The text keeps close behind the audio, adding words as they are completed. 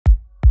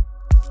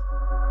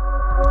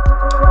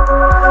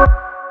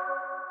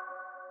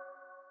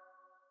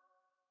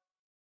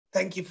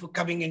Thank you for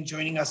coming and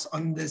joining us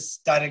on this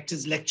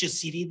Director's Lecture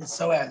Series, the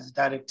SOAS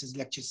Director's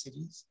Lecture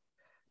Series.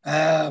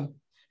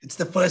 It's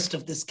the first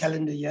of this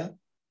calendar year,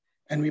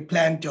 and we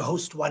plan to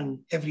host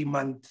one every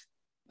month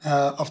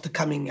of the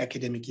coming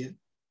academic year.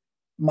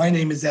 My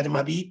name is Adam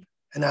Habib,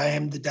 and I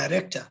am the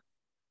Director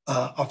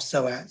of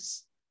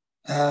SOAS.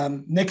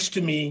 Next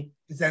to me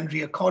is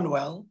Andrea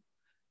Cornwell,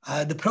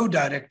 the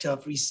Pro-Director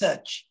of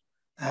Research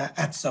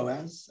at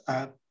SOAS.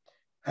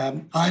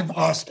 I've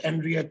asked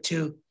Andrea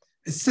to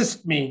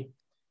assist me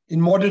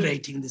in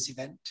moderating this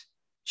event.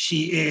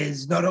 She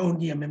is not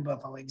only a member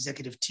of our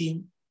executive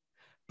team,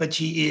 but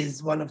she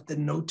is one of the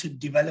noted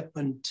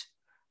development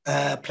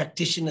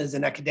practitioners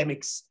and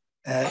academics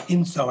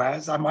in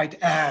SOAS. I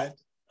might add,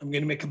 I'm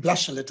going to make her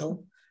blush a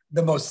little,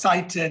 the most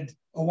cited,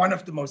 or one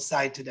of the most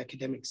cited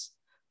academics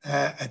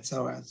at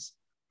SOAS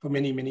for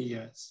many, many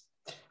years.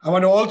 I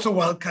want to also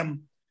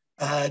welcome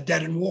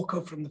Darren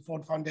Walker from the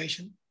Ford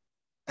Foundation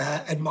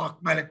and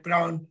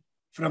Malloch-Brown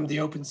from the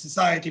Open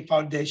Society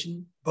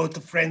Foundation, both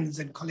are friends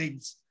and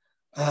colleagues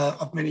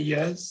of many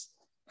years.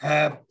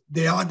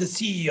 They are the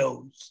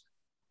CEOs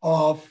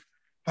of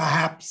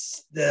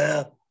perhaps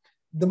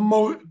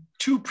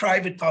two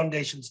private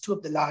foundations, two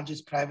of the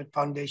largest private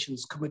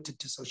foundations committed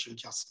to social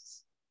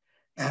justice.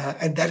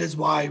 And that is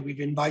why we've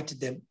invited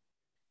them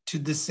to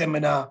this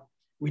seminar,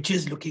 which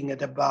is looking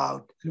at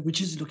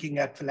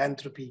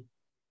philanthropy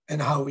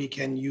and how we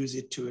can use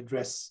it to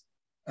address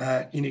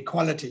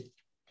inequality.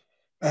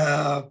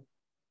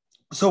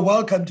 So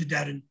welcome to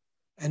Darren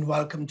and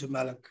welcome to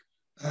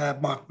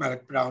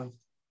Malloch-Brown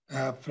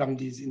from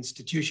these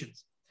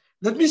institutions.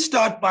 Let me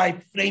start by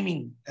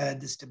framing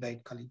this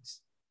debate,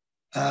 colleagues.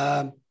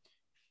 In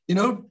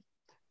a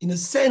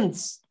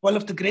sense, one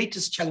of the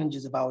greatest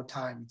challenges of our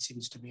time, it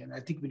seems to me, and I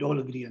think we'd all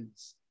agree on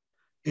this,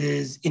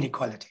 is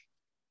inequality.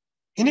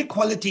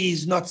 Inequality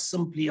is not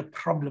simply a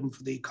problem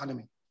for the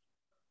economy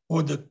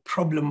or the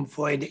problem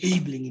for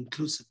enabling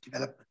inclusive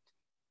development.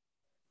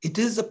 It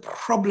is a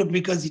problem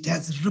because it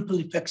has ripple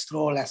effects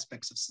through all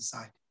aspects of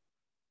society.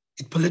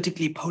 It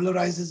politically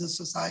polarizes a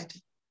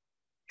society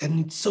and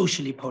it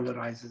socially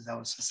polarizes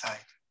our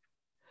society.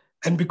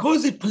 And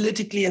because it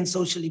politically and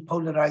socially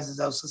polarizes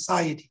our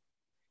society,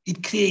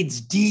 it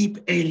creates deep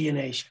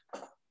alienation.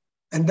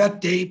 And that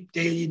deep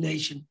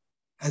alienation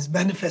has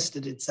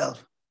manifested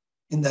itself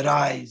in the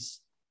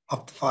rise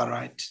of the far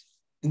right,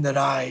 in the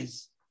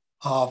rise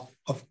of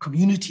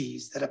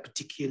communities that are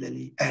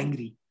particularly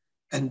angry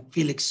and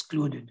feel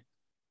excluded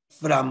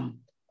from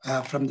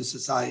the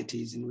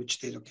societies in which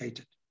they're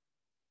located.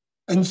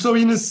 And so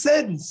in a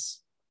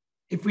sense,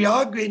 if we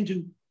are going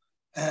to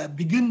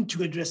begin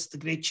to address the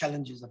great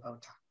challenges of our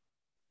time,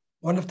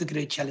 one of the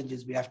great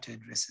challenges we have to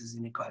address is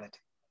inequality.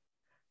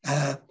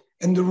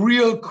 And the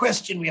real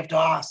question we have to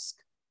ask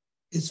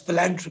is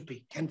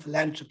philanthropy. Can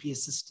philanthropy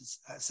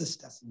assist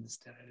us in this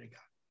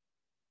regard?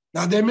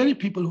 Now, there are many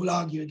people who will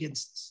argue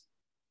against this.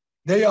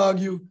 They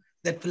argue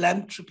that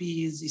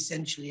philanthropy is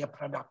essentially a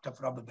product of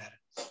robber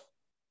barons.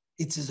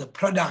 It is a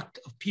product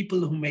of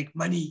people who make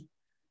money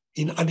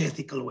in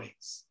unethical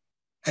ways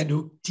and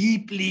who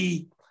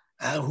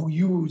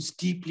use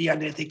deeply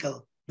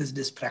unethical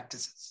business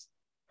practices.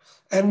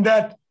 And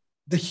that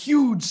the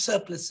huge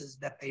surpluses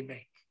that they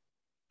make,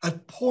 a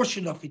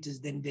portion of it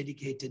is then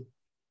dedicated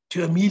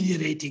to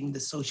ameliorating the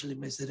social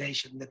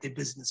immiseration that their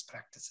business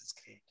practices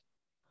create.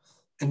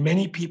 And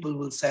many people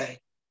will say,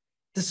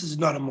 this is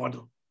not a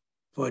model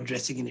for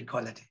addressing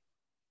inequality.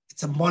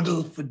 It's a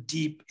model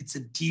it's a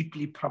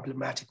deeply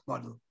problematic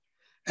model.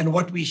 And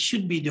what we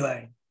should be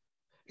doing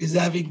is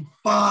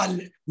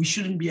we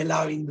shouldn't be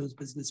allowing those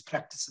business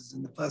practices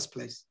in the first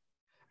place.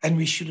 And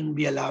we shouldn't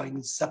be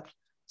allowing such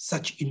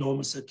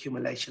enormous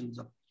accumulations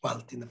of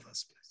wealth in the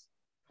first place.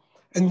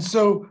 And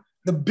so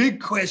the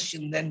big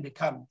question then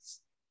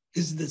becomes,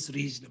 is this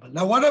reasonable?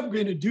 Now, what I'm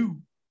going to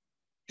do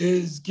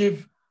is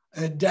give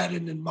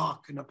Darren and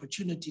Mark an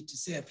opportunity to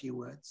say a few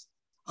words.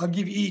 I'll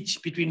give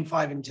each between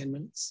 5 and 10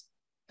 minutes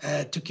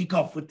to kick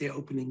off with their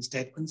opening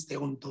statements,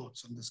 their own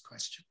thoughts on this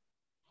question.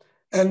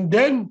 And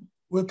then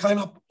we'll kind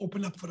of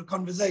open up for a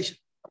conversation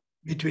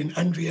between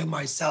Andrea,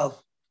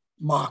 myself,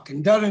 Mark,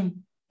 and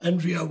Darren.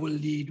 Andrea will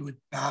lead with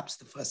perhaps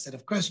the first set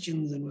of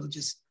questions, and we'll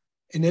just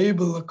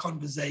enable a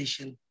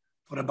conversation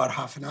for about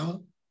half an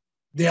hour.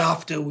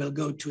 Thereafter, we'll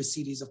go to a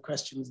series of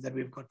questions that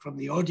we've got from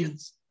the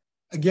audience.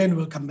 Again,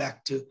 we'll come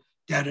back to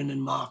Darren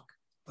and Mark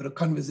for a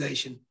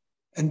conversation,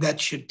 and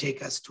that should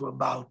take us to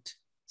about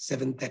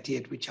 7:30,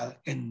 at which I'll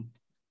end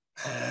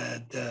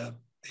the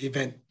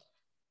event.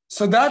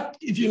 So that,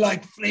 if you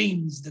like,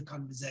 frames the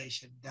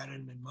conversation,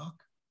 Darren and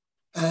Mark.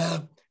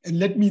 And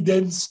let me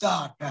then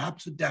start,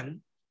 perhaps with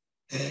Darren,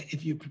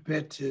 if you're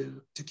prepared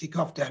to kick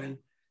off, Darren.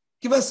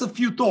 Give us a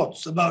few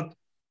thoughts about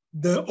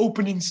the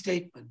opening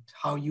statement,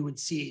 how you would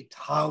see it,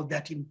 how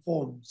that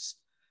informs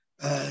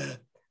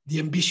the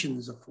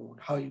ambitions of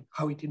Ford,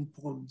 how it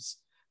informs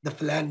the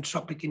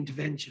philanthropic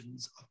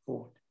interventions of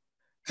Ford.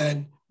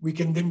 And we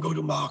can then go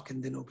to Mark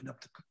and then open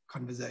up the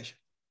conversation.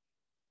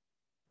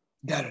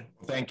 Darren.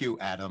 Thank you,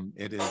 Adam.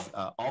 It is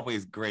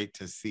always great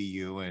to see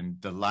you,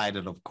 and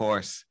delighted, of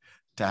course,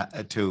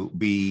 to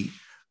be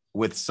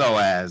with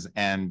SOAS.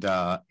 And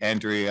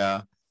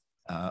Andrea,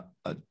 a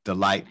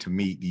delight to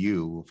meet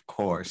you, of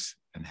course,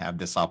 and have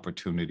this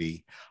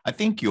opportunity. I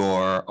think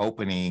your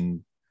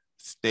opening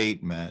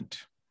statement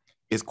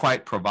is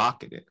quite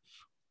provocative.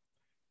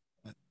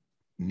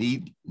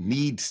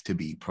 Needs to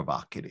be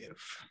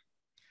provocative.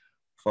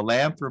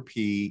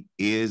 Philanthropy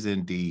is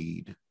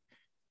indeed,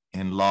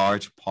 in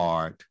large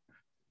part,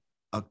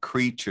 a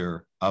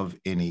creature of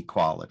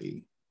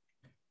inequality.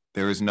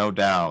 There is no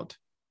doubt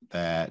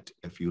that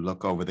if you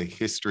look over the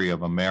history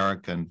of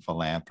American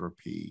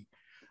philanthropy,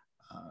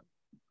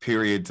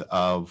 periods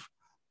of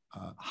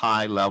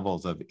high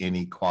levels of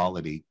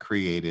inequality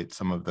created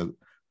some of the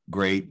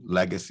great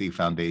legacy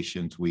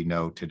foundations we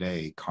know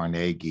today: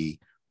 Carnegie,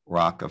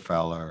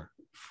 Rockefeller,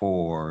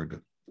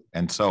 Ford,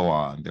 and so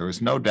on. There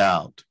is no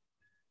doubt.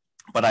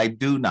 But I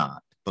do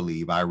not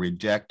believe, I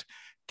reject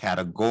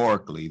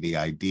categorically the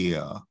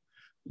idea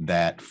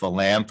that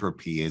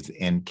philanthropy is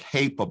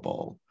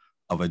incapable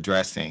of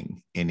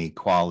addressing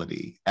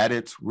inequality at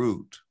its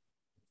root.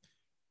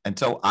 And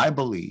so I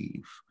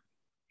believe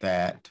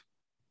that,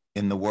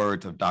 in the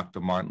words of Dr.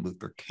 Martin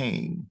Luther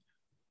King,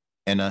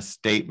 in a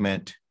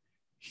statement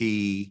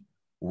he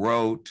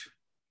wrote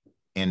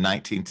in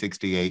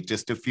 1968,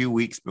 just a few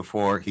weeks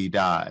before he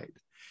died,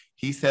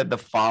 he said the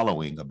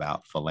following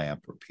about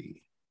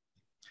philanthropy: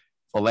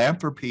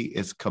 philanthropy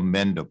is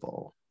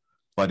commendable,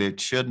 but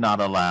it should not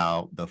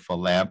allow the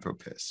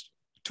philanthropist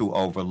to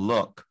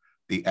overlook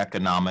the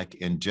economic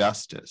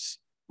injustice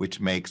which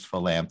makes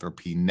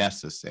philanthropy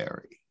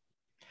necessary.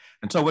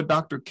 And so what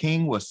Dr.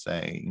 King was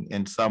saying,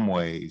 in some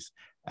ways,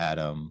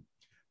 Adam,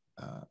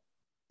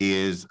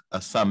 is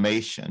a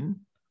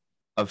summation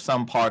of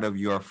some part of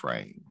your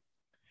frame.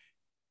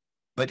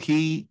 But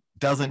he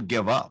doesn't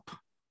give up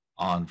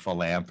on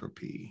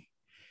philanthropy.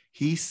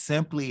 He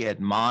simply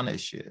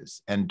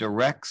admonishes and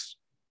directs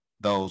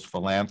those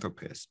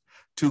philanthropists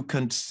to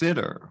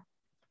consider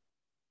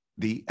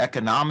the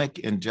economic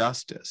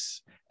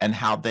injustice and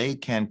how they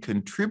can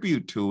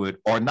contribute to it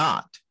or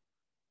not,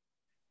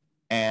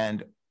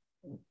 and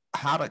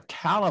how to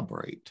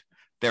calibrate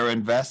their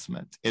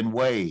investments in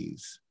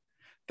ways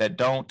that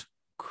don't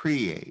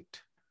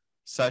create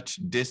such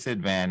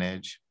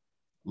disadvantage,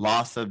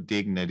 loss of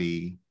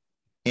dignity,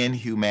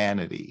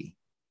 inhumanity.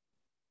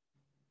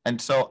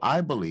 And so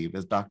I believe,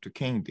 as Dr.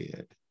 King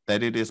did,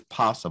 that it is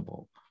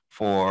possible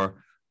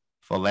for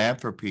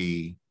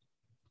philanthropy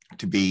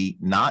to be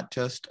not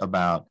just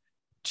about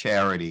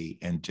charity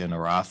and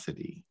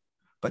generosity,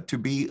 but to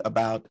be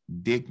about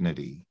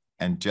dignity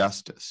and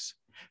justice.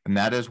 And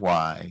that is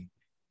why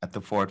at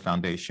the Ford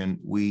Foundation,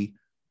 we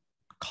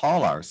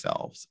call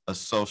ourselves a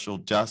social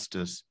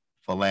justice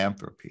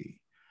philanthropy.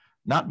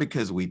 Not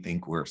because we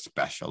think we're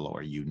special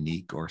or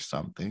unique or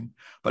something,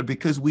 but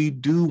because we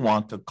do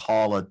want to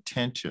call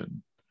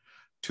attention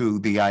to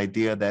the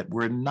idea that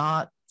we're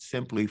not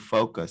simply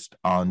focused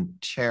on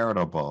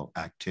charitable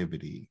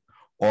activity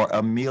or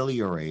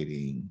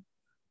ameliorating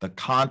the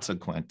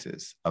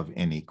consequences of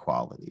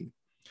inequality,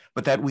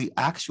 but that we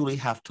actually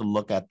have to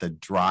look at the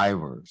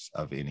drivers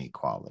of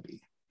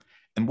inequality.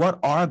 And what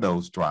are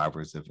those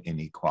drivers of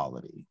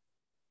inequality?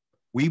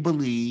 We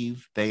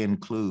believe they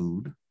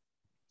include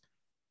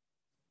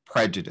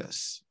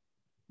prejudice,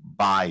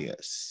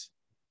 bias,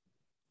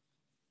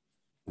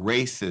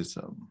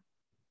 racism,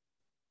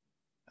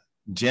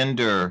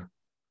 gender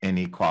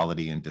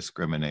inequality and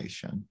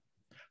discrimination,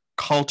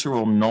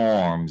 cultural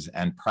norms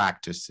and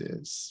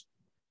practices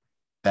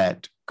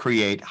that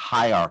create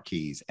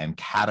hierarchies and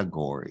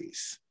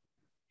categories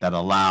that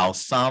allow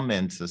some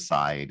in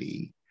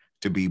society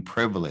to be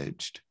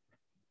privileged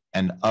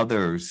and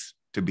others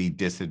to be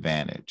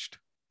disadvantaged.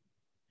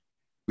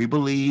 We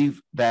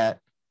believe that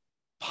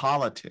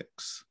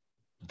politics,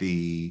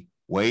 the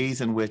ways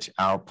in which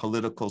our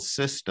political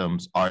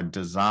systems are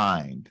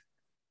designed,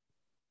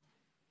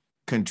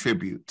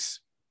 contributes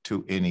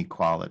to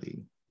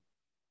inequality.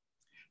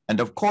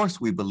 And of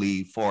course, we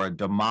believe for a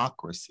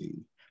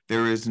democracy,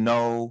 there is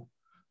no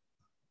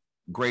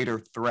greater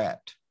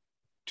threat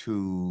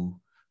to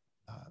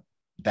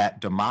that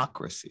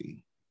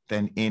democracy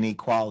than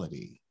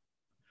inequality.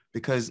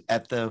 Because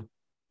at the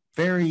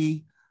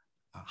very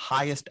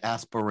highest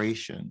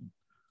aspiration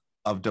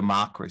of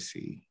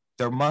democracy,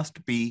 there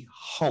must be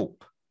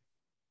hope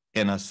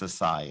in a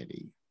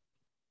society.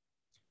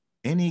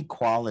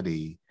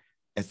 Inequality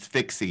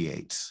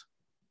asphyxiates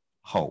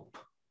hope.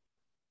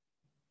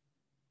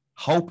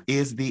 Hope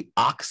is the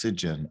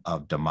oxygen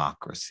of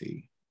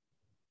democracy.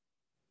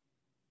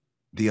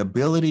 The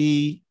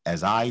ability,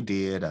 as I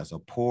did as a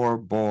poor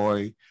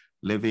boy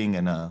living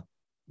in a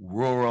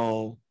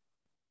rural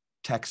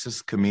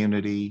Texas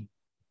community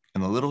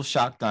in a little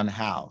shotgun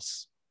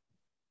house,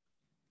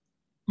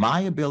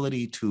 my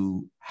ability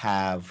to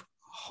have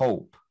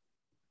hope,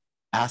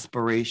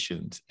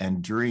 aspirations,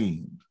 and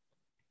dreams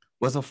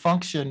was a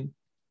function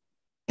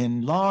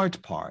in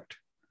large part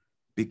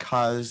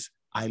because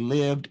I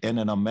lived in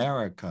an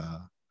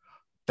America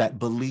that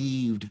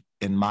believed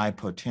in my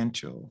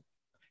potential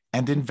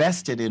and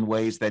invested in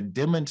ways that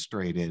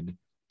demonstrated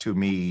to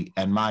me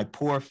and my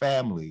poor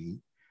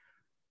family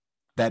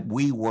that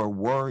we were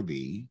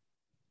worthy,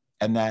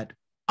 and that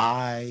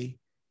I,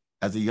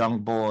 as a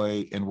young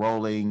boy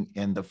enrolling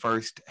in the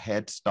first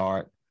Head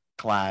Start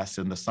class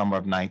in the summer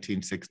of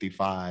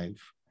 1965,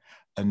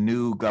 a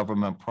new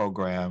government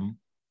program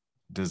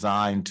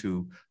designed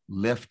to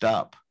lift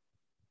up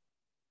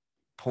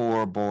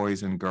poor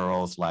boys and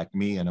girls like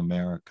me in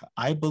America.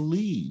 I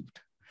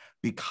believed,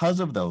 because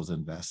of those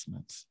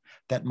investments,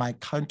 that my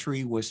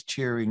country was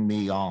cheering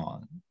me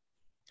on.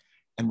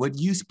 And what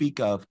you speak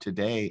of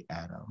today,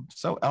 Adam,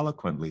 so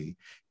eloquently,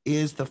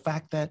 is the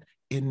fact that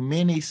in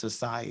many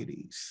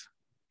societies,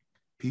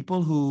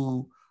 people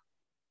who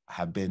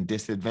have been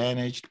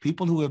disadvantaged,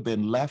 people who have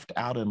been left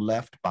out and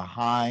left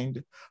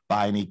behind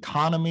by an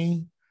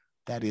economy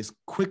that is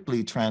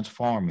quickly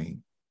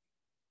transforming,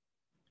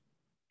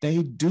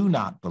 they do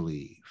not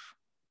believe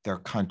their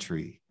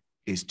country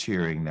is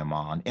cheering them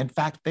on. In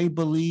fact, they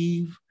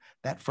believe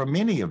that for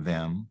many of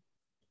them,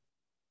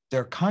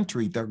 their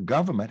country, their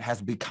government has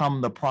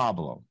become the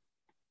problem.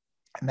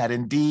 And that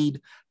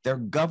indeed, their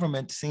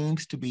government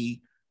seems to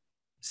be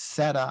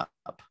set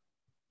up,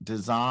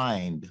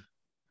 designed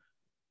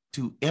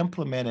to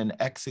implement and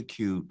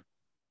execute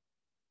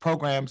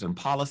programs and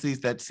policies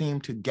that seem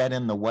to get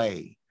in the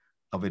way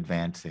of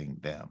advancing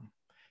them.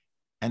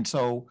 And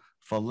so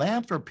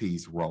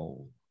philanthropy's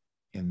role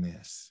in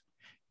this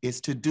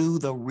is to do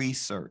the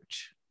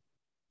research,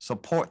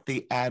 support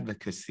the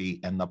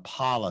advocacy and the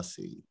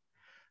policy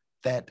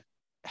that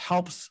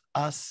helps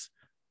us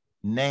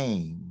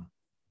name,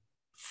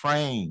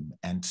 frame,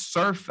 and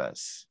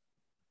surface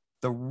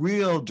the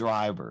real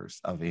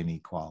drivers of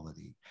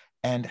inequality,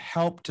 and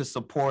help to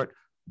support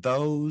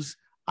those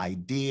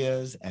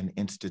ideas and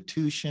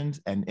institutions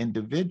and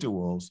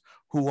individuals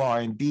who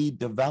are indeed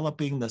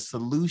developing the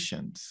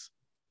solutions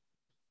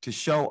to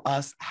show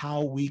us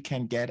how we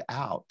can get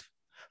out.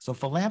 So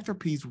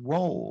philanthropy's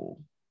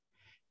role,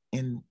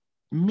 in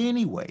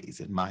many ways,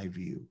 in my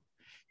view,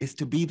 is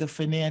to be the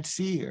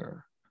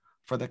financier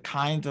for the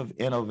kinds of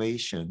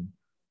innovation,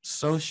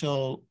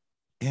 social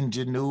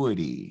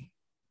ingenuity,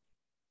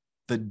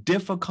 the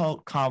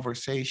difficult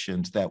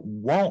conversations that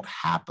won't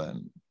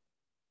happen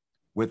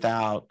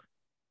without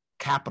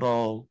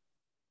capital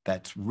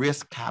that's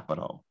risk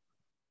capital.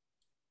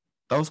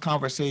 Those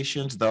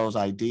conversations, those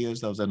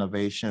ideas, those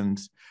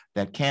innovations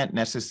that can't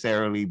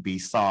necessarily be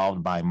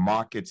solved by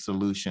market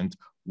solutions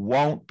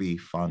won't be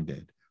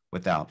funded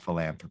without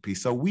philanthropy.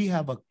 So we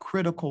have a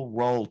critical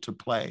role to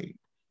play.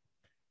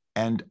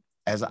 And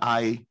as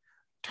I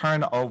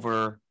turn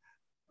over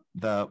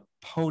the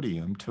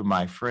podium to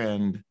my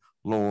friend,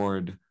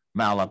 Lord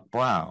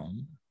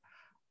Malloch-Brown,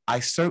 I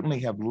certainly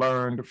have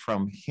learned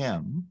from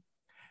him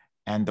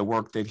and the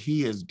work that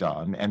he has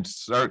done, and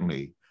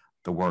certainly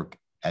the work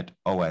at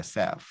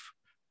OSF,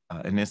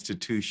 an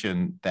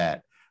institution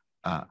that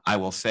I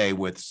will say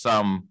with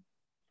some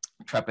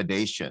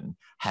trepidation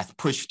has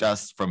pushed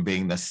us from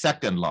being the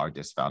second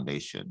largest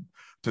foundation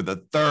to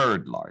the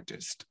third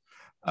largest.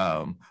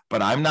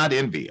 But I'm not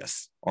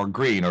envious or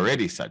green or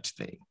any such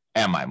thing,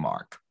 am I,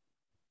 Mark?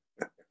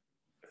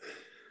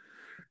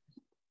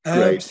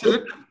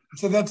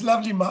 So that's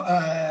lovely,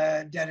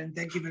 Darren.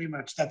 Thank you very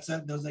much.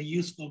 Those are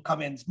useful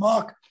comments.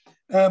 Mark,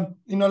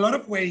 in a lot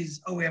of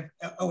ways,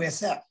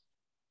 OSF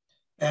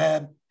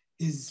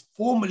is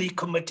formally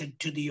committed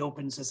to the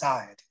open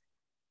society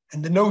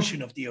and the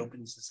notion of the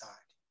open society.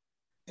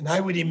 And I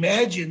would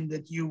imagine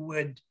that you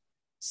would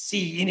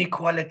see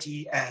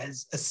inequality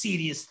as a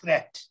serious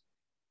threat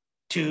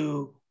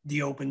to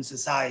the open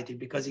society,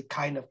 because it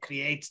kind of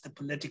creates the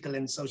political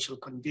and social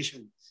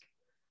conditions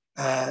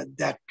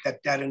that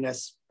Darren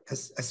has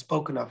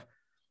spoken of.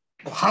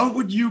 How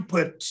would you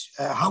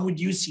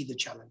see the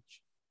challenge?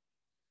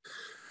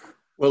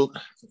 Well,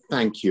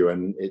 thank you.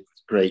 And it's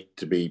great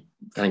to be,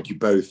 thank you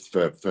both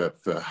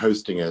for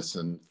hosting us,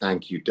 and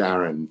thank you,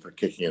 Darren, for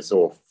kicking us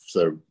off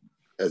so,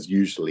 as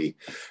usually,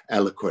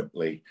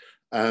 eloquently.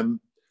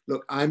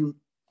 Look,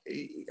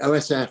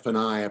 OSF and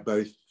I are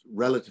both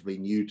relatively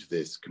new to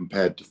this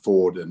compared to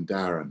Ford and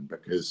Darren,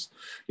 because,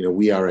 you know,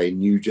 we are a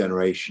new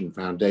generation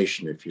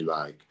foundation, if you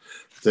like,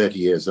 30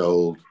 years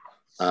old,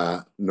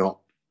 not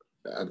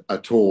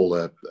at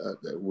all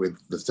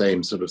with the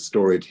same sort of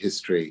storied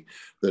history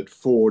that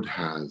Ford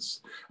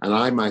has. And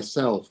I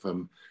myself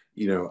am,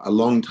 you know, a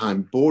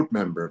long-time board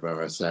member of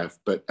OSF,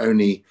 but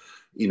only,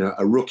 you know,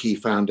 a rookie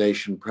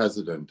foundation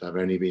president. I've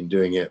only been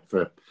doing it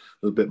for a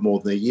little bit more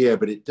than a year,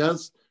 but it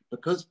does,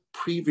 because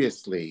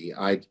previously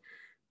I'd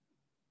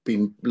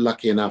been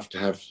lucky enough to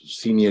have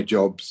senior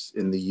jobs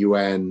in the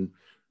UN,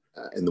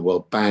 in the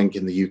World Bank,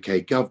 in the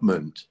UK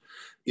government.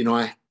 You know,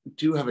 I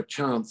do have a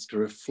chance to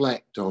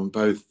reflect on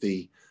both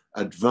the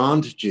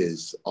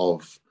advantages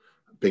of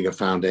being a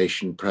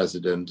foundation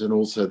president and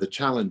also the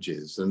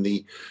challenges. And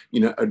the,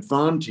 you know,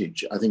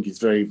 advantage, I think, is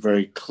very,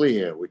 very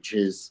clear, which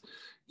is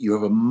you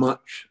have a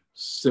much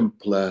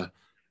simpler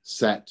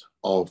set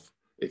of,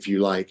 if you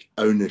like,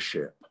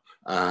 ownership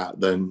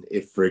than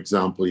if, for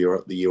example, you're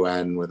at the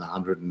UN with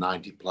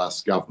 190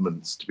 plus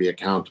governments to be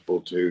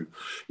accountable to.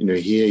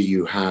 Here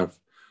you have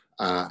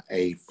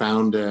a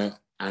founder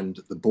and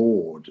the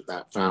board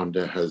that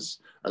founder has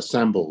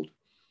assembled.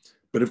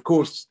 But of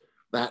course,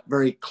 that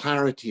very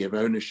clarity of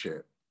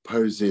ownership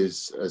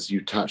poses, as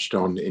you touched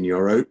on in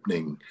your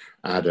opening,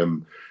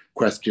 Adam,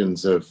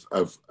 questions of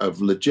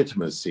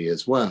legitimacy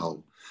as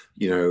well.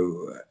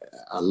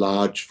 A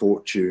large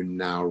fortune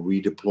now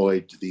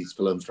redeployed to these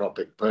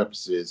philanthropic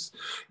purposes,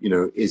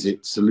 is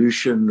it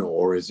solution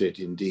or is it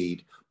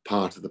indeed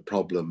part of the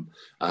problem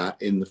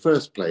in the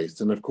first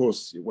place? And of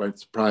course, it won't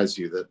surprise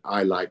you that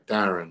I, like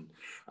Darren,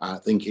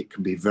 think it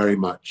can be very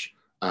much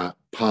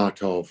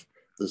part of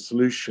the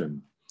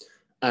solution.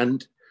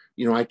 And,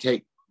 I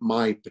take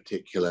my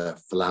particular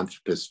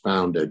philanthropist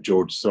founder,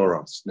 George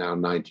Soros, now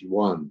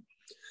 91.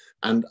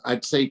 And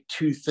I'd say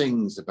two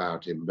things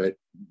about him, but,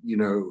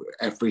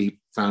 every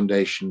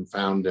foundation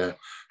founder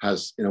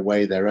has, in a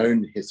way, their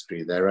own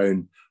history, their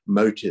own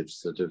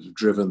motives that have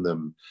driven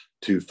them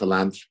to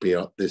philanthropy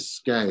at this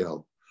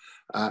scale.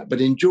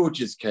 But in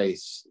George's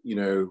case,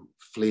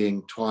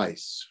 fleeing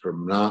twice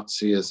from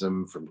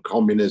Nazism, from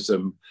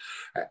communism,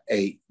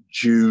 a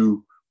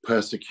Jew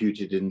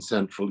persecuted in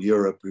Central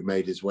Europe who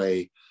made his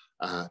way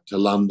to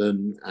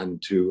London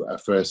and to a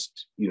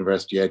first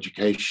university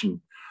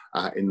education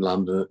in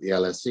London at the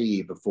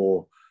LSE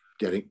before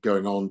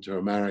going on to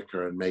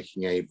America and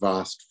making a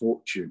vast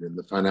fortune in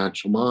the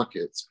financial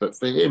markets. But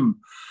for him,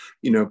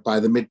 by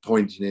the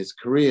midpoint in his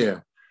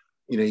career,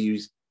 he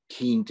was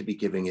keen to be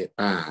giving it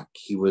back.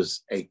 He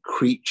was a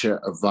creature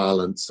of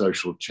violent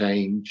social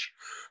change.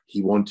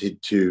 He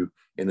wanted to,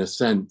 in a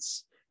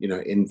sense,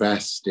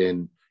 invest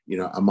in,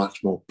 a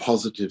much more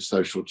positive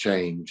social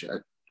change,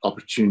 an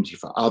opportunity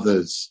for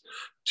others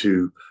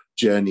to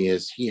journey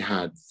as he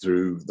had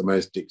through the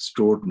most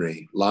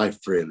extraordinary life,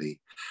 really.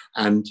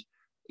 And,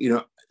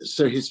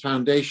 so his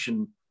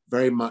foundation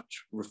very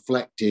much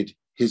reflected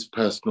his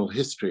personal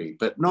history,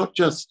 but not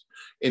just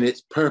in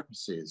its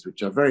purposes,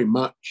 which are very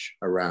much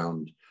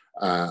around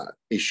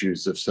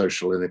issues of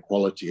social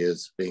inequality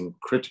as being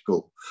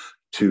critical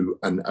to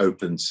an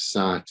open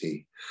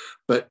society,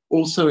 but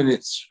also in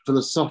its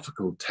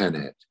philosophical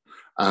tenet.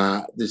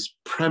 This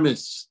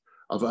premise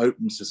of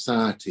open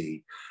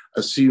society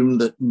assumed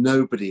that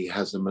nobody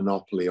has a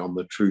monopoly on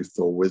the truth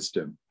or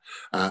wisdom,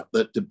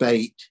 that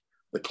debate,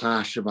 the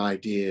clash of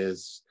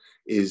ideas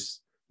is,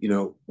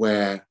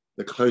 where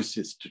the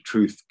closest to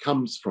truth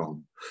comes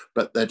from,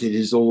 but that it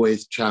is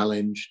always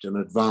challenged and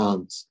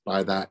advanced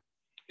by that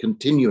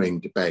continuing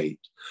debate.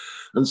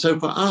 And so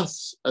for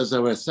us as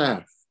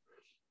OSF,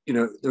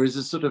 there is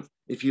a sort of,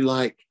 if you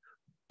like,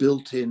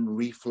 built-in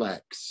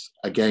reflex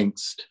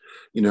against,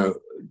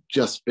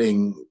 just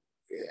being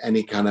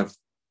any kind of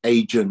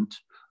agent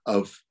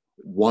of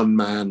one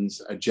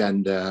man's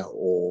agenda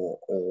or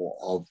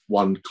of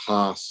one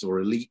class or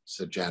elite's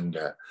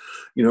agenda.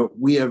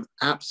 We are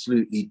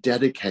absolutely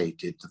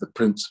dedicated to the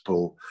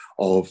principle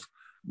of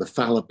the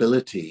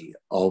fallibility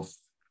of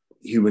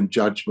human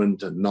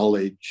judgment and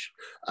knowledge,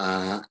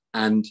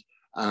 and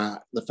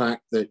the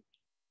fact that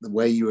the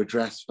way you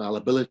address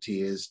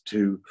fallibility is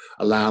to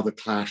allow the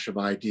clash of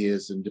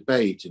ideas and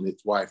debate. And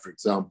it's why, for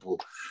example,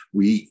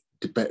 we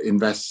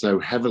invest so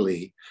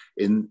heavily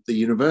in the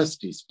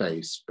university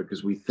space,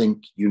 because we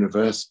think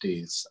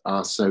universities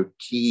are so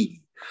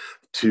key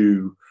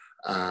to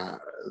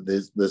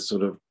the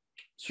sort of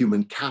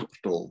human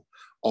capital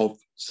of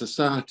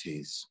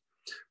societies.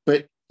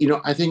 But,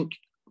 I think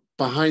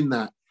behind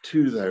that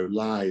too, though,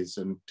 lies,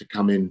 and to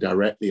come in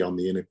directly on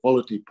the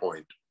inequality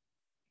point,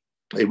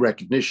 a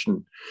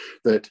recognition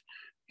that,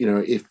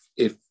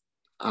 if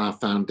our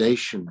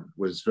foundation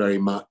was very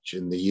much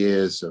in the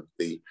years of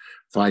the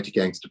fight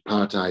against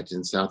apartheid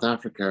in South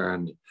Africa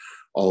and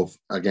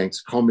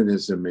against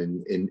communism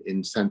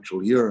in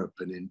Central Europe,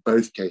 and in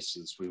both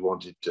cases we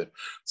wanted to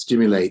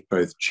stimulate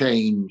both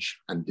change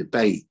and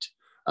debate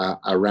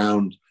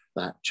around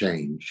that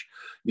change.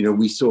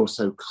 We saw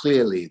so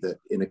clearly that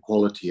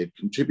inequality had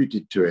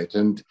contributed to it.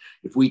 And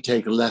if we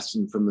take a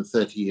lesson from the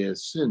 30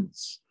 years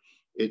since,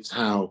 it's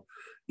how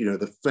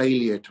the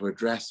failure to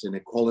address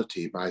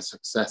inequality by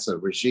successor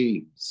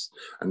regimes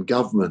and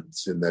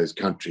governments in those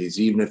countries,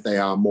 even if they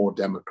are more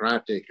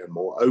democratic and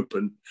more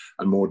open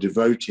and more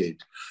devoted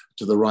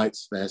to the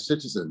rights of their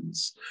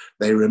citizens,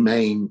 they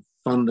remain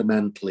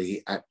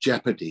fundamentally at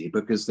jeopardy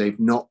because they've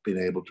not been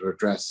able to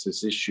address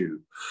this issue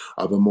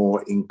of a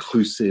more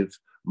inclusive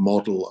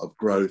model of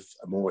growth,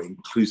 a more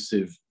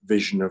inclusive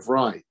vision of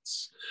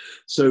rights.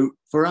 So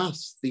for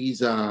us,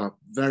 these are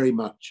very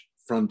much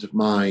front of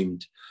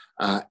mind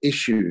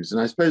issues. And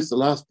I suppose the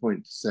last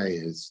point to say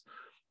is,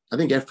 I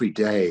think every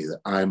day that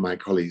I and my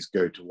colleagues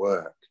go to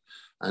work,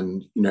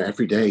 and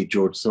every day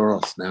George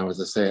Soros now, as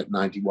I say, at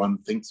 91,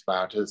 thinks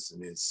about us,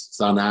 and his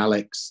son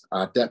Alex,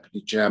 our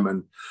deputy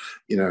chairman,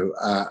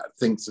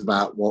 thinks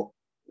about what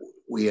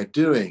we are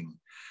doing.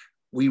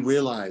 We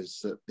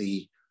realize that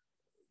the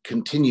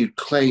continued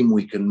claim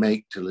we can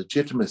make to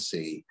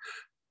legitimacy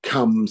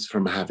comes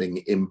from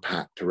having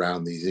impact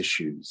around these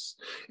issues,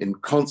 in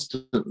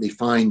constantly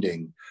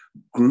finding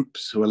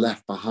groups who are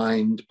left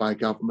behind by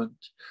government.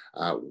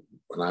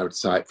 And I would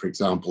cite, for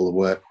example, the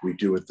work we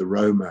do with the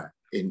Roma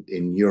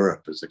in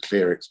Europe as a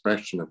clear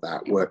expression of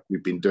that work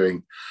we've been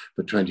doing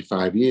for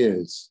 25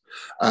 years,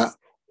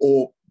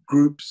 or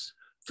groups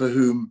for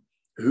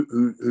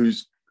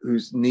whose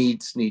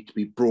needs need to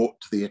be brought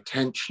to the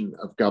attention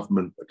of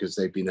government because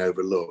they've been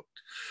overlooked.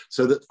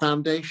 So that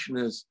foundation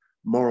as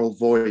moral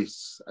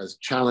voice, as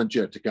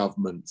challenger to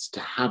governments, to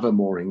have a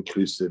more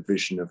inclusive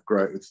vision of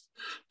growth,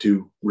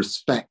 to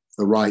respect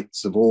the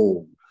rights of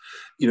all.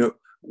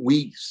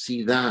 We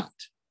see that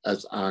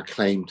as our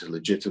claim to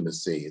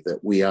legitimacy,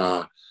 that we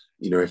are,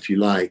 if you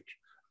like,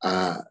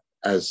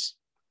 as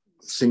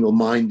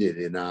single-minded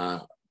in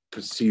our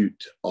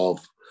pursuit of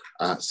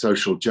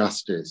social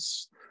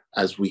justice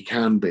as we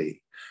can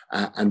be.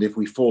 And if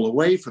we fall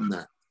away from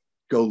that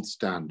gold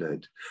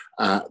standard,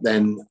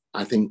 then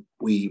I think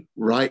we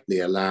rightly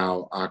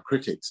allow our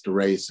critics to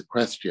raise the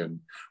question,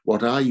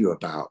 what are you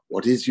about?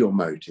 What is your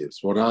motives?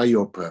 What are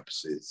your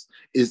purposes?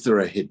 Is there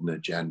a hidden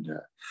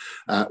agenda?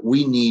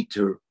 We need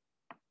to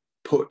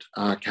put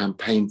our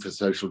campaign for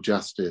social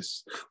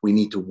justice, we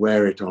need to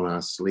wear it on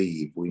our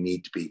sleeve. We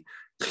need to be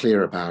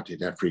clear about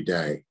it every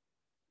day.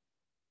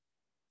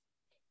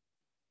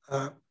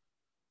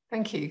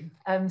 Thank you.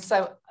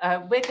 So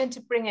we're going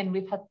to bring in,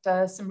 we've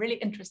had some really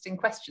interesting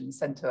questions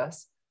sent to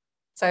us.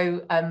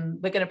 So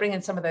we're going to bring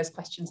in some of those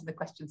questions and the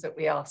questions that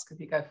we ask as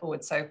we go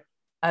forward. So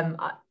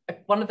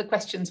one of the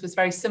questions was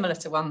very similar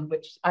to one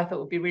which I thought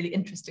would be really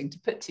interesting to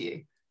put to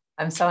you.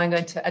 So I'm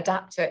going to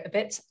adapt it a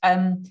bit.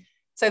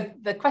 So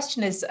the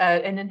question is,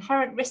 an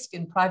inherent risk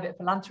in private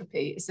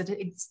philanthropy is that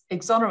it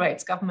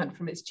exonerates government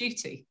from its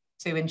duty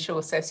to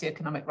ensure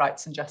socioeconomic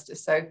rights and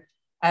justice. So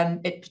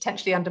it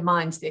potentially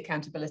undermines the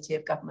accountability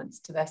of governments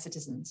to their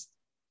citizens.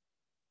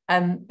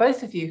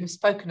 Both of you have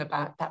spoken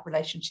about that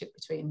relationship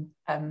between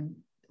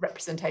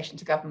representation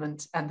to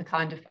government and the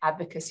kind of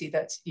advocacy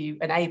that you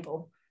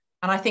enable.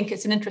 And I think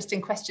it's an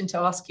interesting question to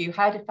ask you,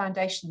 how do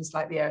foundations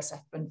like the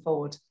OSF and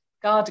Forward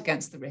guard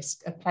against the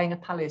risk of playing a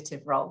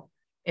palliative role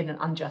in an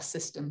unjust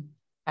system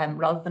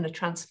rather than a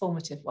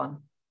transformative one?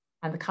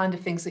 And the kind of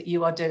things that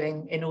you are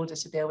doing in order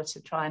to be able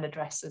to try and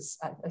address, as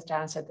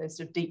Darren said, those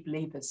sort of deep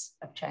levers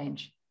of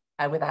change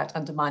without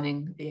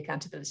undermining the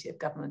accountability of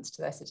governments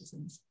to their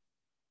citizens.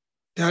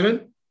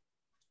 Darren?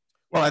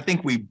 Well, I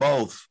think we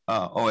both,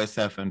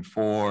 OSF and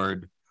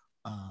Forward,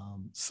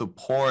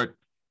 support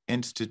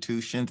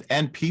institutions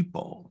and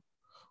people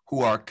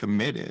who are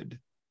committed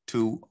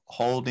to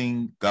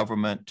holding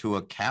government to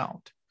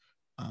account.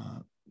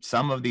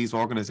 Some of these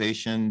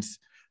organizations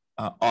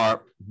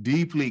are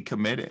deeply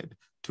committed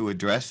to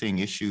addressing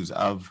issues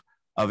of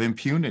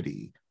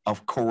impunity,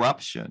 of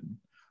corruption,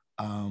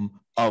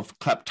 of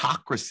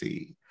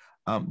kleptocracy.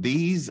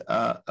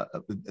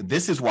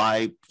 This is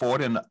why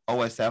Forward and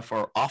OSF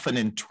are often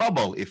in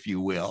trouble, if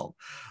you will,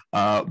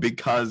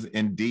 because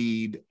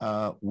indeed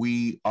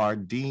we are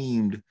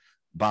deemed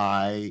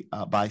by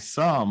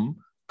some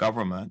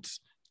governments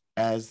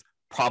as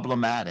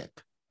problematic.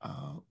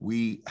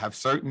 We have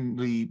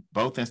certainly,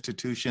 both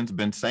institutions,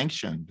 been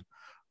sanctioned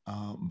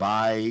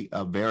by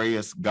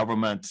various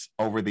governments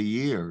over the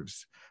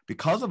years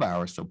because of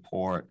our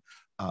support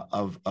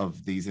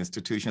of these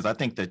institutions. I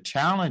think the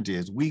challenge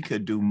is we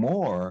could do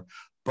more,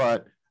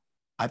 but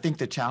I think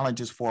the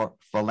challenge is for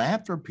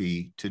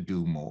philanthropy to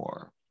do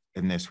more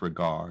in this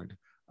regard.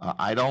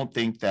 I don't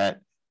think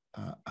that,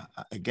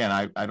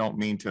 again, I don't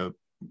mean to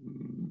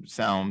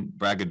sound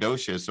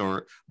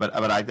braggadocious, but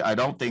I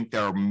don't think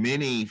there are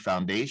many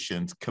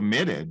foundations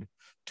committed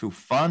to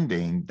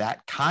funding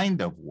that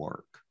kind of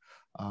work,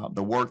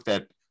 the work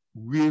that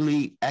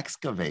really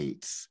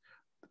excavates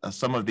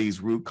some of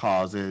these root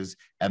causes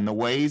and the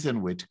ways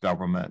in which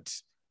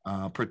governments,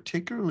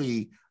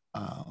 particularly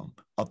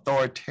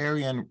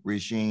authoritarian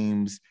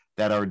regimes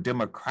that are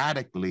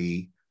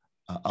democratically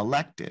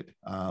elected,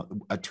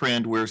 a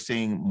trend we're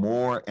seeing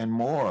more and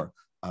more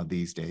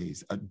these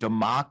days,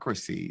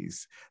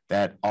 democracies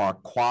that are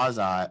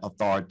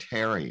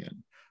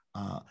quasi-authoritarian,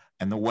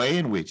 and the way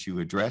in which you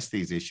address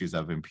these issues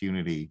of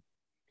impunity,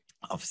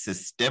 of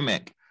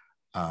systemic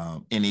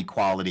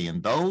inequality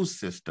in those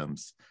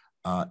systems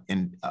are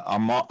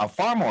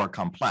far more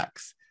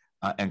complex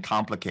and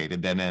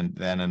complicated than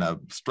in a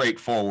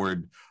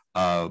straightforward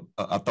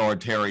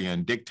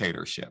authoritarian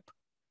dictatorship.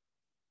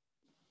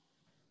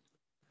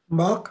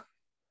 Mark?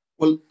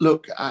 Well,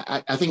 look,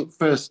 I think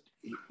first,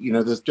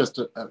 there's just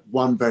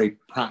one very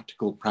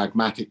practical,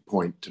 pragmatic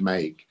point to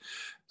make.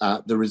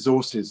 The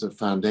resources of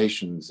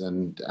foundations,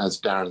 and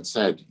as Darren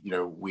said,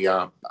 we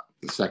are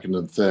the second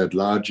and third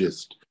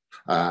largest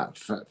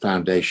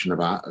foundation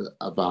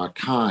of our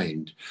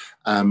kind.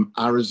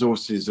 Our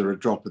resources are a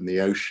drop in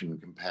the ocean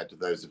compared to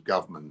those of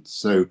government.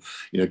 So,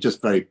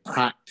 just very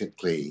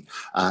practically,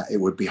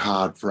 it would be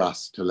hard for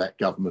us to let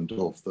government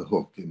off the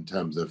hook in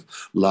terms of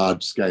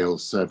large-scale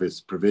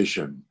service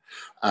provision.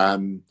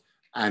 And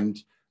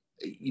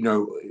you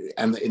know,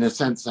 and in a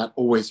sense that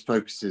always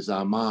focuses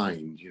our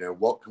mind, you know,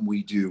 what can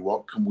we do?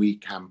 What can we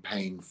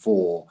campaign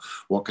for?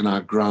 What can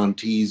our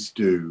grantees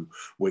do,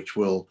 which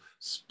will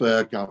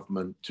spur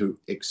government to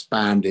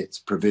expand its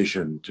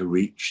provision to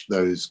reach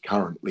those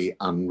currently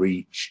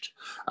unreached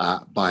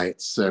by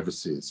its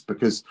services?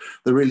 Because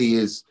there really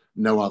is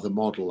no other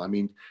model. I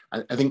mean,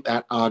 I think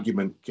that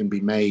argument can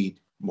be made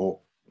more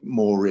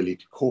really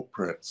to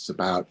corporates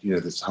about, you know,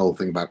 this whole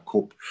thing about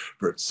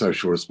corporate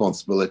social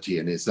responsibility,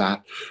 and is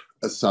that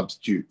a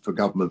substitute for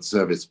government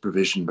service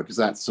provision, because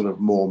that's sort of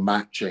more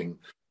matching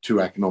to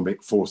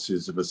economic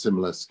forces of a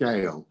similar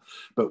scale.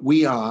 But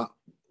we are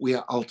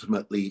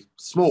ultimately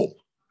small.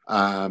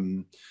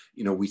 You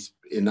know, we,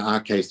 in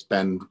our case,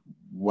 spend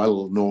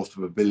well north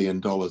of $1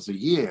 billion a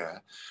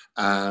year,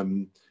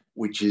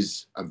 which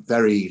is a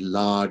very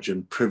large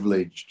and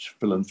privileged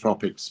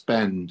philanthropic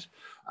spend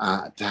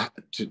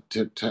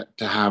to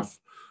have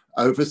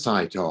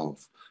oversight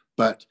of.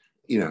 But,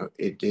 you know,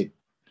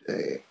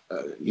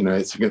 you know,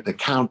 it's an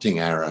accounting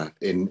error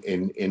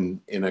in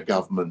a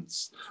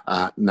government's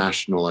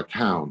national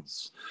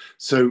accounts.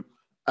 So,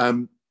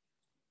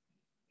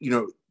 you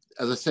know,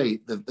 as I say,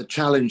 the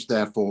challenge,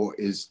 therefore,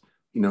 is,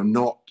 you know,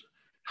 not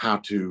how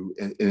to,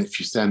 if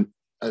you send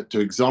to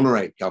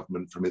exonerate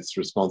government from its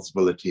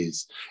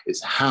responsibilities,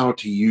 it's how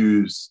to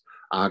use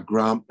our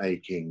grant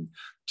making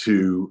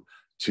to,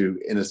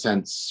 in a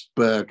sense,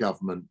 spur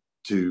government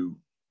to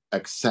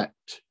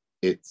accept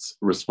its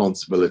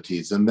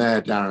responsibilities. And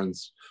there,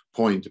 Darren's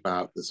point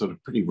about the sort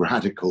of pretty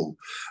radical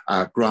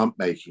grant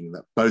making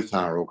that both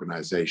our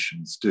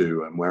organizations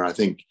do, and where I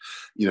think,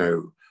 you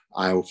know,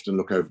 I often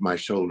look over my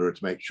shoulder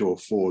to make sure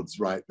Ford's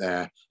right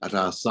there at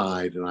our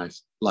side, and I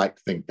like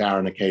to think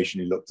Darren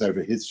occasionally looks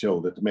over his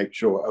shoulder to make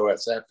sure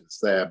OSF is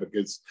there,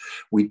 because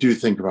we do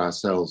think of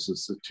ourselves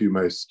as the two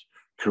most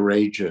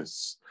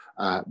courageous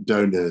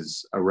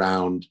donors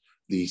around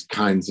these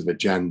kinds of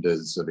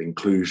agendas of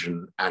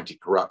inclusion,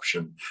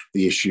 anti-corruption,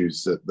 the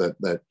issues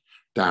that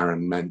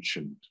Darren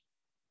mentioned.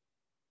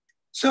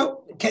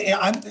 So, okay,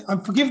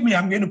 forgive me,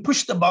 I'm going to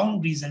push the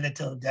boundaries a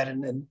little,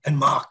 Darren and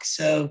Mark.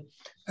 So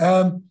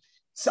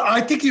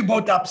I think you're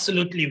both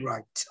absolutely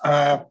right.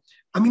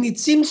 I mean, it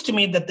seems to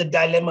me that the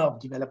dilemma of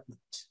development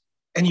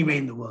anywhere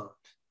in the world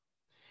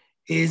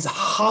is,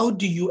 how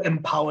do you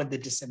empower the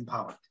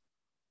disempowered?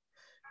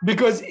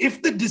 Because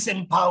if the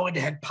disempowered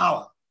had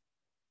power,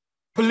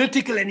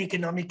 political and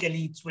economic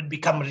elites would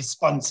become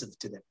responsive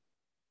to them.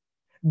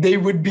 They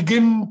would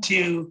begin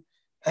to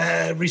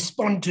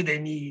respond to their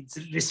needs,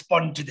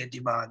 respond to their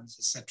demands,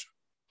 etc.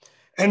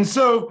 And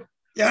so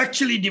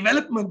actually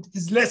development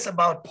is less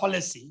about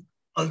policy,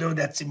 although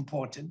that's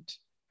important.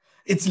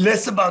 It's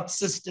less about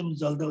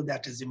systems, although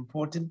that is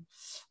important.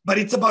 But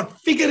it's about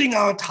figuring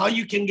out how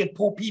you can get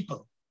poor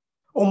people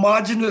or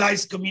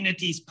marginalized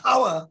communities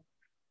power,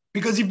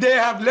 because if they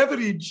have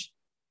leverage,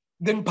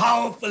 then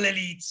powerful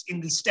elites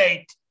in the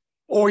state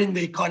or in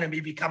the economy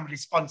become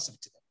responsive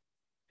to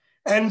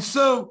them. And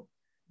so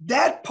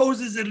that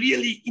poses a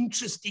really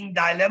interesting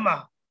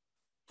dilemma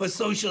for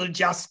social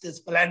justice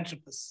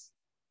philanthropists,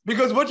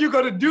 because what you've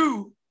got to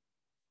do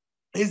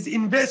is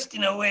invest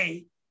in a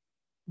way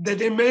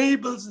that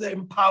enables the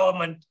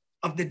empowerment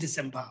of the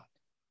disempowered.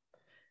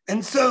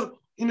 And so,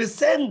 in a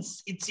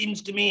sense, it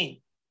seems to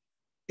me,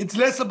 it's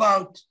less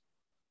about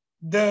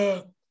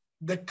the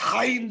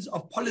kinds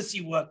of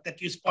policy work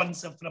that you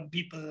sponsor from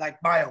people like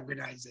my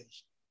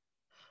organization.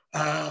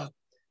 And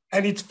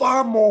it's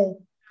far more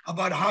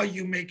about how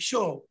you make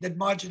sure that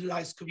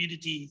marginalized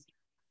communities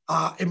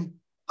are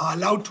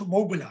allowed to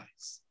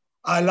mobilize,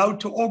 are allowed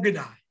to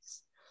organize,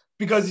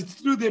 because it's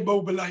through their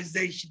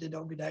mobilization and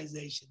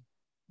organization,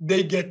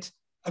 they get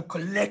a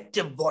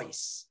collective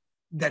voice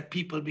that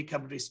people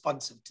become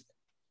responsive to them.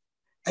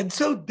 And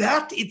so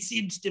that, it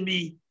seems to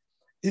me,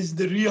 is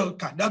the real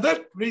kind. Now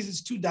that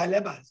raises two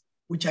dilemmas,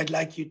 which I'd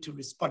like you to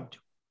respond to.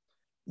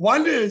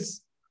 One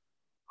is,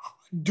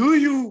 do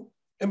you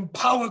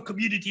empower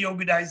community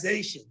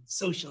organizations,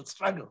 social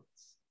struggles,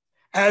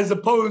 as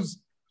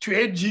opposed to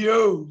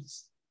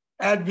NGOs,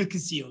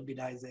 advocacy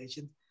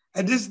organizations?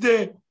 And is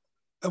there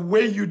a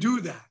way you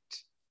do that?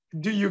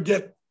 Do you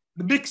get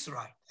the mix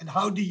right? And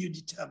how do you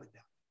determine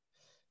that?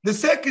 The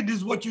second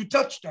is what you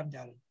touched on,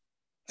 Darren.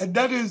 And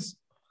that is,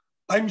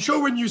 I'm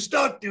sure when you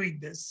start doing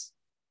this,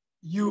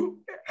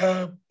 you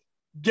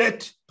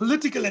get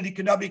political and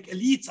economic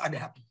elites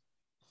unhappy.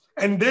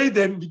 And they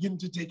then begin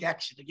to take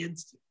action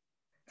against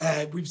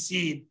it. We've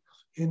seen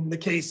in the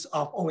case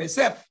of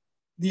OSF,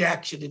 the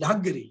action in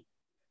Hungary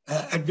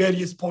at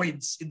various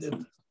points in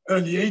the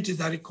early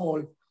 80s, I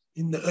recall,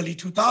 in the early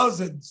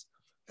 2000s,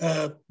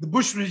 the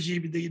Bush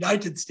regime in the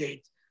United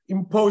States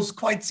imposed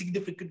quite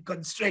significant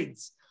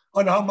constraints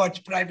on how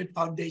much private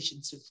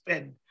foundations should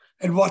spend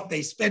and what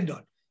they spend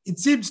on. It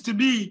seems to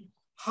me,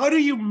 how do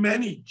you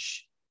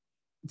manage?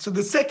 So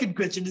the second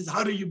question is,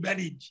 how do you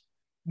manage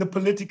the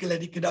political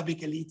and economic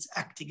elites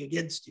acting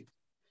against you?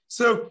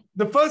 So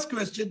the first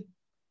question,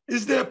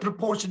 is there a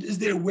proportion, is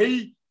there a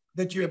way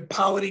that you're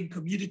empowering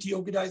community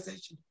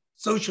organizations,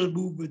 social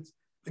movements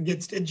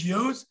against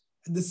NGOs?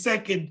 And the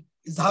second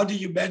is how do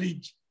you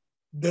manage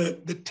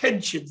the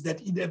tensions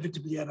that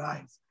inevitably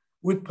arise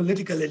with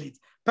political elites?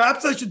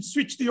 Perhaps I should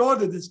switch the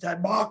order this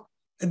time, Mark,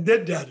 and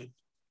then Darren.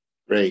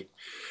 Great.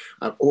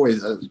 I've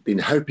always been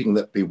hoping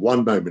that'd be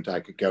one moment I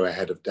could go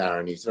ahead of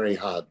Darren. He's very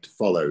hard to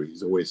follow.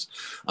 He's always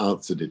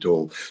answered it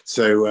all.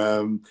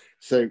 So,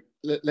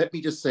 let me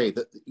just say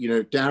that, you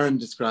know, Darren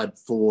described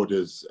Ford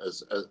as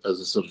a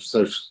sort of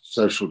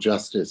social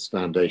justice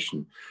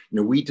foundation. You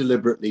know, we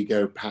deliberately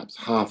go perhaps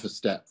half a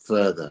step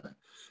further.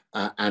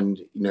 And,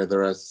 you know,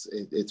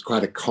 it's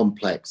quite a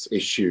complex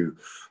issue,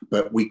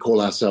 but we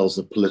call ourselves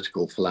a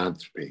political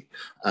philanthropy.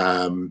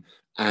 You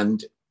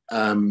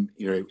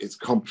know, it's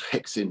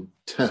complex in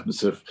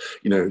terms of,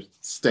 you know,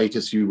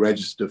 status you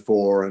register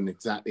for and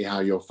exactly how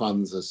your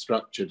funds are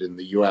structured in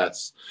the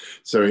US.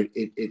 So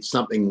it's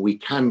something we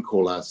can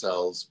call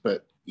ourselves,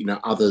 but, you know,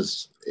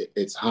 others,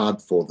 it's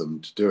hard for them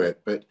to do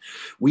it. But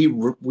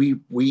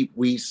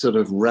we sort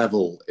of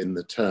revel in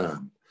the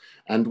term,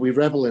 and we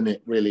revel in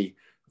it really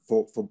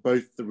for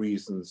both the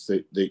reasons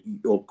that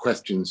your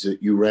questions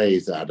that you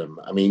raise, Adam.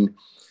 I mean,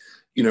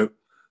 you know,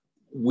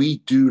 we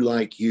do,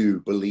 like you,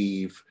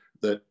 believe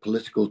that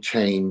political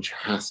change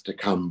has to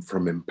come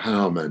from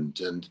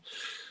empowerment. And,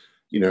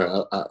 you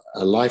know,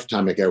 a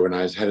lifetime ago when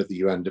I was head of the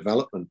UN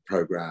Development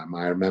Programme,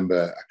 I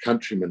remember a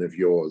countryman of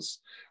yours,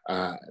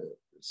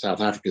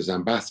 South Africa's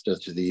ambassador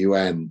to the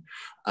UN,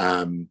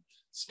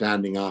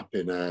 standing up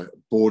in a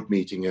board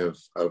meeting of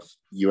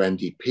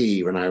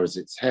UNDP when I was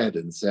its head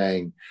and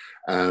saying,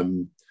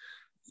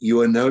 you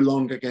are no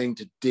longer going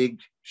to dig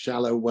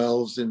shallow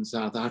wells in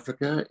South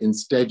Africa.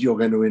 Instead, you're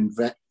going to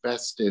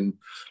invest in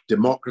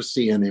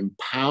democracy and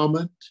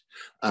empowerment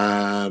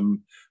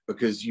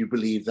because you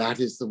believe that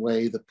is the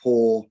way the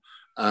poor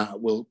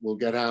will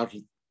get out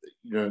of,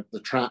 you know, the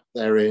trap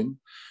they're in.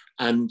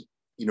 And,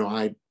 you know,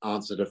 I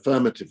answered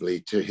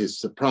affirmatively to his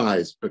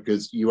surprise,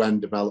 because UN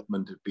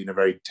development had been a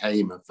very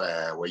tame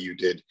affair where you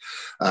did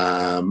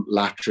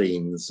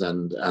latrines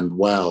and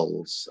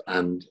wells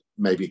and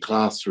maybe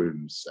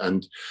classrooms.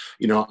 And,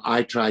 you know,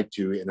 I tried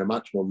to, in a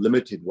much more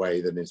limited way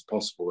than is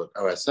possible at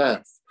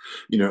OSF,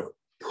 you know,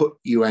 put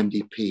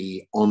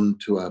UNDP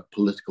onto a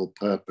political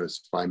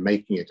purpose by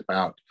making it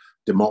about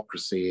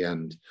democracy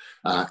and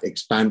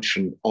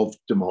expansion of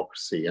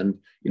democracy. And,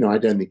 you know, I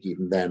don't think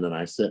even then, and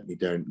I certainly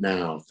don't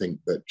now,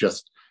 think that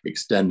just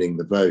extending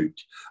the vote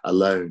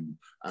alone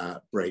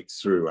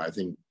breaks through. I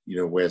think, you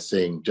know, we're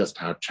seeing just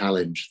how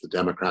challenged the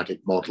democratic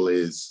model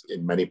is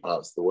in many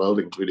parts of the world,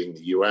 including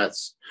the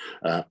US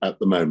at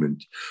the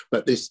moment.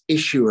 But this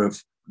issue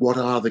of what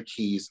are the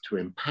keys to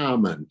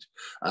empowerment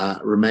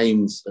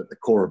remains at the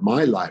core of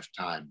my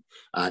lifetime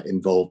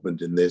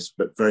involvement in this,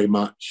 but very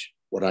much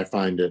what I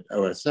find at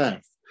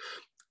OSF.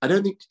 I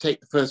don't think, to take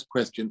the first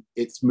question,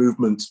 it's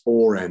movements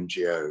or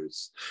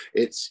NGOs.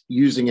 It's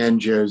using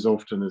NGOs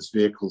often as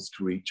vehicles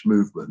to reach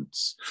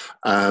movements.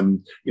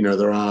 You know,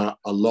 there are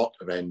a lot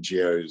of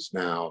NGOs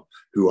now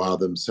who are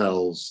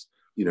themselves,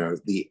 you know,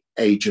 the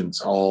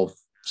agents of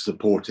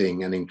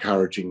supporting and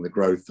encouraging the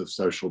growth of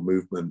social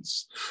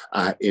movements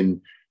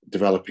in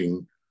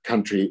developing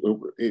countries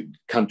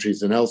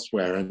and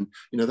elsewhere. And,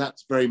 you know,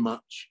 that's very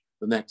much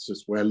the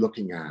nexus we're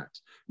looking at.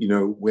 You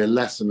know, we're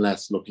less and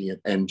less looking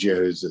at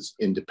NGOs as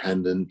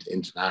independent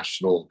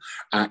international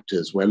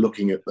actors. We're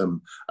looking at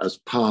them as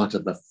part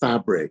of a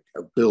fabric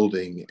of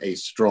building a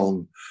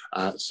strong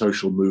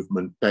social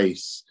movement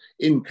base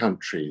in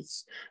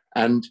countries.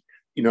 And,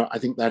 you know, I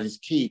think that is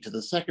key to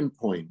the second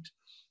point,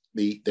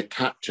 the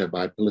capture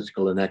by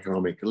political and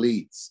economic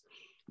elites.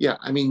 Yeah,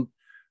 I mean,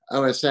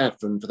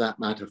 OSF, and for that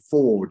matter,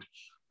 Ford,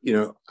 you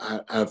know,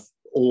 have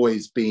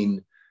always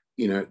been,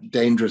 you know,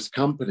 dangerous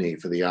company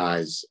for the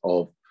eyes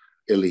of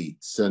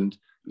elites. And,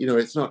 you know,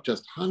 it's not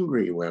just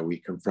Hungary where we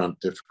confront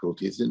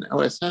difficulties. In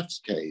OSF's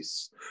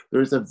case,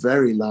 there is a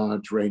very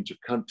large range of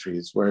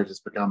countries where it has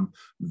become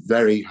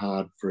very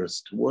hard for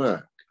us to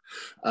work.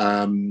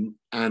 And,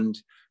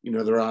 you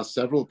know, there are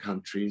several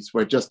countries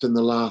where just in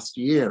the last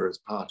year, as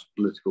part of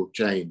political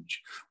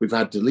change, we've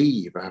had to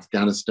leave: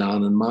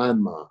 Afghanistan and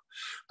Myanmar.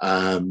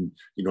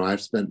 You know,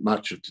 I've spent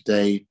much of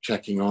today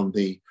checking on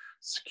the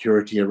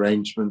security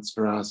arrangements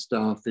for our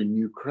staff in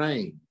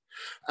Ukraine.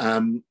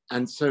 And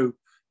so,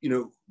 you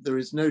know, there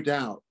is no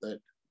doubt that,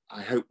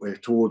 I hope we're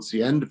towards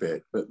the end of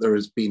it, but there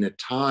has been a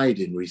tide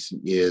in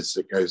recent years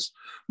that goes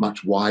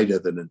much wider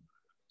than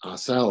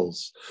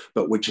ourselves,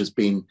 but which has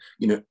been,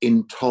 you know,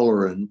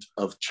 intolerant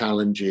of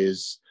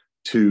challenges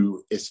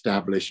to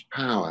establish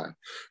power.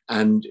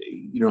 And,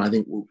 you know, I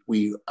think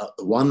we, at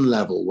the one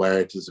level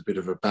where it is a bit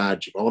of a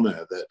badge of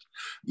honor that,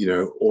 you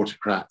know,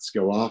 autocrats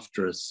go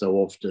after us so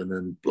often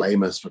and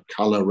blame us for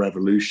color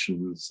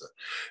revolutions,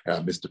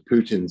 Mr.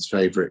 Putin's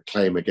favorite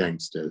claim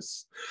against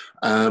us.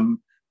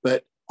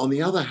 But on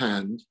the other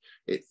hand,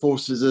 it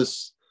forces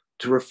us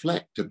to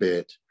reflect a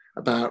bit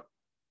about,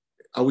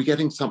 are we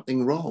getting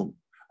something wrong?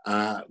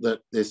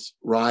 That this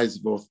rise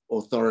of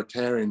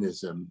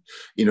authoritarianism,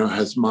 you know,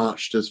 has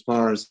marched as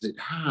far as it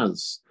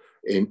has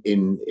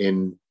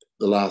in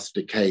the last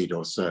decade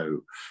or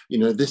so. You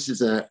know, this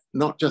is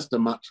not just a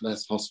much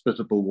less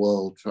hospitable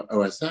world for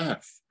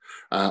OSF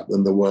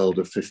than the world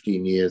of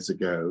 15 years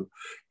ago.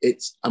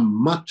 It's a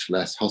much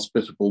less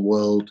hospitable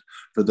world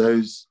for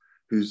those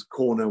whose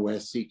corner we're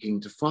seeking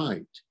to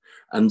fight.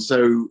 And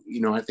so, you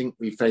know, I think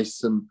we face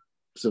some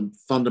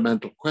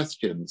fundamental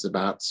questions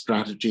about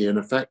strategy and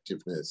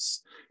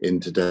effectiveness in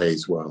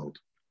today's world.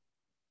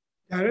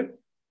 Darren?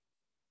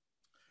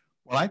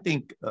 Well, I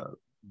think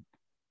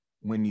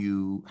when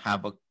you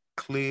have a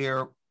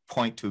clear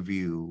point of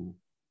view,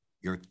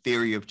 your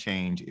theory of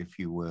change, if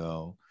you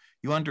will,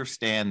 you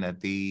understand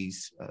that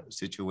these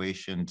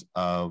situations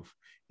of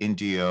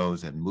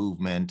NGOs and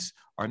movements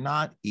are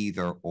not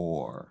either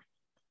or.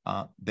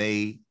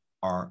 They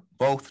are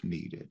both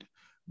needed,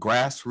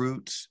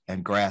 grassroots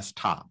and grass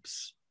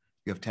tops.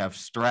 You have to have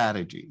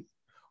strategy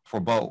for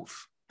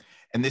both.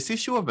 And this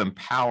issue of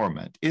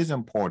empowerment is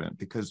important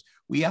because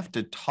we have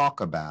to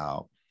talk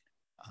about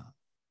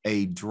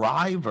a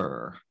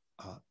driver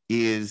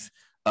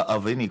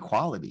of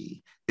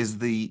inequality is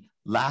the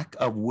lack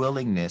of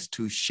willingness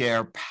to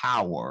share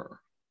power.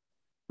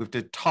 We have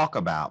to talk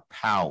about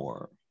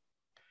power.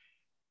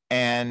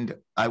 And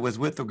I was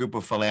with a group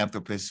of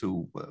philanthropists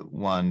who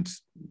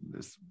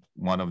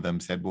one of them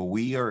said, well,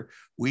 we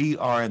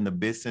are in the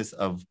business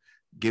of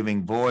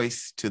giving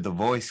voice to the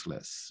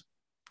voiceless.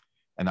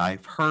 And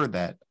I've heard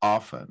that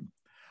often.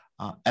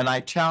 And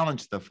I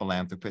challenged the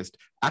philanthropist,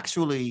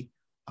 actually,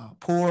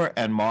 poor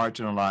and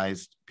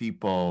marginalized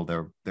people,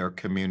 their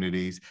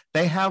communities,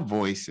 they have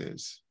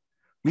voices.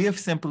 We have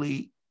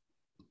simply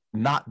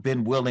not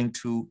been willing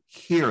to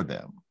hear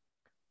them,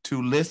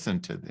 to listen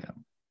to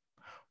them.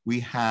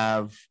 We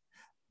have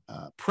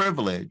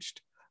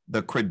privileged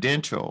the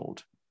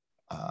credentialed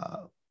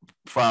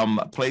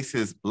from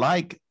places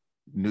like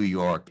New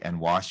York and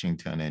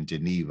Washington and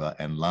Geneva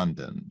and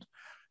London,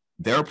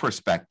 their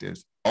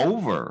perspectives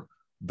over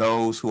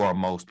those who are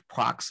most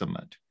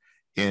proximate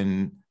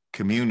in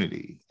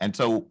community. And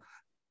so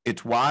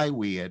it's why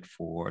we at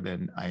Ford,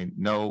 and I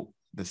know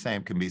the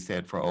same can be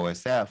said for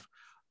OSF,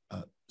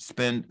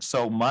 spend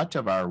so much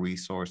of our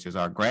resources,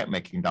 our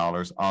grant-making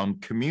dollars, on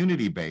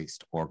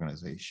community-based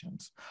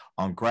organizations,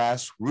 on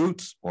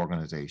grassroots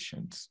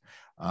organizations,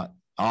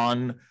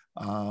 on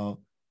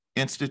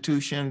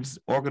institutions,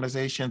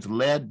 organizations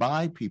led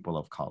by people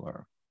of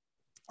color,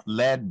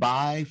 led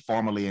by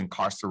formerly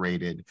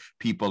incarcerated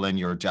people in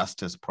your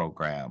justice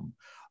program,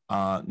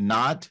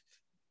 not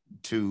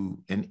to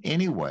in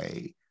any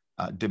way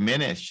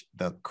diminish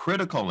the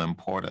critical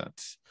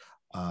importance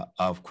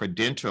of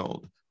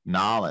credentialed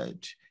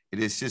knowledge. It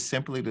is just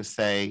simply to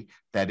say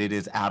that it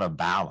is out of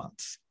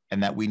balance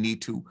and that we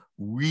need to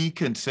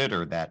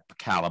reconsider that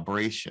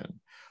calibration.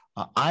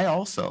 I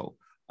also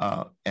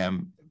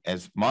am,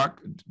 as Mark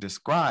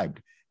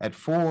described, at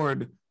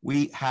Ford,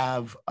 we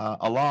have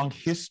a long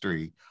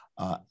history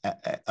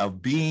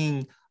of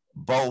being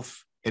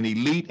both an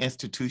elite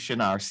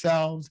institution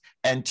ourselves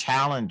and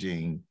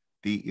challenging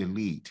the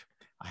elite.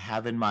 I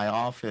have in my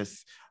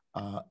office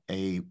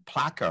a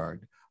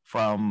placard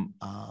from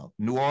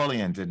New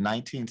Orleans in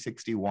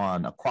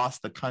 1961. Across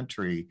the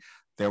country,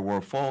 there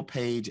were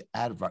full-page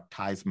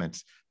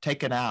advertisements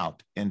taken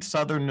out in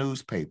Southern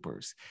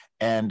newspapers,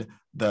 and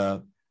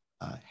the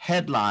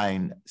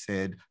headline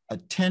said,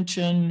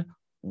 "Attention,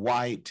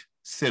 white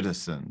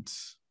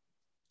citizens,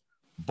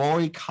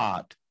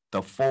 boycott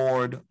the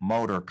Ford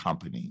Motor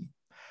Company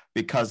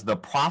because the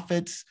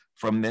profits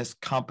from this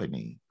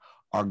company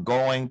are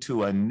going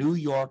to a New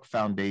York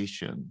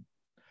foundation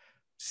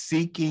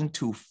seeking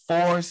to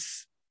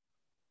force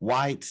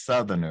white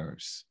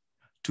Southerners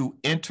to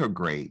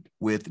integrate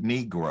with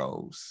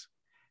Negroes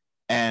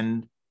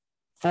and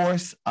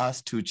force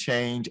us to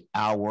change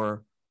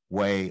our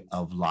way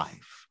of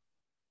life."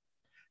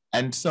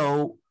 And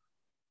so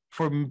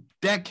for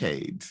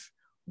decades,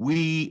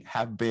 we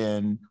have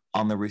been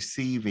on the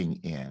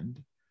receiving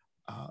end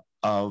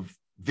of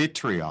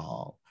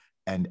vitriol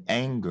and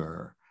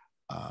anger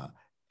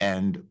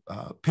and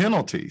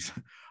penalties,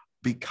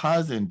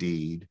 because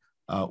indeed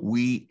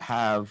we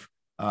have,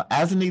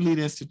 as an elite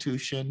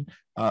institution,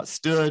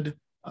 stood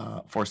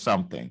for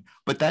something.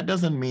 But that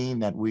doesn't mean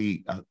that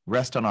we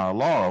rest on our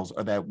laurels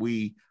or that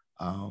we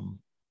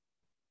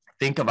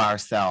think of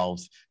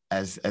ourselves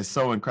as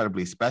so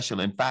incredibly special.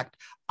 In fact,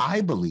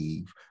 I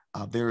believe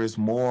there is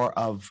more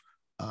of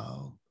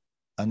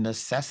a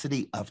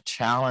necessity of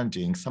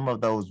challenging some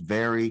of those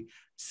very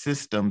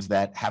systems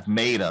that have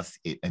made us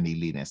an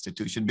elite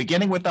institution,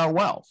 beginning with our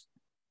wealth.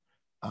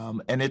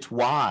 And it's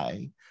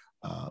why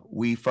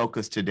we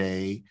focus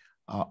today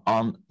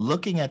on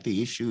looking at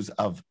the issues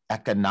of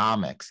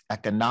economics,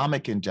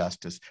 economic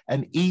injustice,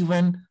 and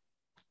even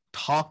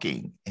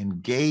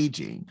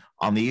engaging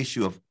on the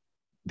issue of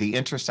the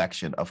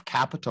intersection of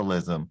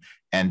capitalism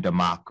and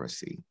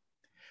democracy.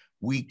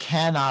 We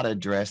cannot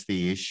address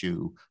the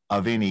issue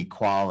of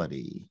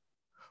inequality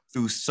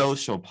through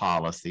social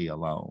policy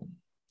alone.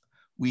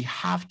 We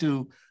have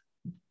to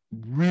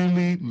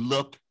really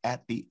look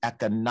at the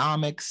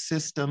economic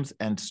systems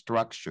and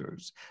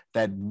structures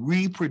that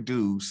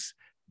reproduce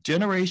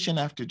generation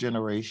after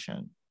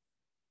generation,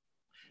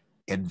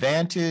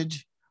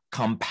 advantage,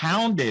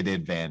 compounded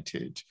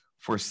advantage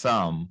for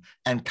some,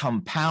 and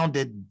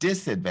compounded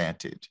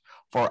disadvantage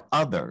for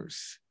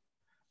others.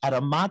 At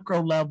a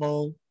macro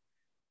level,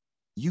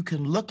 you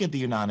can look at the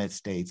United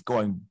States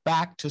going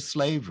back to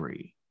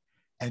slavery,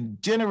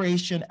 and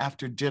generation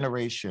after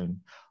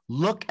generation,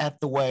 look at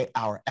the way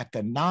our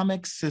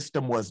economic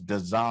system was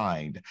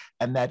designed,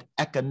 and that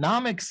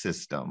economic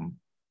system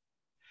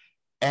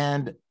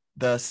and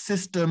the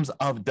systems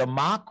of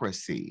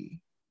democracy,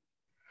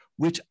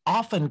 which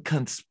often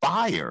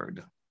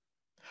conspired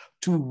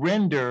to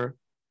render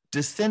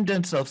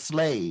descendants of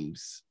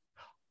slaves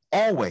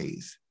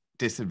always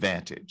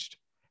disadvantaged.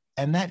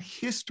 And that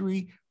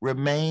history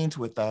remains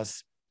with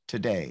us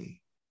today.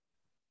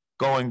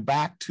 Going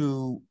back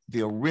to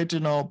the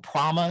original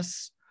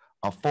promise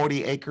of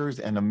 40 acres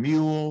and a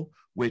mule,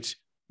 which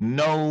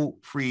no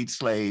freed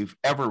slave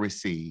ever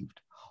received,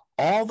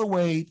 all the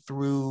way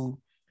through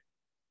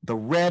the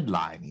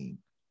redlining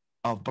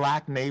of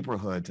Black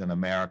neighborhoods in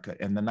America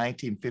in the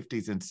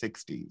 1950s and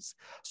 60s,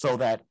 so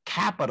that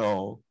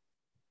capital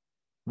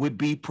would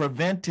be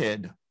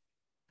prevented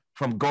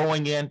from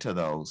going into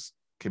those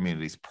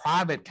communities.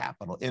 Private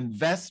capital,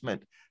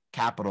 investment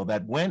capital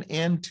that went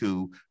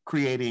into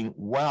creating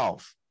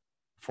wealth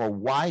for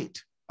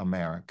white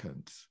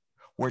Americans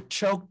were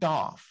choked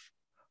off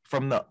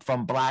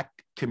from Black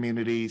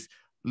communities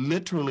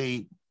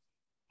literally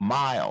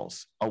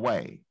miles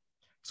away.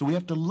 So we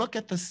have to look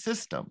at the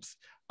systems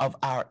of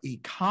our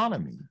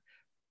economy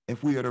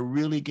if we are to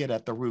really get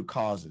at the root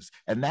causes.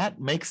 And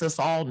that makes us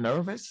all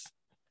nervous,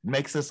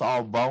 makes us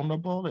all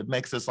vulnerable, it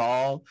makes us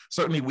all,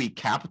 certainly we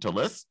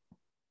capitalists,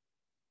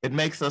 it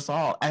makes us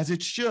all, as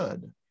it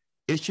should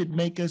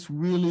make us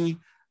really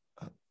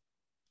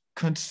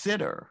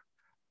consider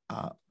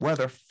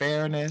whether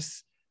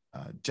fairness,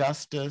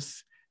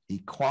 justice,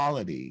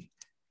 equality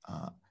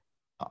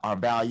are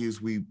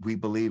values we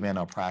believe in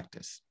or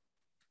practice.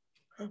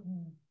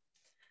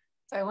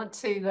 So I want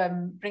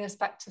to bring us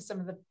back to some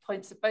of the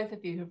points that both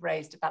of you have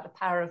raised about the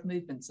power of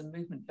movements and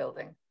movement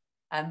building,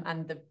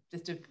 and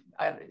the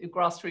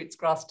grassroots,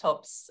 grass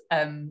tops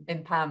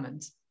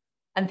empowerment,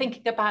 and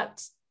thinking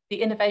about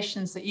the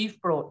innovations that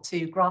you've brought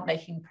to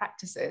grant-making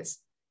practices,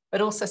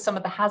 but also some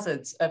of the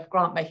hazards of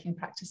grant-making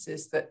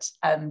practices that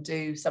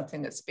do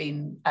something that's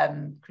been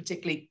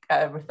critically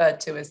referred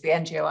to as the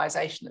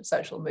NGOization of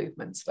social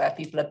movements, where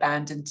people are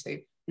bound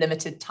into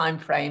limited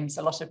timeframes,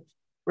 a lot of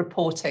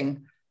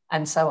reporting,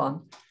 and so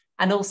on.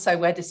 And also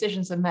where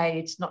decisions are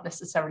made not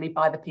necessarily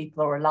by the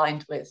people or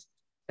aligned with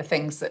the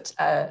things that,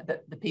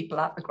 that the people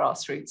at the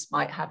grassroots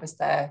might have as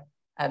their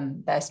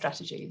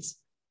strategies.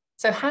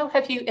 So how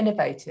have you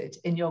innovated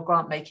in your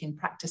grant-making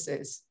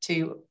practices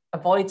to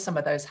avoid some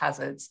of those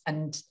hazards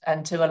and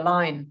to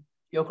align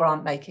your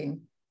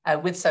grant-making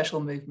with social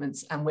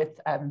movements and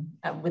with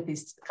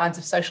these kinds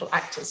of social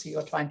actors who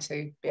you're trying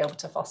to be able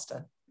to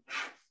foster?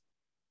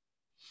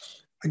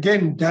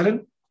 Again,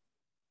 Darren?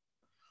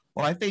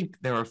 Well, I think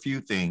there are a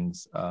few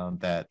things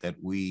that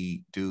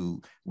we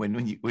do.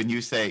 When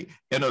you say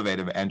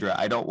innovative, Andrea,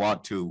 I don't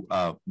want to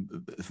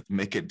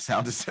make it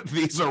sound as if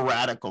these are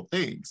radical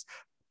things.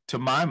 To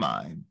my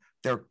mind,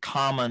 they're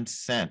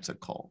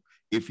commonsensical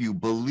if you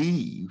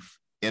believe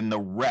in the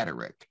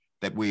rhetoric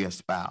that we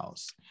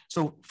espouse.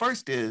 So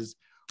first is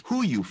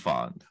who you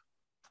fund.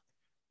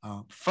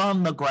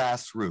 Fund the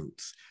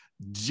grassroots,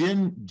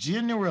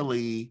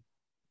 genuinely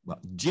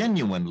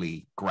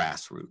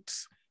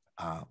grassroots.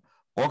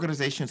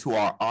 Organizations who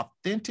are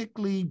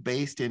authentically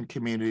based in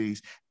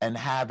communities and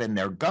have in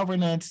their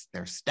governance,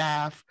 their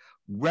staff,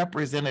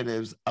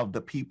 representatives of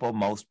the people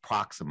most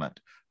proximate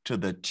to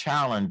the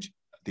challenge,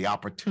 the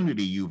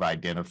opportunity you've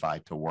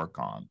identified to work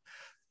on.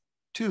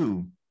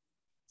 Two,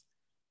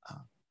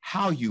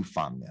 how you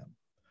fund them.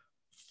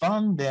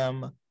 Fund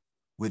them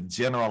with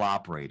general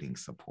operating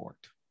support.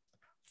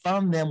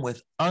 Fund them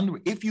with,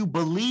 if you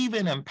believe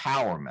in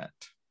empowerment,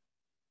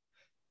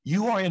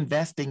 you are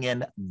investing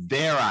in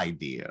their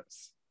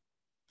ideas.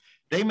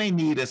 They may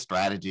need a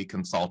strategy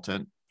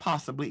consultant,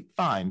 possibly,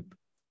 fine.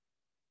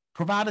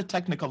 Provide a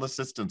technical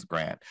assistance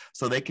grant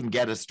so they can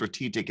get a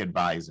strategic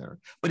advisor,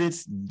 but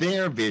it's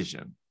their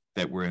vision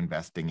that we're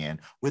investing in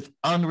with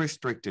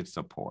unrestricted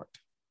support.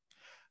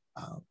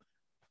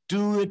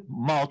 Do it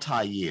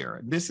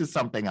multi-year. This is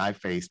something I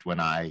faced when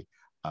I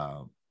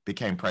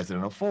became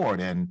president of Ford,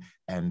 and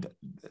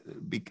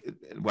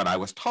what I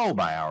was told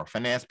by our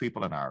finance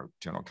people and our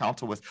general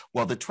counsel was,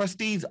 well, the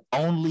trustees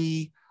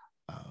only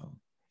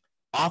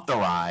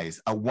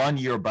authorize a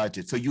one-year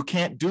budget, so you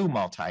can't do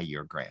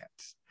multi-year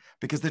grants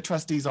because the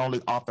trustees only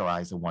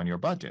authorize a one-year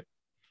budget.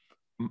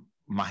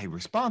 My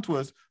response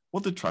was,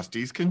 well, the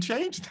trustees can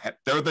change that.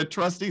 They're the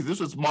trustees.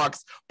 This was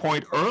Mark's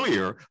point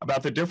earlier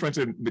about the difference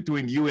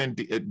between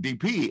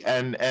UNDP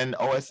and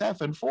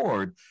OSF and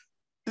Ford.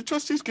 The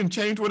trustees can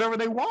change whatever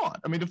they want.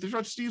 I mean, if the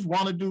trustees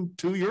want to do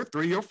 2-year,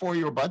 3-year,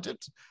 4-year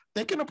budgets,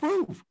 they can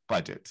approve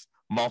budgets,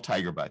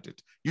 multi-year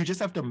budgets. You just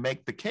have to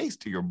make the case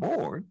to your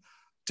board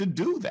to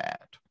do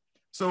that.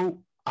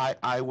 So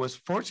I was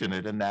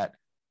fortunate in that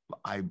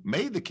I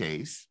made the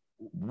case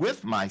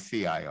with my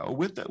CIO,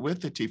 with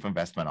the chief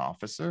investment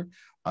officer,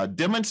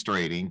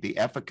 demonstrating the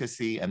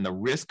efficacy and the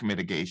risk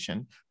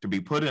mitigation to be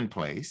put in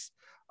place.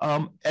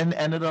 And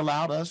it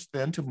allowed us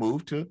then to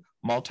move to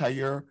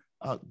multi-year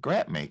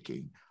grant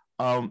making.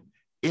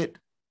 It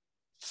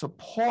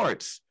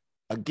supports,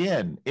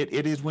 again,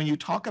 it is when you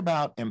talk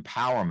about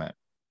empowerment,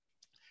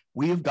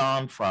 we have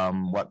gone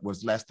from what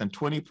was less than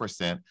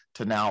 20%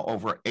 to now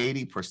over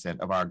 80%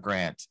 of our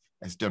grants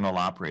as general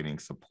operating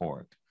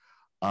support.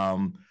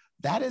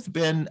 That has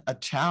been a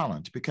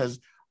challenge because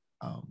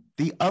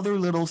the other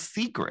little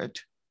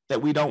secret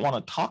that we don't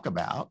want to talk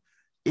about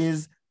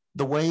is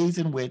the ways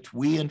in which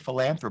we in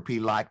philanthropy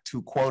like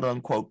to quote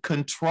unquote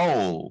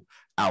control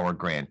our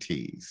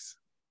grantees.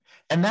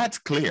 And that's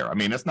clear. I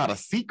mean, it's not a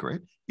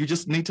secret. You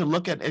just need to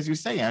look at, as you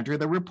say, Andrea,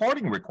 the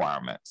reporting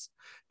requirements.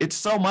 It's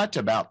so much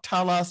about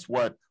tell us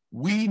what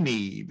we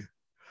need,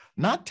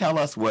 not tell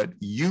us what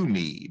you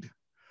need,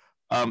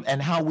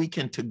 and how we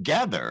can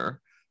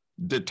together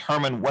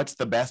determine what's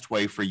the best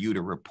way for you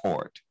to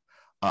report.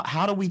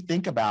 How do we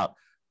think about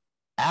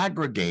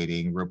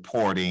aggregating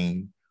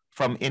reporting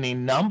from any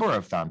number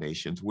of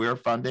foundations? We're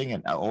funding,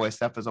 and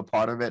OSF is a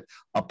part of it,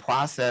 a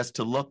process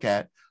to look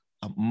at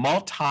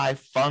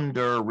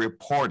multi-funder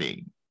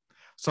reporting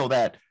so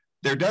that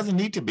there doesn't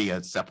need to be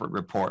a separate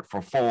report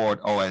for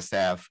Ford,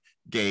 OSF,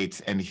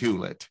 Gates, and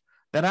Hewlett,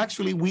 that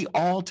actually we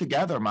all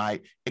together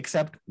might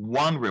accept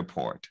one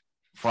report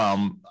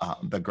from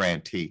the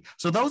grantee.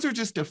 So those are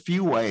just a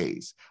few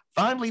ways.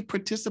 Finally,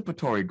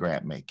 participatory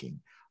grant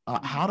making.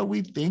 How do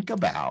we think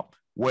about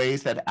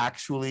ways that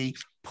actually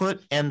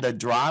put in the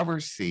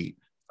driver's seat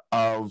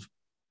of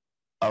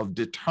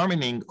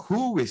determining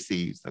who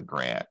receives the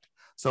grant?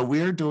 So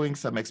we're doing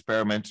some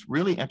experiments,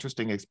 really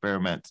interesting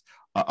experiments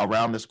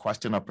around this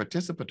question of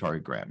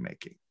participatory grant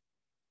making.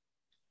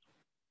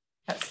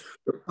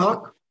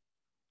 Mark?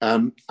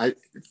 I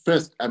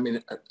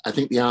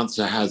think the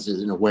answer has,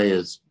 in a way,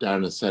 as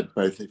Darren has said,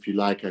 both, if you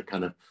like, a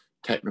kind of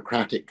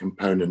technocratic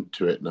component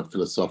to it and a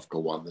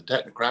philosophical one. The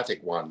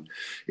technocratic one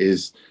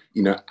is,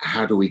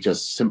 how do we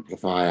just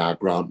simplify our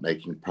grant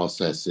making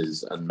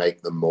processes and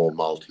make them more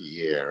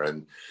multi-year?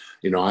 And,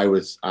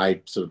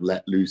 I sort of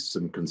let loose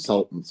some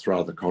consultants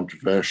rather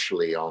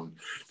controversially on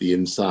the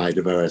inside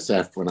of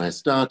OSF when I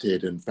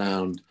started and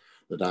found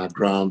that our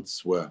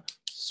grants were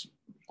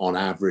on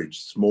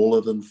average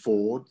smaller than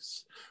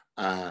Ford's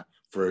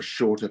for a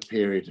shorter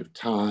period of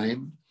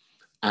time,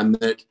 and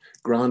that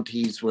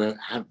grantees were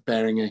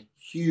bearing a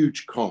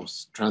huge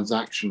cost,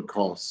 transaction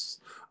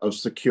costs of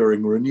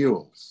securing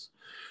renewals.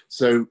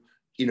 So,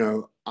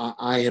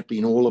 I have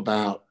been all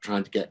about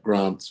trying to get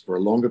grants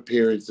for longer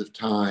periods of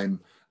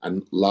time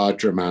and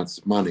larger amounts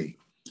of money.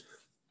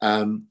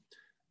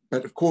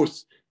 But of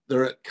course,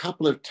 there are a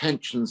couple of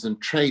tensions and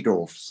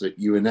trade-offs that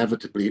you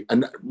inevitably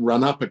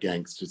run up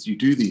against as you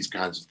do these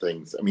kinds of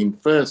things. I mean,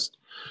 first,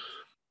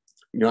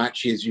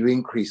 actually, as you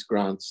increase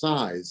grant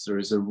size, there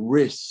is a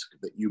risk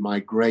that you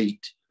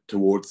migrate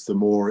towards the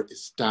more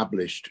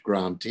established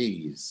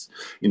grantees.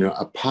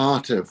 A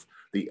part of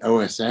the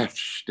OSF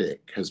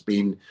shtick has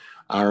been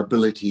our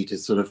ability to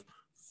sort of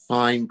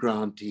find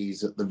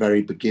grantees at the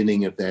very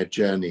beginning of their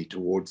journey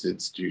towards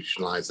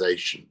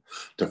institutionalization,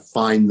 to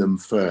find them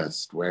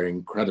first. We're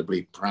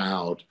incredibly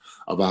proud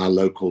of our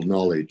local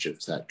knowledge,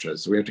 etc.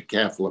 So we have to be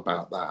careful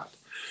about that.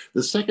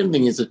 The second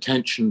thing is a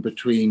tension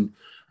between,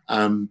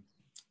 if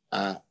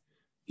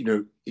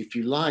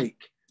you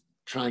like,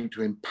 trying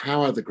to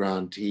empower the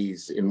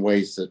grantees in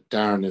ways that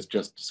Darren has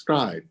just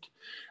described,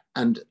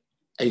 and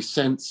a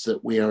sense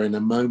that we are in a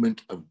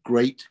moment of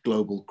great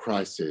global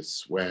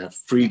crisis where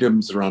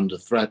freedoms are under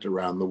threat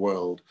around the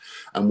world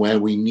and where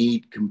we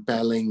need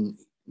compelling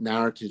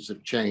narratives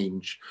of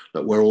change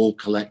that we're all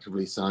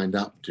collectively signed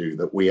up to,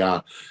 that we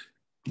are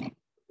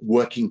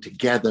working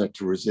together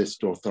to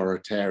resist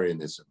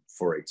authoritarianism,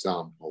 for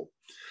example.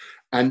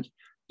 And,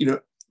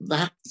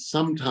 that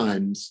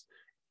sometimes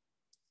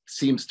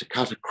seems to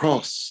cut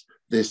across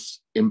this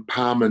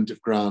empowerment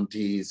of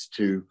grantees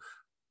to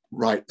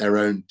write their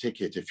own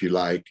ticket, if you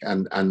like,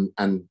 and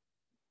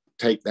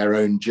take their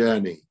own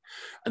journey.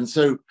 And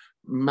so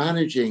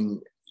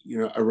managing,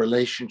 a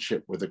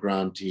relationship with a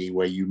grantee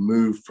where you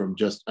move from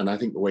just, and I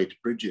think the way to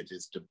bridge it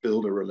is to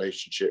build a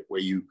relationship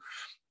where you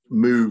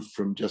move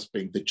from just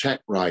being the check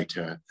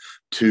writer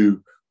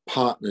to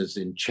partners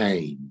in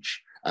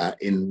change,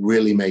 in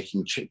really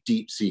making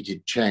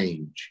deep-seated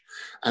change.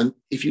 And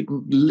if you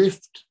can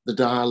lift the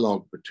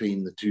dialogue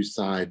between the two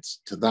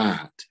sides to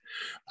that,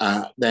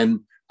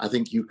 then I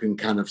think you can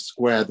kind of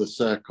square the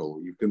circle.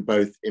 You can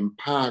both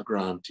empower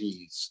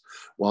grantees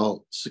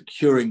while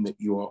securing that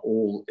you are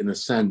all, in a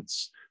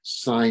sense,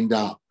 signed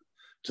up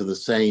to the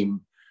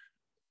same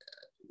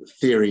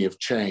theory of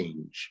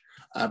change.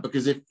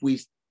 Because if we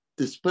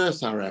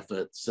disperse our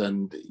efforts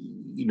and,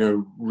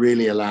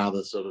 really allow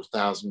the sort of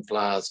 1,000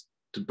 flowers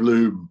to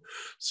bloom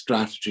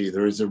strategy,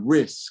 there is a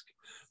risk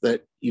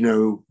that,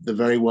 the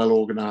very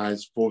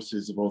well-organized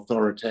forces of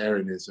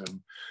authoritarianism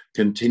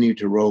continue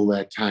to roll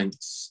their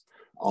tanks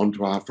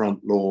onto our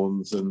front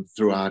lawns and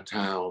through our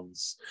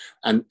towns.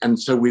 And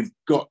so we've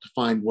got to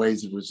find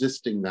ways of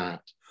resisting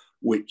that,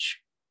 which,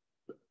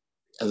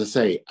 as I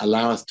say,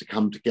 allow us to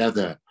come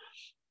together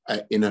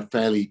in a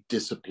fairly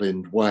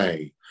disciplined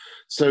way.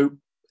 So,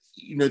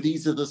 you know,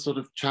 these are the sort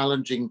of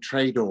challenging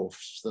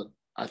trade-offs that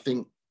I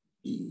think,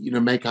 you know,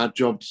 make our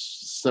jobs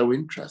so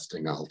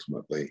interesting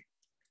ultimately.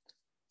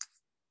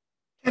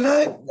 Can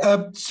I,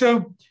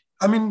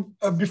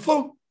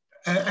 before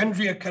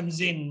Andrea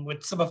comes in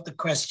with some of the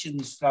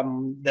questions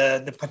from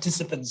the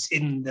participants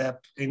in the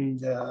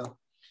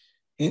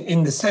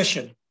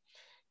session,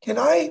 can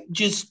I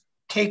just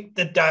take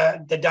the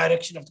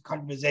direction of the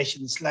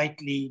conversation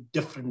slightly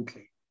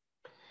differently?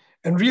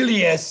 And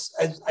really,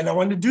 and I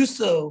want to do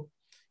so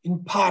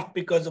in part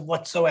because of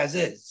what SOAS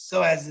is.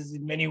 SOAS is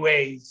in many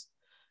ways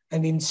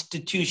an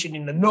institution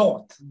in the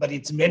North, but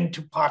it's meant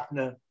to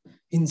partner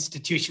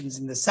institutions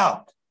in the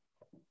South.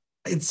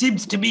 It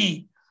seems to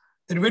me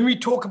that when we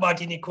talk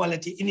about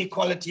inequality,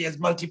 inequality has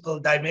multiple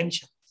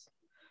dimensions.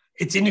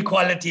 It's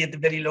inequality at the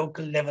very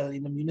local level,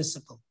 in the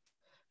municipal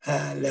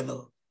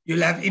level.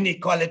 You'll have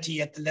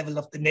inequality at the level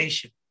of the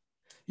nation.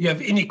 You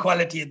have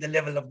inequality at the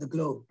level of the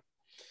globe.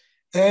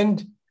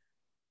 And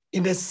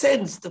in a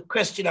sense, the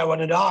question I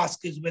wanted to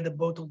ask is whether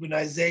both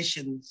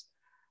organizations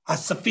are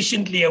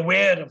sufficiently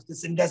aware of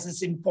this and does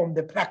this inform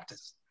their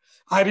practice.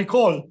 I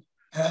recall,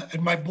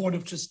 and my board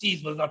of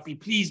trustees will not be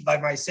pleased by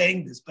my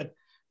saying this, but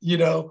you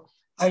know,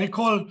 I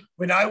recall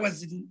when I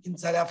was in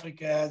South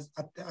Africa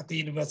at the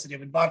University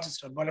of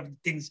Witwatersrand, one of the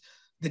things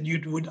that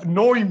would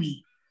annoy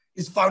me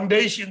is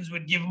foundations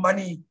would give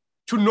money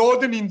to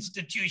northern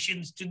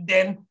institutions to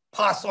then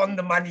pass on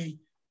the money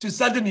to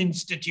southern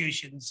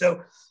institutions.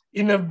 So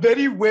in a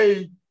very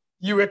way,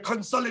 you were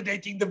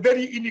consolidating the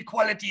very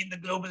inequality in the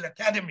global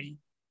academy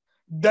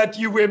that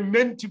you were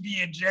meant to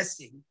be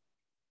addressing,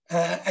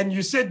 and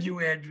you said you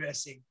were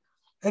addressing.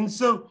 And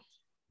so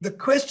the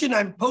question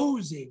I'm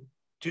posing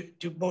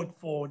to both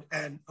Ford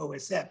and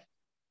OSF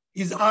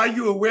is, are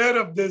you aware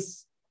of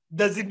this?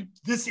 Does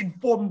this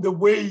inform the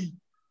way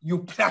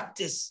you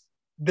practice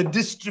the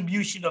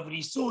distribution of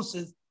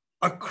resources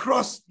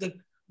across the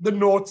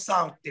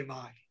North-South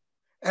divide?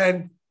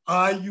 And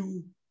are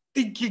you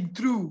thinking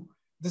through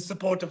the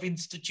support of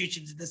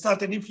institutions in the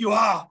South? And if you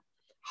are,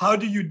 how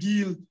do you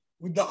deal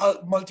with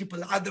the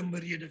multiple other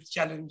myriad of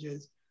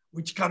challenges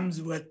which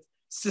comes with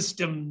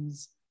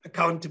systems,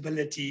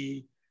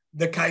 accountability,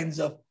 the kinds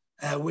of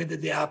whether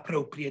they are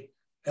appropriate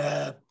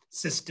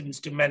systems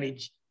to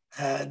manage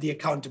the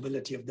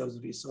accountability of those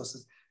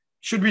resources?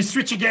 Should we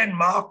switch again,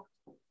 Mark?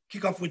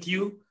 Kick off with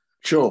you.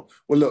 Sure.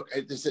 Well, look,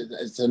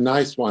 it's a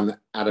nice one,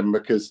 Adam,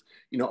 because,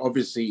 you know,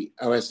 obviously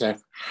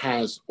OSF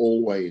has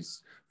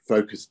always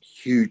focused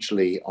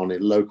hugely on a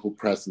local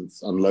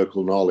presence and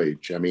local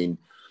knowledge. I mean,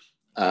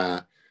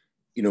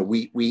 you know,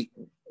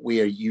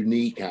 we are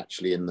unique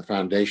actually in the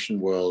foundation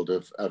world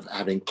of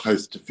having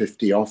close to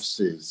 50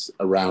 offices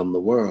around the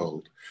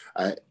world,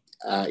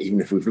 even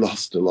if we've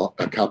lost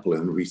a couple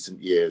in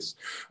recent years.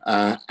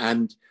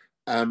 And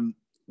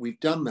we've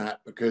done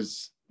that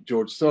because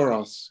George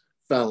Soros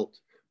felt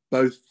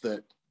both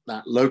that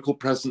local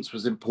presence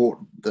was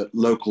important, that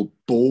local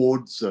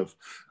boards of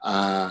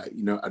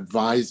you know,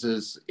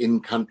 advisors in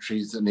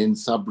countries and in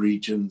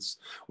sub-regions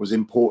was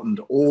important,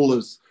 all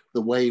as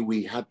the way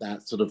we had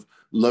that sort of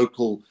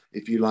local,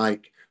 if you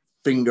like,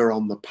 finger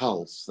on the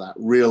pulse, that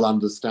real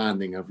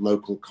understanding of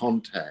local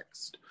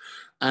context.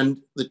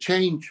 And the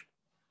change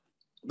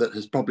that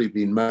has probably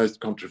been most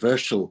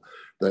controversial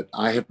that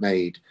I have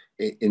made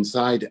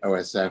inside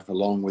OSF,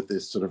 along with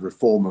this sort of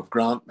reform of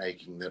grant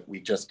making that we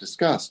just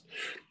discussed,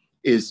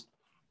 is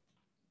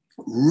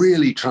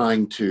really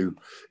trying to,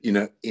 you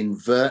know,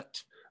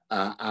 invert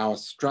our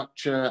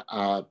structure,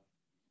 our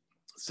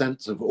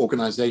sense of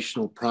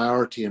organizational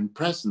priority and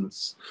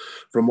presence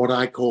from what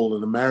I call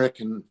an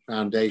American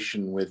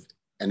foundation with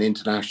an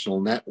international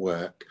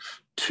network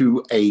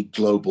to a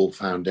global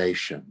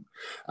foundation.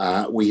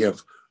 We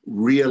have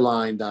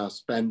realigned our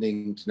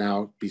spending to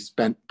now be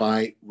spent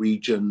by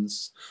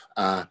regions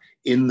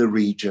in the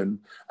region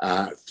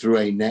through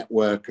a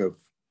network of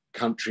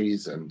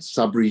countries and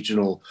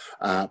sub-regional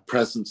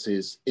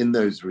presences in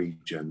those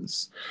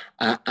regions.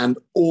 And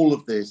all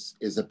of this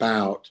is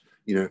about,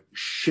 you know,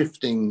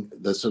 shifting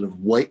the sort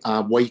of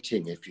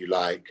weighting, if you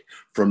like,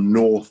 from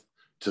north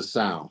to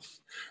south.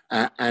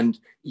 And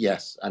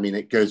yes, I mean,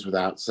 it goes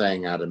without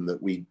saying, Adam,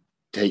 that we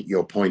take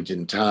your point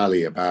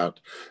entirely about,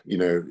 you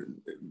know,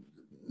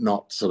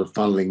 not sort of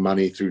funneling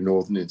money through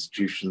northern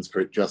institutions for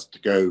it just to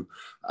go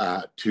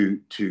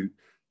to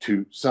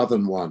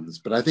southern ones.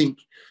 But I think,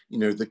 you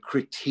know, the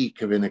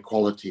critique of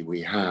inequality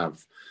we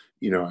have,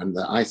 you know, and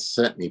that I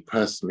certainly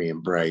personally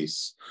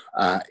embrace,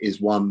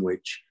 is one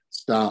which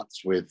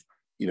starts with,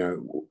 you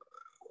know,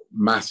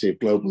 massive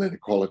global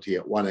inequality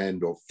at one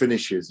end, or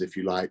finishes, if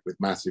you like, with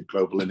massive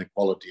global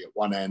inequality at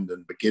one end,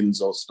 and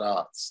begins or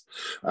starts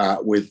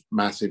with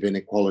massive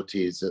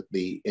inequalities at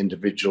the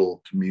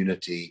individual,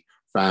 community,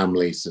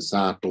 family,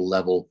 societal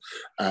level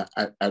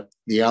at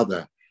the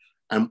other.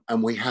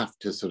 And we have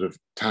to sort of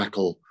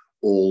tackle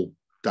all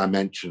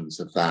dimensions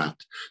of that.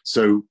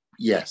 So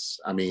yes,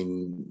 I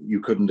mean, you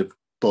couldn't have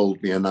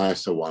bowled me a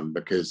nicer one,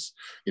 because,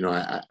 you know,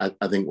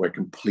 I think we're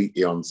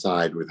completely on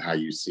side with how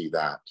you see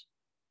that.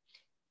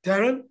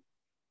 Darren?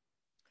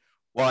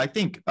 Well, I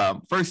think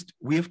first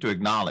we have to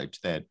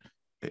acknowledge that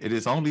it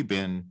has only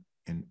been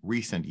in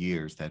recent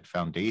years that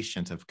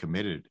foundations have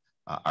committed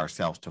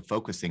ourselves to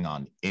focusing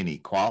on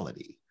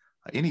inequality.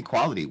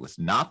 Inequality was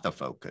not the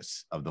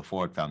focus of the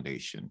Ford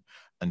Foundation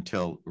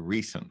until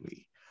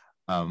recently.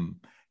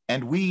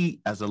 And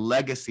we, as a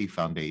legacy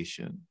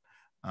foundation,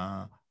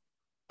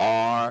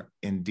 are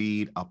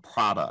indeed a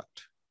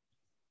product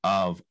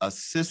of a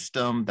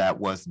system that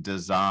was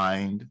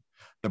designed,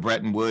 the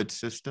Bretton Woods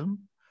system,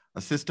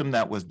 a system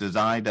that was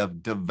designed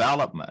of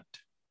development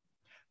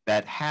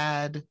that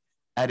had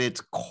at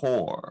its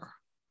core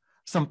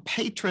some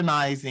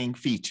patronizing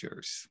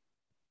features,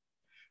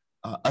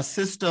 a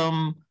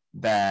system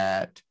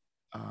that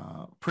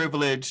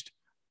privileged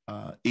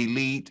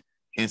elite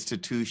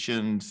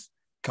institutions,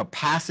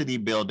 capacity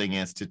building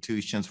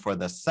institutions for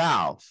the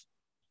South.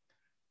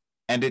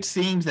 And it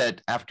seems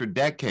that after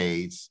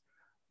decades,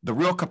 the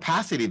real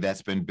capacity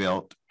that's been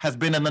built has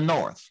been in the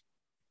North.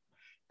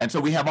 And so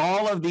we have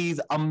all of these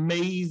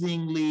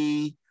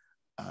amazingly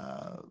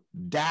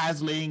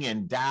dazzling,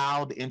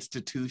 endowed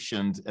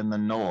institutions in the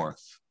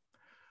North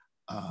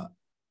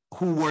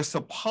who were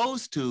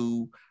supposed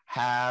to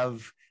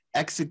have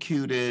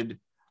executed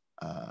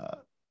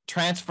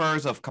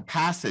transfers of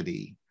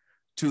capacity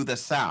to the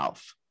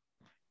South.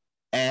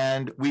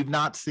 And we've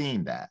not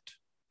seen that.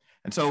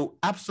 And so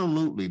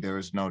absolutely, there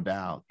is no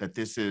doubt that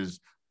this is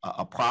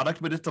a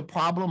product, but it's a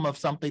problem of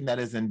something that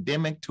is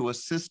endemic to a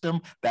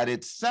system that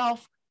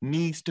itself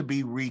needs to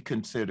be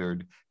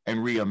reconsidered and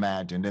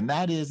reimagined. And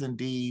that is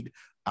indeed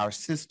our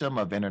system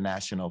of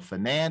international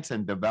finance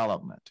and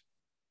development,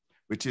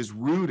 which is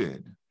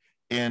rooted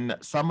in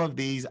some of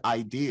these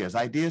ideas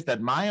that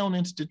my own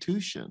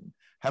institution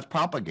has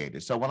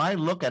propagated. So when I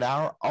look at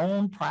our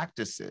own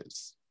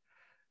practices,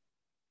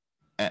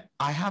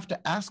 I have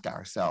to ask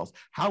ourselves,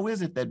 how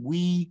is it that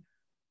we,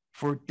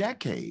 for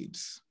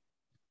decades,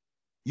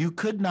 you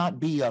could not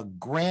be a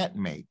grant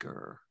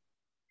maker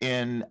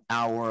in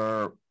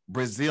our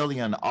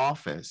Brazilian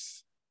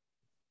office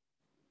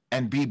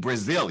and be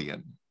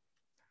Brazilian?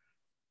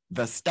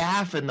 The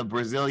staff in the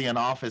Brazilian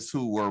office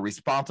who were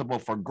responsible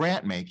for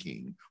grant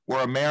making were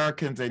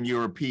Americans and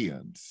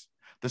Europeans.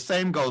 The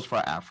same goes for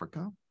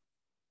Africa.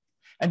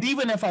 And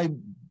even if I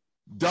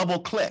double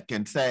click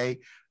and say,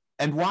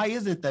 and why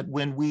is it that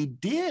when we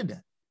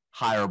did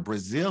hire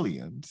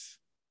Brazilians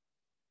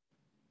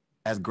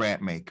as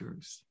grant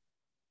makers,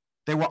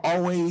 they were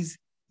always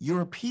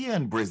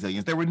European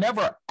Brazilians? They were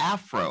never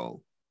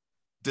Afro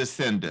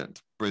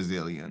descendant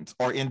Brazilians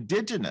or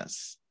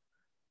indigenous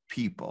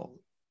people.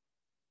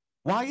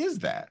 Why is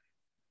that?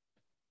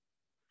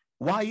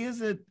 Why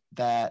is it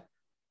that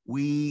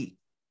we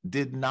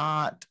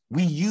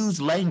used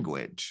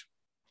language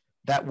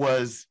that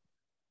was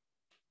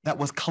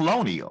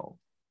colonial?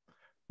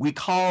 We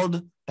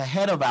called the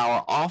head of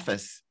our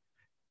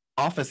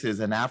offices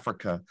in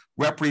Africa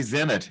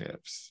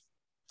representatives.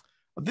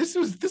 This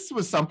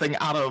was something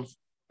out of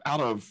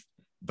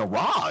the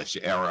Raj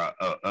era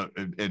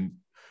in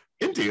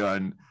India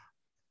and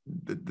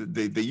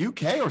the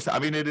UK or so. I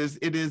mean, it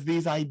is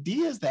these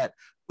ideas that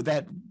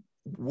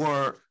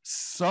were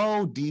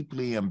so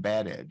deeply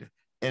embedded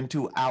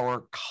into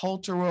our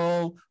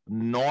cultural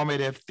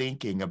normative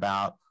thinking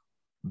about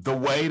the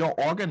way to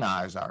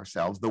organize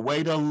ourselves, the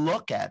way to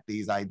look at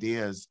these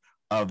ideas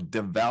of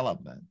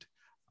development.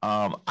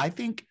 I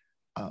think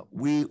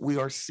we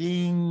are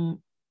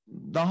seeing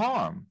the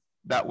harm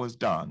that was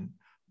done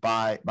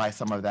by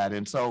some of that.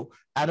 And so,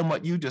 Adam,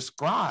 what you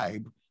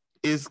describe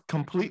is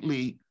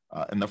completely,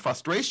 and the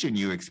frustration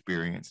you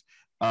experience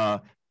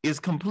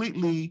is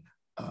completely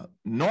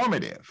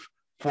normative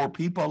for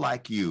people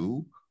like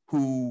you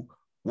who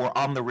were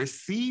on the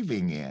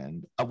receiving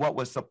end of what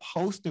was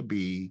supposed to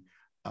be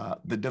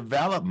the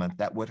development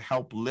that would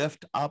help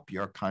lift up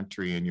your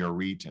country and your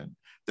region.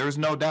 There is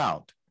no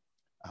doubt,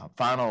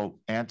 final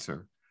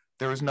answer,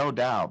 there is no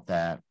doubt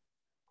that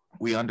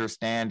we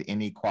understand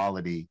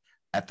inequality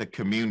at the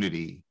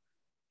community,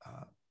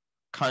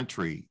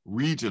 country,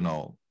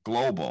 regional,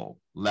 global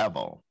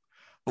level.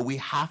 But we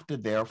have to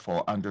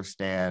therefore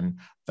understand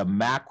the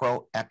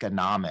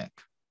macroeconomic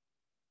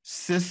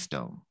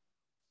system,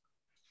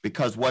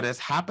 because what is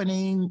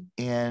happening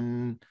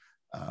in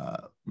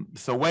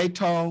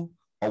Soweto,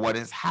 or what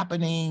is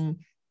happening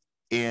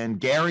in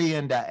Gary,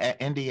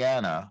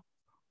 Indiana,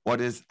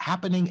 what is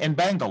happening in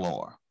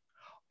Bangalore,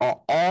 are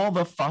all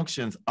the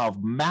functions of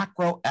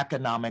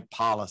macroeconomic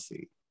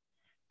policy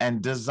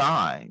and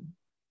design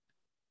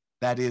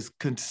that is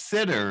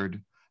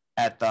considered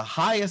at the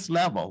highest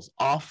levels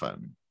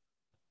often,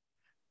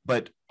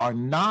 but are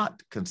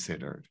not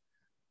considered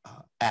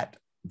at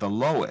the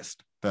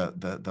lowest,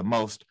 the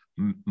most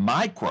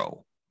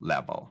micro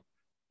level.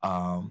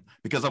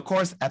 Because of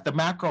course, at the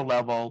macro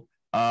level,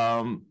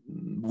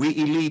 we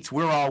elites,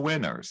 we're all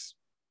winners.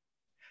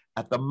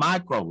 At the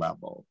micro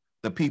level,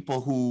 The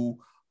people who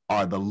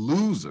are the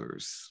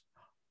losers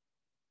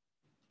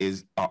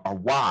are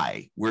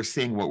why we're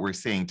seeing what we're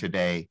seeing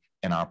today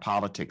in our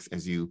politics,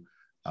 as you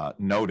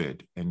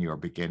noted in your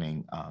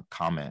beginning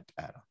comment,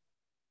 Adam.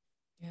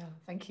 Yeah,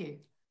 thank you.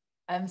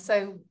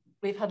 So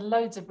we've had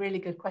loads of really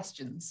good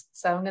questions.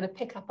 So I'm going to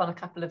pick up on a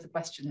couple of the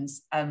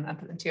questions and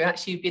put them to you.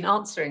 Actually, you've been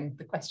answering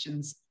the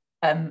questions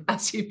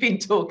as you've been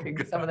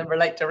talking. Some of them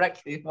relate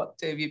directly to what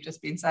two of you've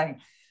just been saying.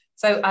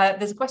 So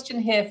there's a question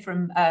here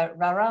from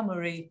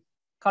Raramuri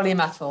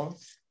Kolimathor,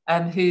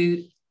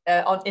 who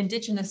on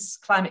Indigenous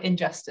climate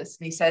injustice.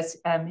 And he says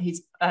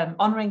he's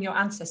honouring your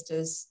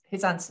ancestors,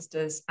 his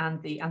ancestors,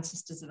 and the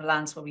ancestors of the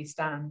lands where we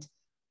stand,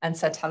 and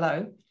said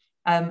hello.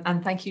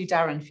 And thank you,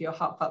 Darren, for your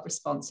heartfelt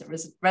response. It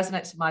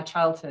resonates with my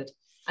childhood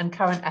and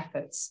current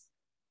efforts.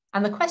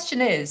 And the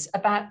question is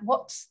about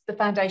what the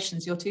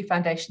foundations, your two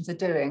foundations, are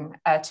doing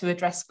to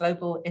address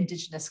global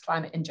Indigenous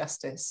climate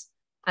injustice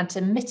and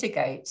to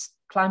mitigate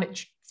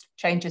climate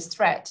change's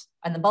threat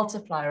and the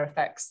multiplier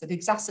effects that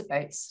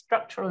exacerbate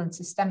structural and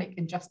systemic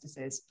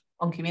injustices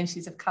on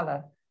communities of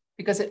colour,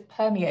 because it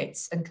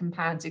permeates and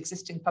compounds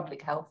existing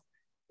public health,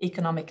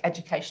 economic,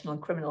 educational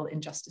and criminal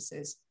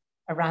injustices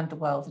around the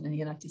world and in the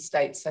United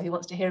States. So he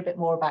wants to hear a bit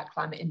more about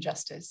climate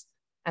injustice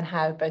and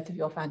how both of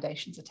your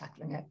foundations are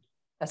tackling it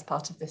as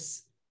part of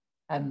this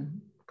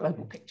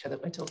global picture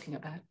that we're talking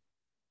about.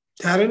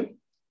 Darren?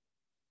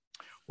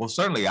 Well,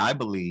 certainly I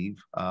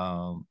believe,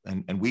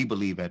 and we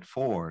believe at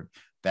Ford,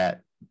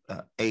 that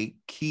a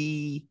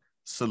key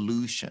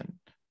solution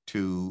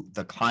to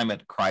the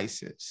climate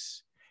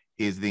crisis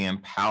is the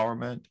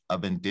empowerment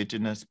of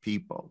Indigenous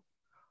people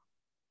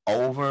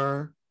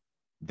over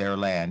their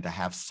land, to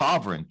have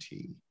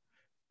sovereignty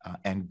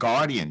and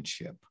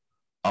guardianship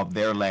of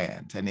their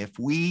land. And if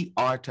we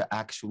are to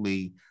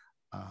actually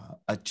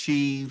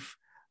achieve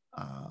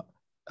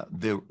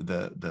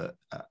the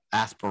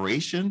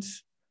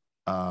aspirations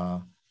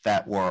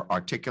that were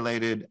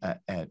articulated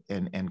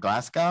in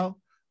Glasgow,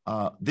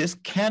 this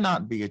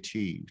cannot be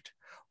achieved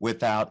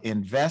without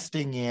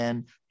investing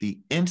in the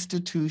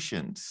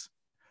institutions,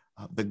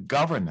 the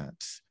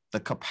governance, the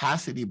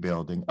capacity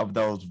building of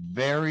those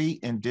very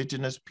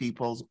Indigenous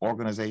peoples'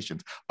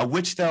 organizations, of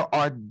which there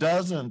are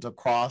dozens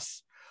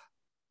across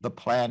the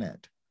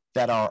planet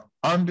that are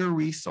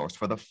under-resourced.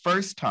 For the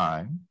first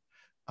time,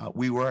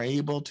 we were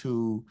able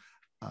to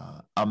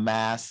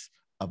amass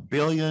 $1.6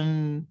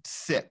 billion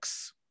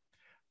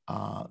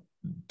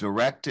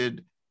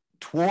directed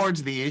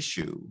towards the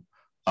issue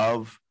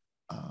of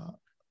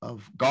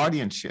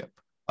guardianship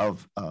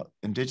of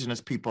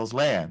Indigenous people's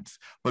lands.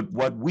 But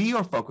what we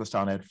are focused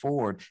on at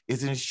Ford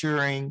is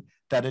ensuring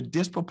that a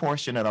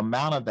disproportionate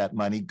amount of that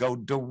money go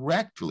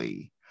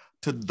directly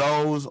to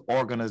those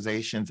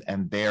organizations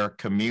and their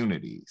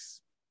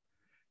communities.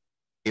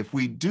 If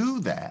we do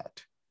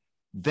that,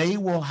 they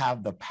will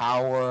have the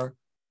power,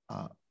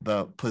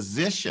 the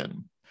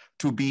position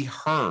to be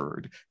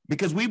heard,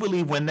 because we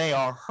believe when they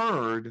are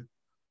heard,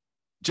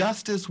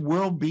 justice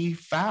will be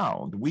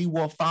found. We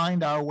will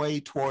find our way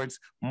towards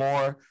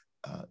more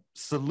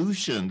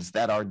solutions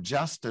that are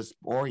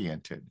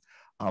justice-oriented.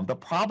 The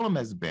problem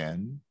has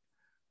been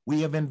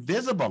we have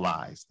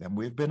invisibilized them.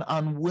 We've been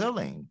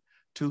unwilling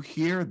to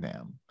hear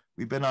them.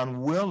 We've been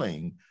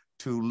unwilling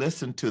to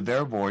listen to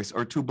their voice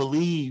or to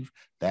believe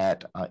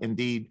that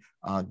indeed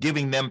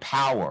giving them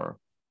power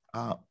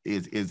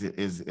is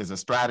a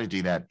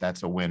strategy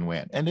that's a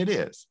win-win, and it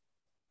is.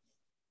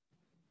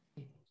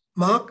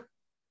 Mark?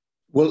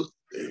 Well,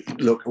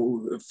 look,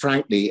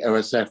 frankly,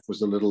 OSF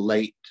was a little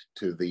late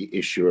to the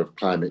issue of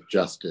climate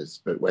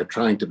justice, but we're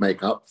trying to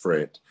make up for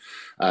it.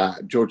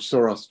 George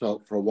Soros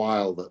felt for a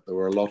while that there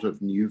were a lot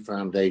of new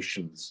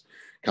foundations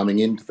coming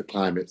into the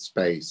climate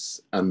space,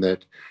 and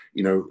that,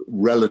 you know,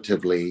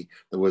 relatively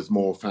there was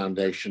more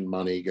foundation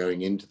money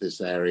going into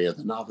this area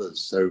than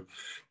others. So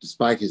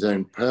despite his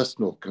own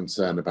personal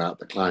concern about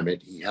the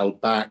climate, he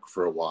held back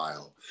for a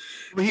while.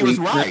 Well, he was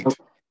right.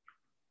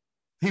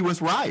 He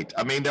was right.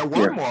 I mean, there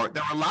were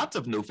lots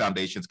of new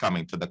foundations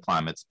coming to the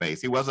climate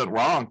space. He wasn't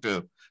wrong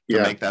to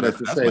make that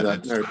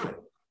assessment.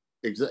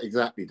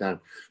 Exactly, Dan.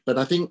 But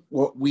I think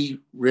what we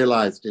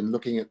realized in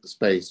looking at the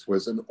space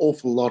was an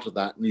awful lot of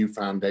that new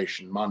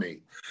foundation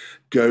money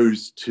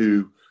goes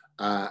to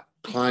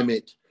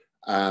climate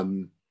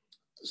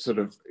sort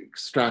of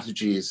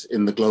strategies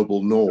in the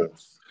global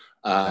north.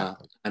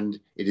 And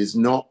it is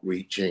not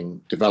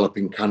reaching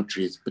developing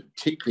countries,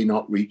 particularly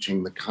not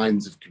reaching the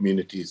kinds of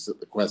communities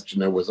that the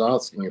questioner was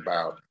asking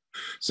about.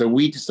 So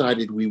we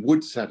decided we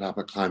would set up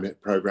a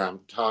climate program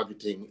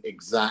targeting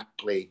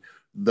exactly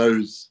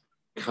those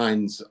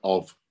kinds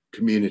of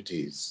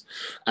communities.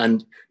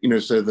 And, you know,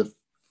 so the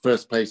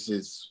first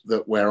places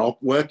that we're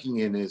working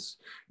in is,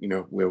 you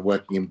know, we're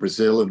working in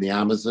Brazil and the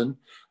Amazon.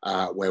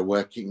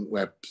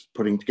 We're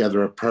putting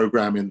together a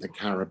program in the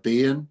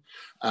Caribbean.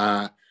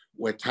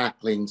 We're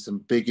tackling some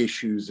big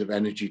issues of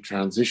energy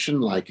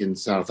transition, like in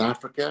South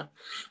Africa.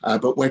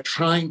 But we're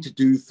trying to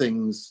do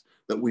things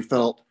that we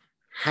felt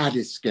had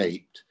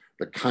escaped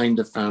the kind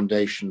of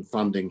foundation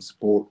funding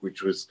support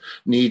which was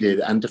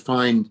needed, and to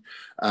find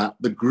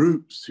the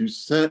groups who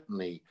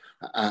certainly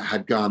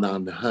had gone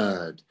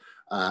unheard,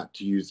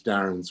 to use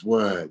Darren's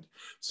word.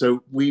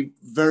 So we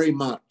very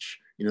much,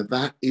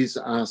 that is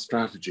our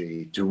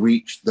strategy, to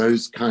reach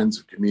those kinds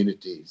of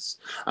communities,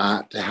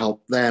 to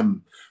help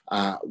them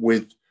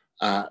with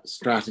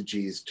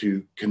strategies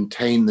to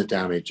contain the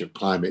damage of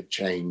climate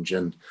change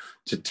and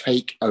to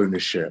take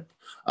ownership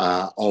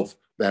of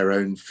their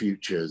own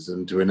futures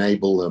and to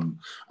enable them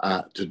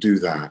to do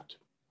that.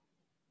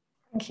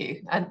 Thank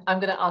you. And I'm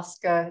going to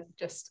ask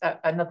just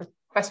another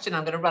question.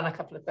 I'm going to run a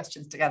couple of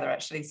questions together,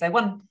 actually. So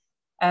one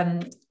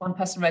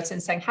person wrote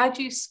in saying, how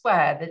do you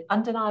square the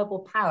undeniable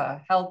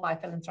power held by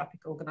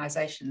philanthropic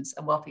organisations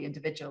and wealthy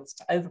individuals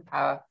to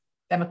overpower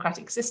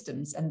democratic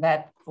systems and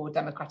therefore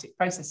democratic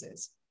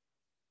processes?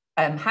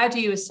 How do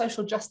you, as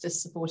social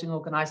justice supporting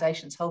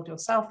organisations, hold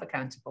yourself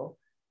accountable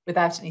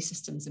without any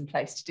systems in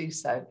place to do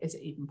so? Is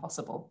it even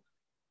possible?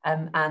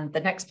 And the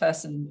next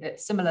person, a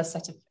similar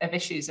set of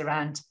issues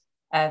around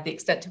the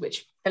extent to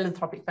which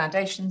philanthropic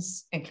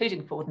foundations,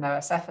 including Ford and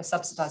OSF, are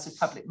subsidised with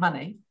public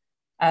money.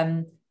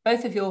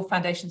 Both of your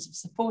foundations have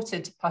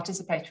supported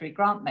participatory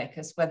grant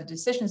makers where the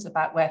decisions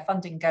about where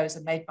funding goes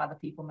are made by the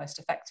people most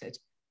affected.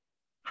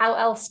 How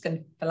else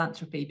can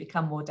philanthropy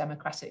become more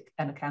democratic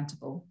and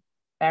accountable,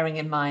 bearing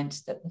in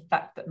mind that the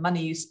fact that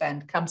money you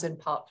spend comes in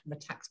part from the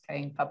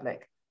tax-paying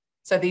public?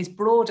 So these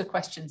broader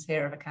questions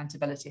here of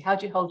accountability: how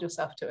do you hold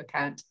yourself to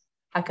account?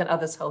 How can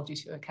others hold you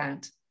to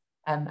account?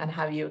 And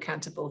how are you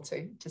accountable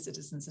to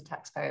citizens and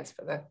taxpayers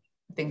for the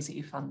things that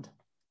you fund?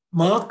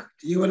 Mark,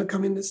 do you want to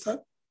come in this time?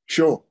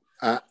 Sure.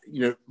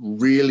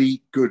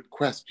 Really good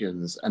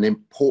questions and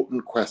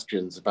important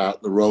questions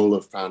about the role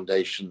of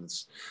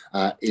foundations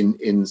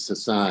in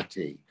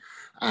society.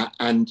 I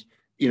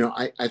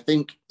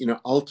think,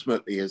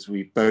 ultimately, as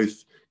we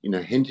both,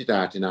 hinted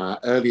at in our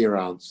earlier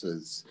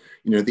answers,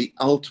 the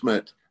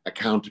ultimate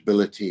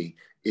accountability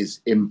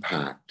is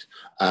impact.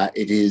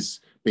 It is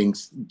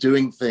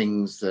doing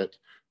things that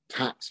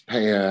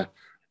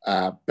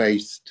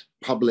taxpayer-based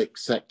public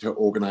sector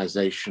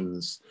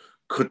organizations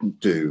couldn't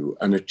do,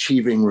 and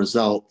achieving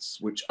results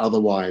which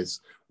otherwise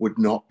would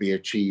not be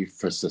achieved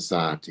for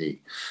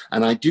society.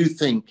 And I do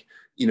think,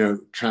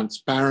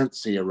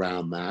 transparency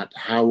around that,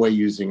 how we're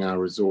using our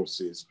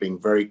resources, being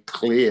very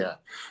clear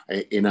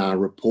in our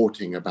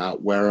reporting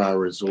about where our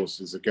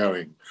resources are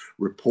going,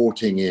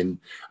 reporting in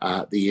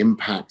the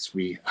impacts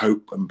we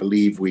hope and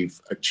believe we've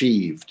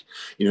achieved,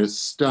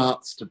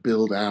 starts to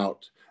build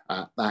out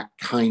that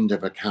kind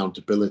of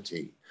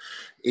accountability.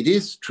 It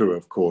is true,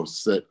 of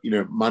course, that,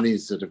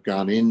 monies that have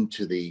gone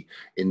into the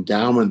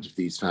endowment of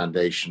these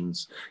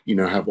foundations,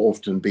 have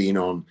often been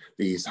on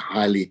these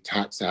highly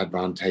tax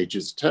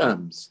advantageous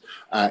terms,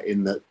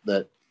 in that,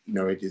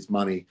 it is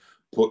money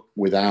put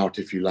without,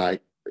 if you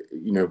like,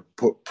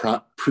 put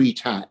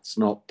pre-tax,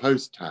 not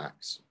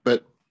post-tax.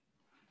 But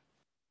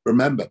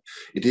remember,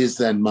 it is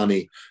then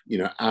money,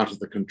 out of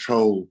the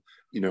control,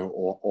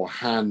 or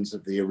hands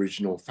of the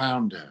original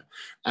founder.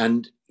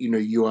 And,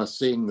 you are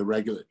seeing the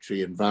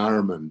regulatory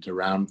environment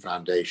around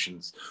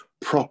foundations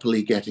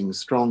properly getting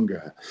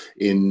stronger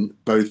in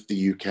both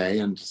the UK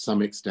and to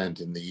some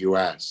extent in the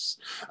US,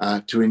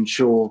 to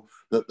ensure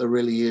that there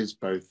really is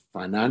both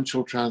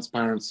financial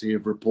transparency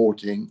of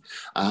reporting,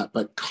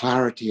 but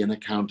clarity and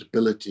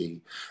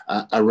accountability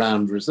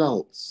around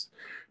results.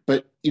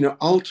 But,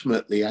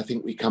 ultimately, I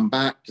think we come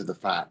back to the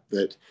fact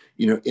that,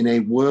 in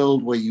a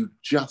world where you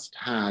just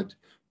had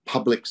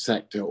public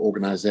sector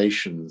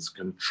organizations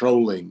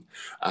controlling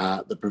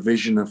the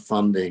provision of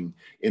funding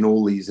in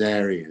all these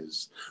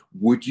areas,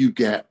 would you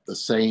get the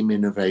same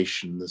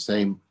innovation, the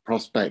same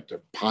prospect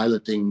of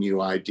piloting new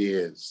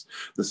ideas,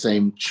 the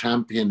same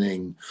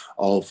championing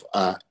of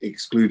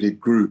excluded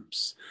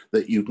groups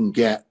that you can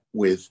get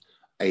with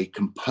a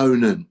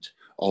component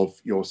of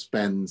your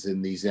spends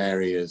in these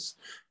areas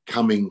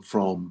coming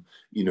from,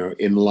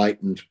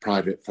 enlightened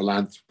private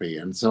philanthropy?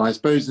 And so I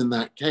suppose in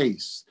that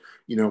case,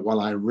 while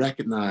I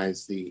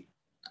recognize the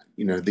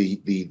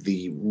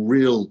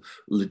real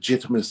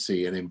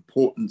legitimacy and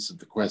importance of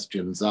the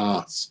questions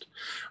asked,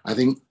 I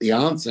think the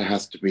answer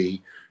has to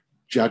be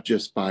judge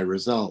us by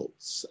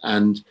results.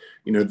 And,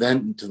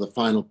 then to the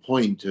final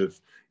point of,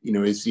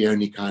 is the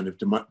only kind of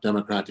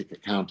democratic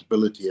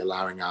accountability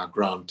allowing our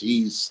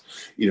grantees,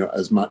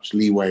 as much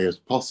leeway as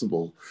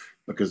possible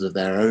because of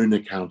their own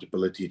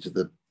accountability to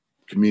the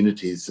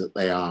communities that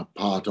they are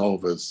part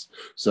of as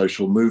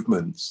social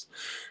movements.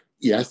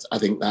 Yes, I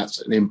think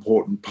that's an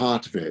important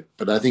part of it,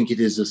 but I think it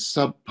is a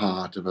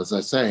sub-part of, as I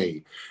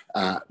say,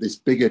 this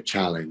bigger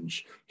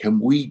challenge.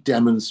 Can we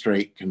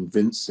demonstrate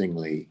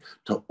convincingly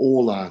to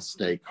all our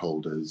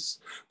stakeholders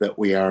that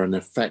we are an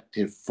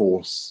effective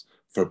force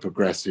for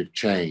progressive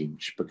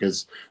change?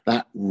 Because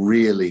that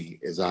really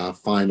is our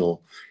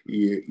final,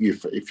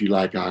 if you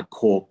like, our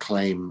core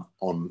claim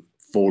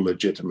for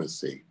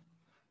legitimacy.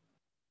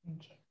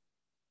 Thank you.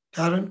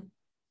 Darren?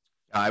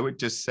 I would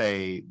just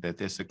say that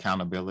this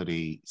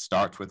accountability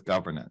starts with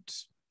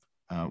governance.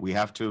 We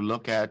have to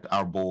look at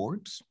our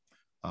boards.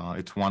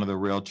 It's one of the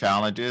real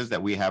challenges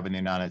that we have in the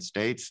United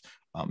States.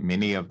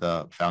 Many of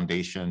the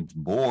foundation's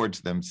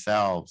boards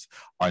themselves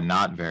are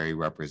not very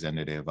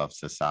representative of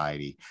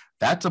society.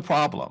 That's a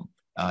problem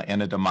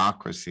in a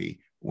democracy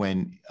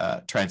when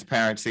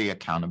transparency,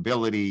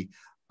 accountability,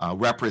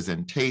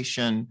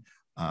 representation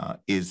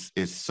is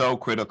so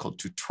critical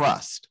to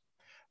trust.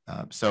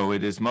 So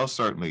it is most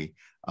certainly,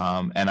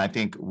 and I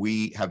think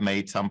we have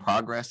made some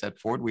progress at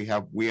Ford. We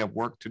have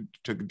work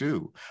to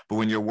do. But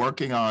when you're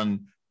working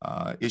on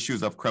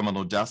issues of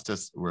criminal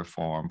justice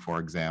reform, for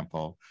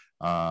example,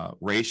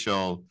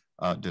 racial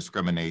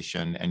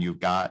discrimination, and you've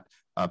got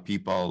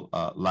people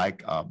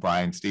like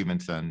Brian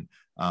Stevenson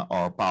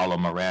or Paulo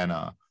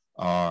Morena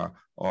or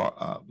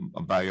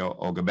Bayo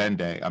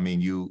Ogabende. I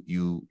mean,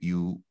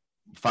 you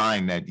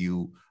find that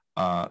you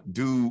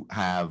do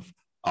have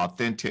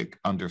authentic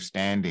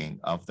understanding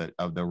of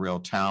the real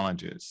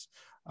challenges.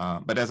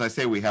 But as I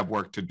say, we have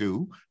work to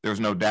do. There's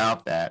no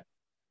doubt that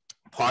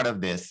part of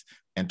this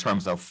in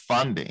terms of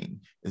funding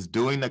is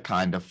doing the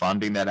kind of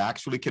funding that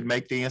actually could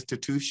make the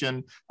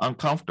institution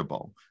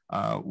uncomfortable.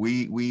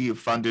 We have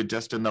funded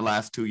just in the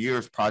last 2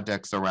 years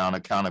projects around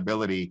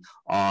accountability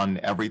on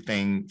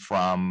everything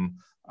from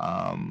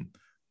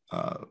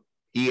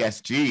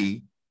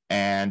ESG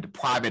and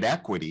private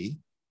equity,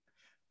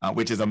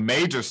 which is a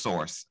major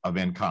source of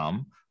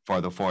income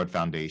for the Ford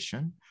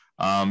Foundation.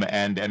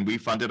 And we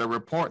funded a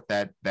report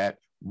that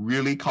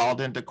really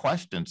called into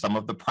question some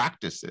of the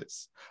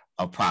practices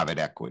of private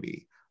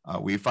equity.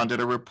 We funded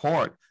a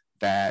report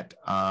that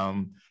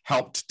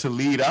helped to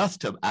lead us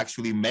to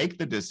actually make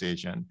the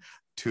decision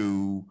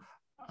to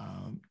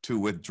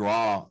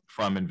withdraw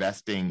from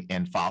investing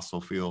in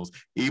fossil fuels,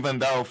 even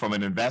though from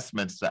an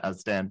investment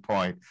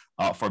standpoint,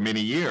 for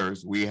many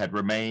years, we had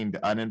remained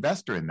an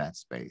investor in that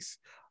space.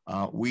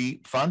 We're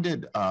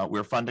funding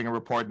a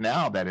report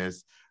now that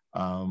is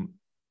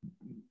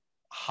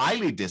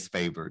highly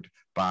disfavored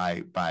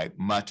by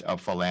much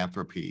of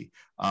philanthropy,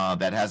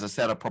 that has a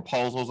set of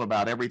proposals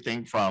about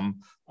everything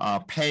from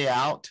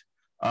payout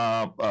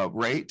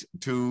rate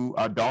to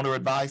donor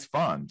advised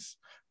funds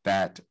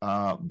that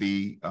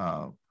the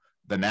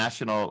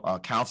National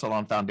Council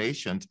on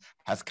Foundations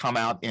has come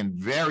out in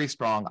very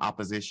strong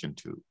opposition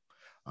to.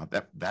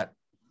 That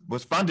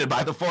was funded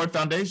by the Ford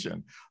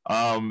Foundation,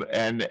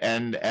 and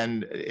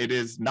it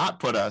has not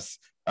put us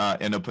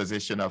in a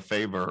position of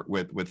favor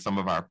with some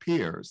of our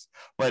peers.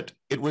 But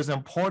it was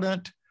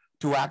important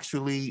to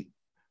actually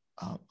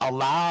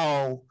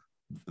allow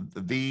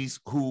these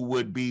who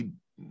would be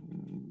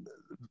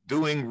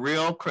doing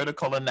real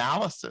critical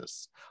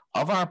analysis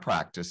of our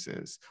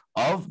practices,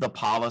 of the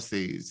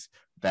policies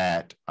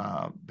that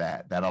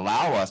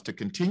allow us to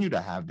continue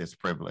to have this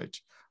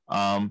privilege,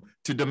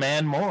 to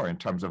demand more in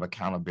terms of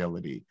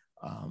accountability.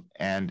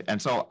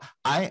 And so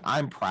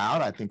I'm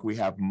proud. I think we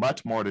have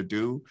much more to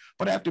do,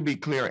 but I have to be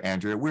clear,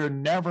 Andrea, we're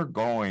never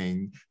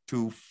going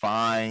to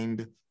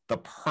find the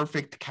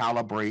perfect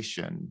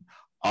calibration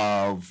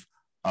of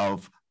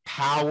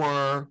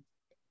power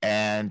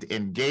and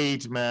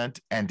engagement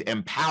and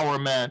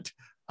empowerment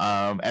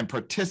and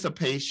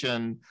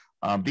participation.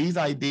 These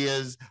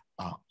ideas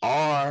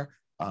are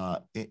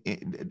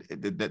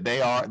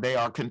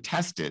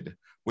contested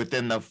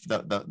within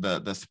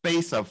the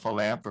space of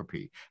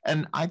philanthropy.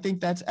 And I think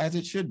that's as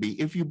it should be.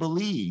 If you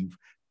believe,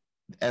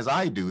 as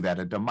I do, that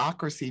a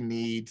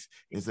democracy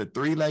is a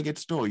three-legged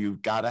stool.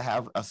 You've got to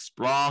have a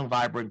strong,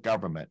 vibrant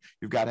government.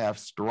 You've got to have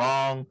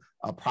strong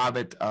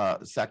private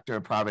sector,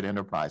 private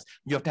enterprise.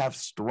 You have to have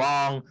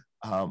strong,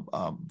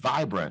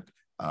 vibrant,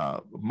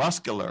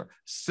 muscular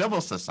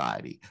civil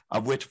society,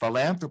 of which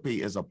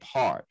philanthropy is a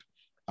part.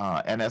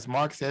 And as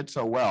Mark said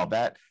so well,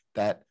 that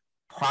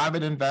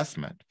private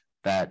investment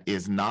that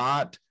is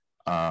not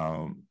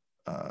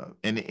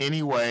in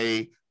any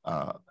way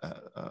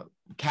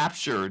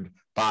captured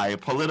by a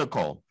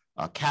political,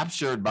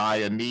 captured by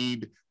a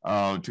need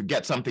to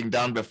get something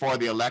done before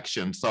the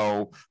election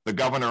so the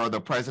governor or the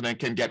president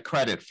can get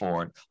credit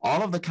for it.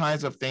 All of the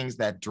kinds of things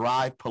that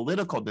drive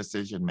political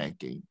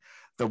decision-making.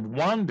 The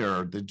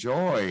wonder, the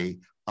joy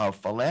of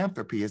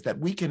philanthropy is that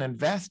we can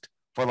invest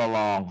for the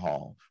long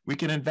haul. We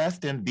can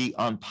invest in the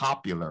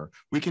unpopular.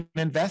 We can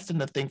invest in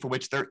the thing for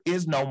which there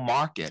is no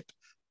market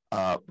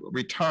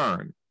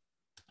return.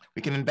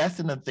 We can invest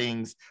in the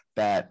things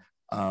that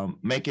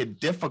make it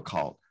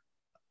difficult.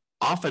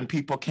 Often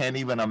people can't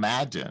even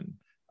imagine.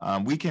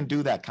 We can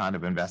do that kind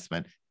of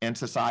investment in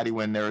society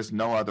when there is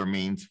no other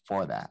means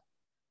for that.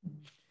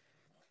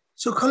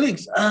 So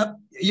colleagues, I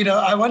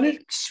want to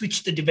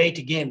switch the debate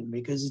again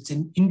because it's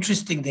an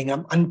interesting thing.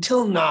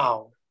 Until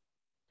now,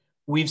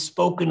 we've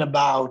spoken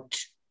about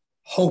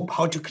hope,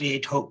 how to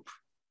create hope,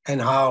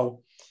 and how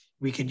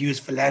we could use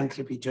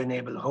philanthropy to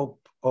enable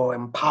hope or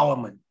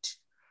empowerment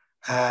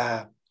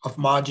of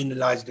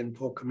marginalized and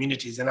poor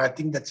communities. And I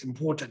think that's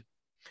important.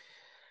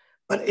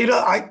 But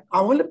I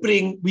want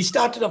to we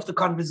started off the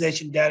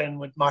conversation, Darren,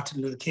 with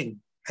Martin Luther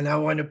King. And I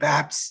want to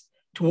perhaps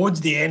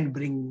towards the end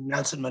bring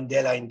Nelson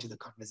Mandela into the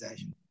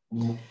conversation.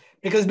 Mm-hmm.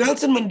 Because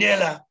Nelson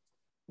Mandela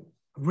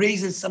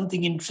raises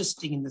something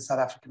interesting in the South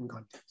African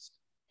context.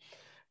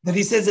 that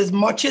he says, as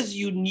much as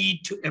you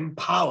need to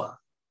empower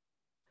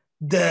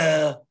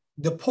the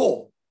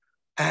poor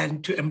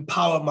and to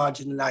empower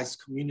marginalized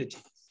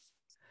communities,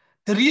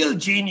 the real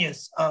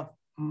genius of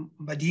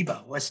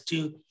Madiba was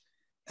to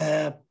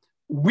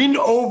win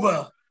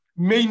over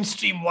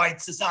mainstream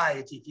white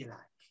society, if you like,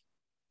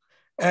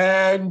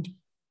 and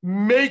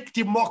make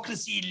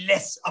democracy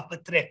less of a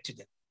threat to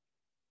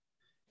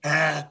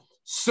them.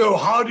 So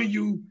how do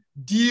you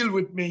deal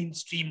with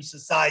mainstream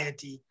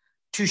society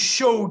to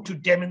show, to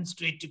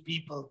demonstrate to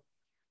people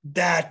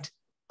that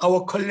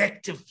our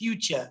collective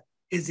future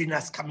is in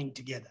us coming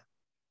together?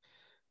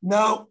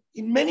 Now,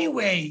 in many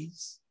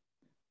ways,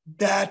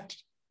 that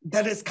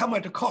has come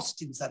at a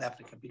cost in South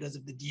Africa because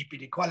of the deep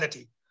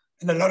inequality,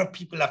 and a lot of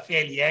people are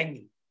fairly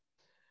angry.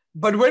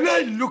 But when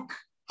I look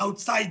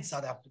outside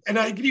South Africa, and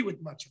I agree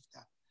with much of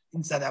that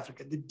in South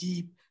Africa, the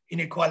deep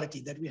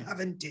inequality that we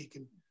haven't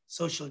taken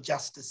social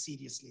justice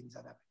seriously in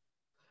South Africa.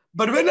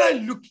 But when I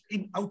look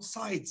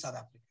outside South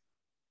Africa,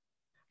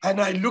 and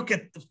I look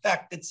at the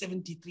fact that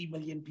 73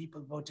 million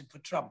people voted for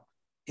Trump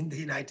in the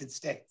United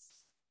States,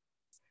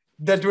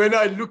 that when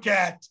I look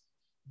at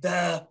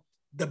the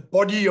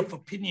body of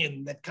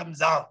opinion that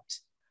comes out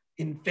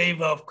in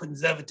favor of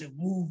conservative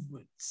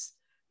movements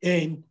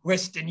in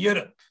Western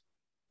Europe,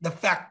 the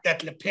fact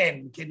that Le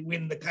Pen can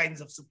win the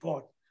kinds of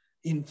support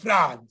in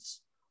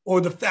France,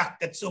 or the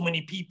fact that so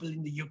many people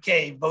in the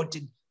UK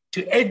voted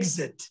to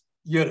exit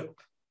Europe,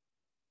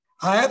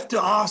 I have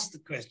to ask the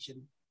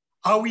question,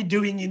 are we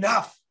doing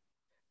enough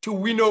to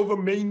win over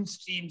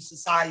mainstream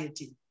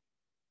society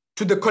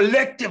to the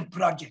collective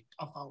project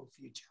of our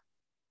future?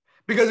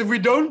 Because if we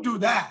don't do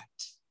that,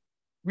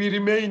 we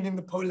remain in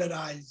the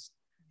polarized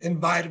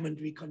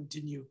environment we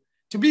continue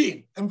to be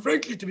in. And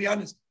frankly, to be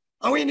honest,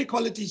 our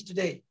inequalities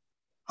today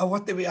are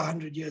what they were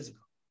 100 years ago.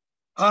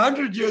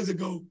 100 years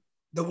ago,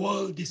 the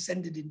world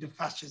descended into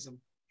fascism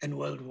and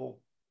world war.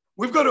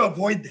 We've got to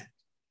avoid that.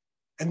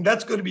 And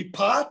that's going to be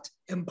part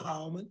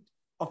empowerment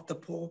of the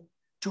poor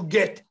to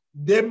get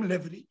them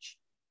leverage,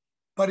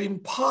 but in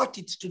part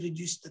it's to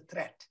reduce the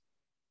threat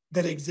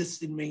that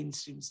exists in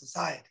mainstream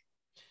society.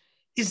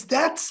 Is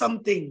that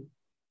something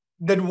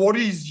that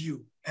worries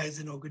you as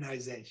an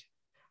organization?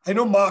 I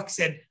know Mark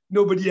said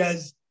nobody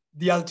has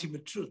the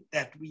ultimate truth,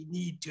 that we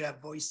need to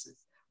have voices,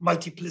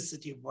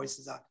 multiplicity of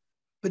voices out.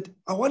 But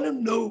I want to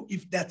know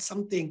if that's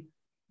something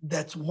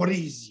that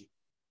worries you.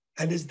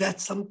 And is that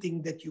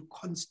something that you're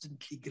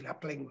constantly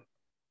grappling with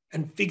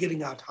and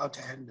figuring out how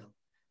to handle?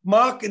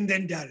 Mark and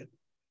then Darren.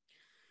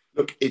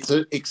 Look, it's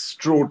an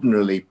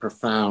extraordinarily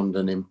profound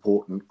and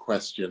important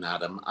question,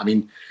 Adam. I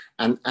mean,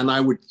 and I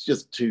would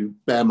just, to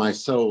bare my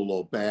soul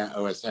or bare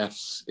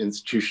OSF's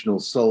institutional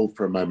soul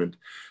for a moment,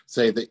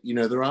 say that,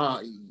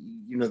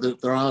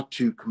 there are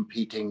two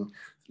competing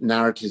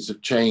narratives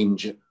of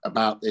change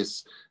about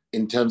this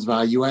in terms of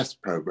our US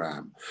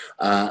program.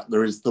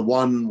 There is the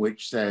one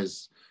which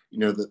says,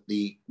 that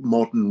the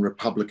modern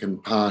Republican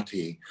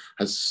Party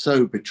has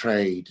so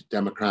betrayed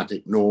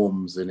democratic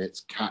norms in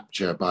its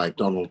capture by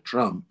Donald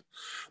Trump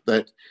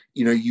that,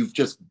 you've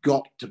just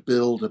got to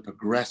build a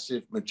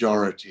progressive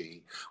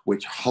majority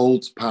which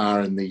holds power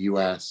in the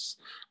US,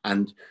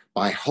 and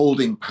by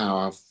holding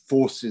power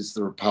forces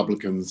the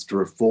Republicans to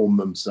reform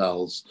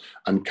themselves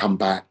and come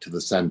back to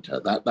the center.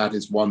 That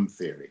is one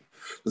theory.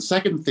 The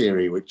second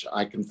theory, which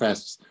I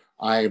confess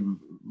I am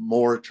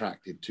more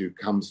attracted to,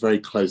 comes very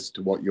close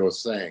to what you're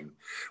saying,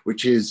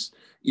 which is,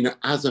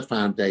 as a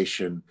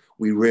foundation,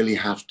 we really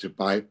have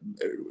to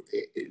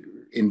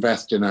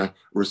invest in a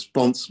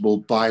responsible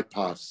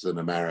bipartisan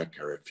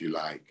America, if you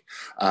like,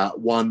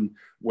 one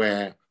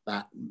where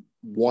that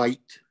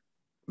white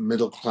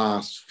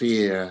middle-class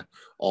fear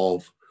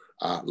of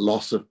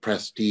loss of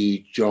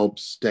prestige, job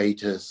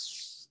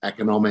status,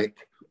 economic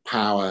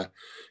power,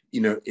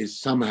 is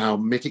somehow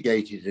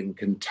mitigated and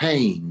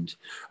contained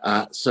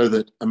so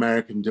that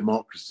American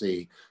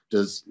democracy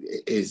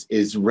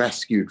is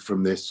rescued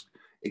from this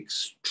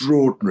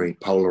extraordinary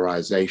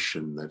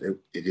polarization that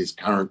it is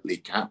currently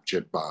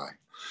captured by.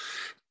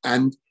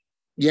 And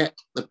yet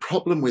the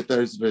problem with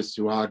those of us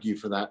who argue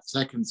for that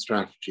second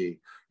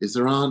strategy is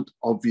there aren't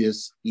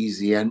obvious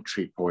easy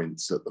entry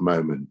points at the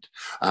moment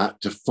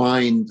to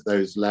find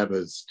those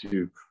levers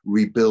to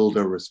rebuild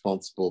a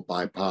responsible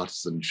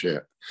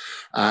bipartisanship.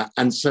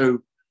 And so,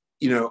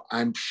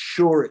 I'm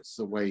sure it's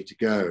the way to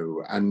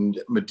go.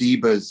 And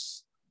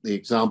Madiba's, the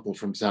example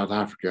from South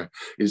Africa,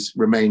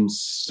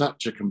 remains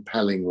such a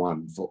compelling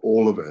one for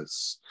all of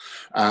us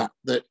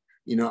that,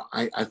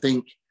 I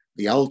think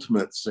the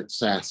ultimate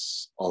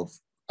success of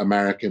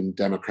American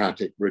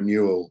democratic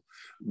renewal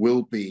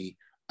will be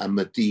a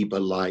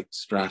Madiba-like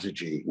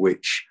strategy,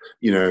 which,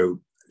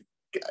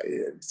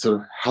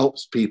 sort of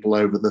helps people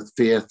over the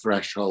fear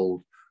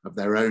threshold of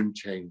their own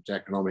changed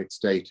economic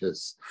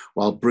status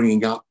while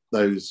bringing up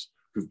those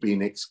who've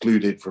been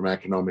excluded from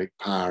economic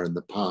power in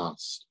the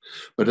past.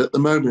 But at the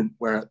moment,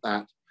 we're at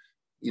that,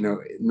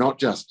 not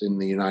just in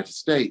the United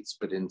States,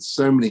 but in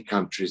so many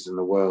countries in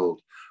the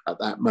world, at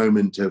that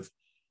moment of,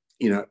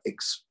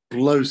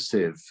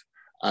 explosive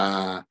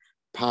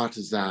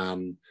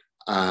partisan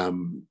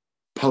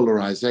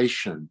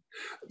polarization,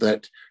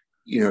 that,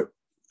 you know,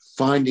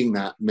 finding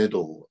that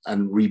middle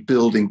and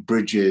rebuilding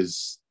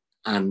bridges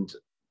and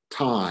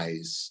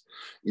ties,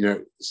 you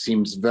know,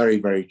 seems very,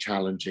 very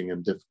challenging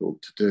and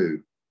difficult to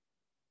do.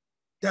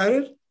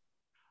 Darren?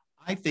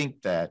 I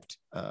think that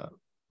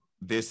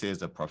this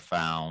is a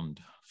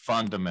profound,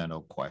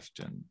 fundamental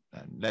question.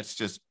 And let's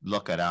just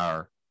look at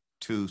our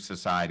two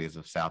societies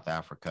of South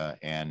Africa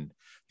and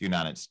the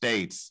United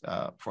States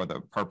for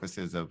the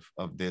purposes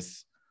of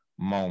this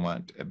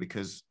moment,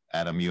 because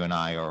Adam, you and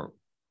I are,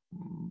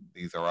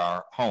 these are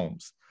our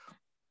homes.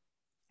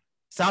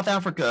 South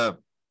Africa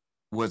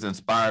was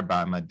inspired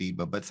by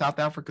Madiba, but South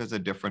Africa is a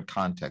different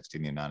context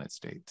in the United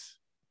States.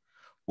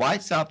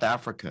 White South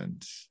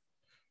Africans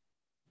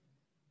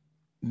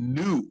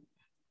knew,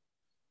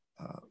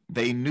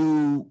 they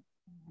knew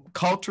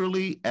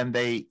culturally, and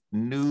they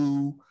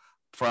knew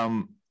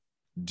from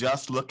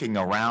just looking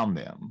around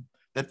them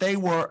that they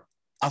were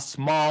a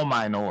small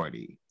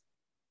minority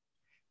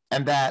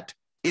and that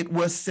it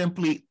was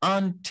simply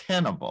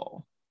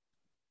untenable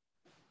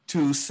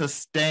to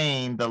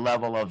sustain the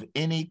level of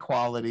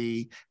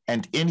inequality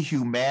and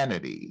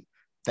inhumanity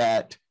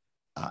that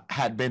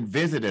had been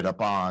visited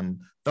upon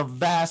the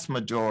vast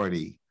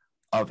majority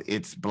of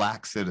its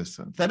Black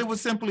citizens, that it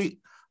was simply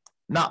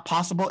not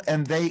possible,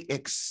 and they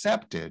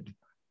accepted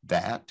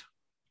that.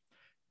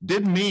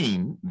 Didn't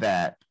mean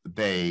that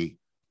they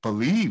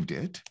believed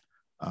it.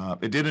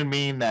 It didn't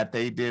mean that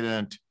they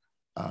didn't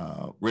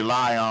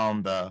rely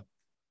on the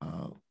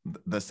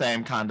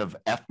same kind of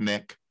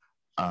ethnic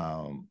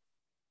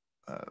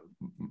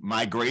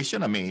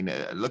migration. I mean,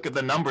 look at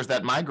the numbers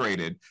that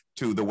migrated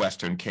to the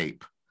Western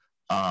Cape.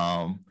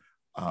 And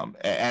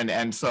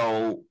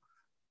so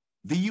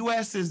the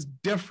US is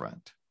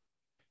different.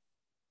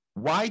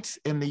 Whites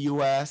in the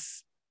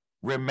US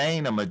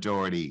remain a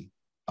majority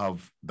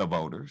of the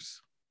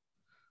voters.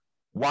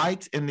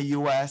 Whites in the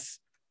US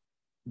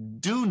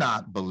do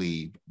not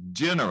believe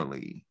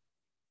generally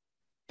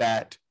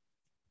that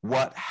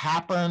what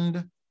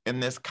happened in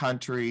this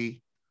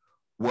country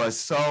was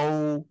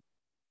so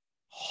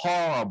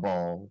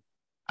horrible.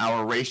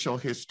 Our racial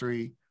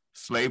history,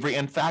 slavery.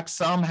 In fact,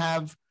 some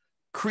have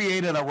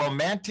created a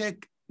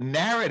romantic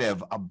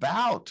narrative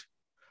about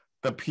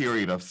the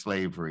period of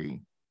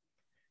slavery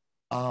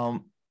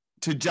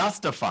to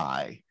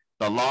justify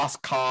the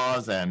lost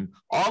cause and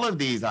all of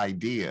these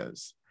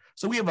ideas.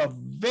 So we have a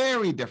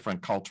very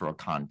different cultural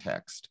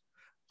context.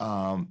 There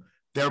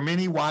are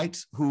many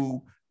whites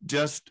who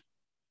just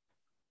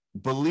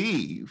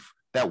believe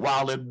that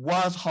while it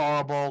was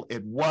horrible,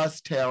 it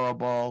was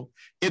terrible,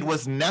 it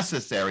was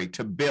necessary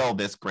to build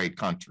this great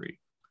country,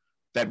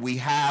 that we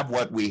have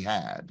what we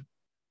had,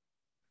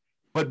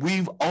 but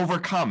we've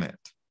overcome it.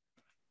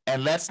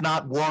 And let's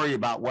not worry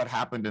about what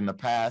happened in the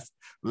past.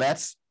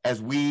 Let's,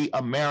 as we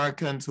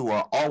Americans who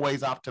are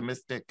always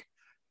optimistic,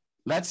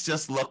 let's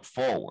just look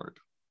forward.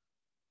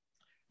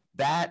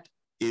 That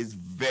is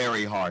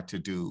very hard to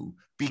do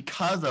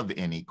because of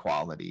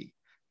inequality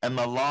and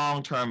the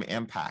long-term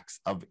impacts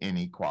of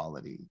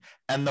inequality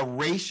and the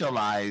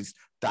racialized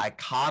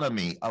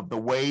dichotomy of the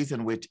ways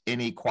in which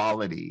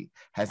inequality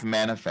has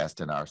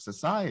manifested in our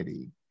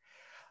society.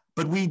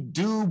 But we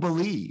do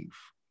believe,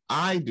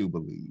 I do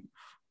believe,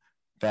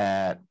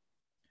 that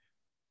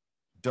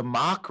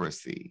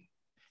democracy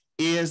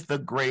is the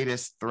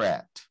greatest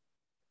threat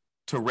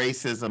to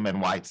racism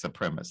and white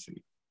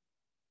supremacy.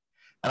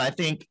 And I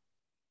think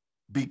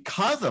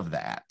because of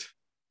that,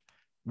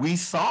 we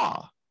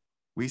saw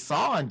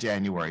on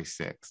January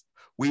 6th,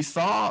 we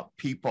saw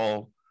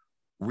people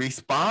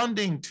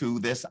responding to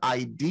this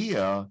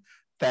idea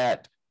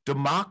that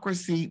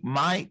democracy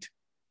might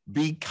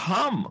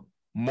become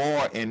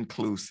more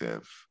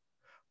inclusive,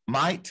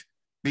 might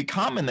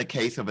become, in the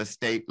case of a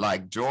state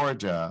like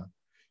Georgia,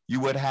 you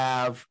would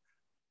have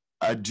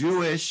a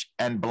Jewish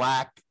and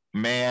Black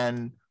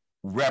man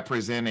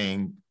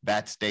representing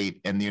that state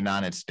in the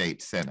United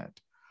States Senate.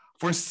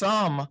 For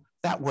some,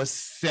 that was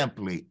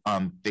simply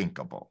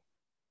unthinkable.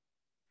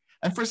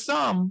 And for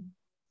some,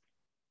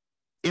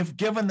 if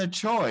given the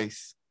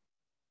choice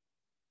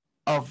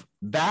of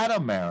that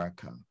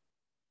America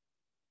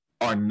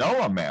or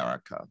no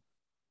America,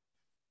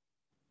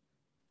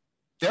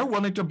 they're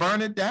willing to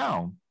burn it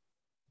down.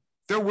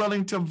 They're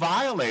willing to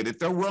violate it.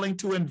 They're willing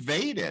to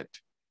invade it.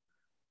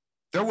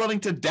 They're willing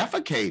to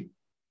defecate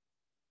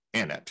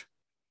in it,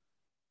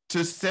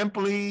 to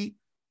simply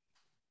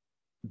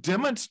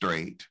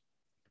demonstrate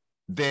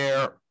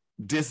their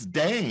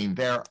disdain,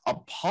 their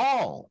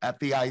appall at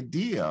the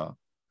idea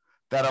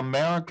that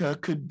America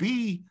could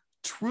be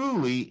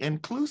truly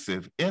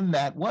inclusive in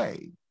that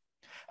way.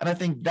 And I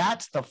think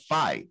that's the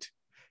fight.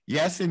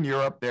 Yes, in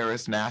Europe, there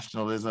is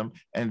nationalism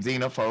and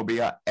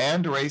xenophobia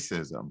and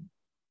racism.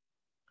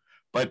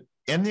 But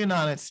in the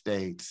United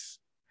States,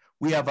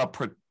 we have a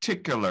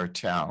particular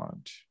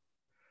challenge.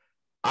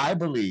 I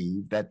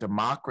believe that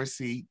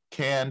democracy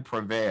can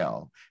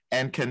prevail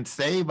and can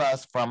save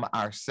us from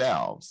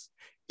ourselves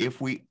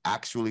if we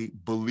actually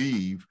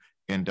believe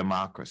in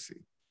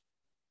democracy.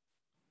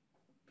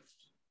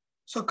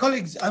 So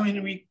colleagues, I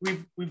mean,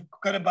 we've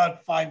got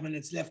about 5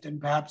 minutes left, and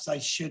perhaps I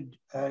should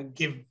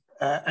give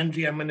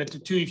Andrea a minute or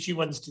two if she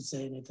wants to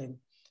say anything,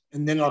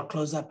 and then I'll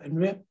close up.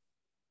 Andrea?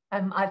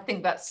 I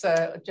think that's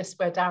just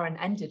where Darren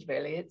ended,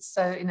 really. It's,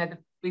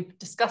 we've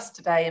discussed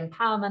today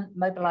empowerment,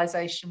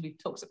 mobilization. We've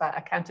talked about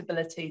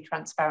accountability,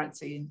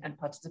 transparency, and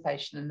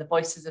participation, and the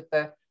voices of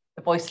the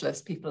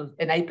voiceless, people,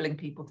 enabling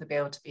people to be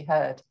able to be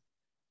heard.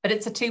 But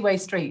it's a two-way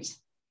street.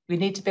 We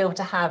need to be able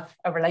to have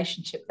a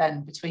relationship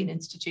then between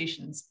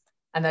institutions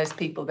and those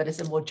people that is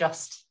a more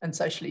just and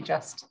socially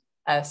just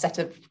set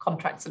of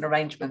contracts and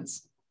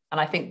arrangements. And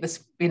I think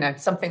this,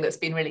 something that's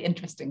been really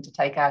interesting to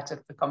take out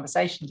of the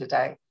conversation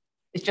today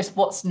is just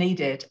what's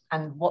needed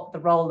and what the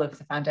role of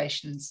the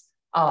foundations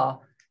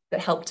are that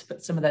help to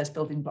put some of those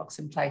building blocks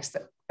in place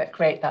that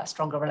create that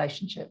stronger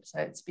relationship. So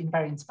it's been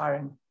very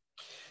inspiring.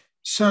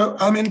 So,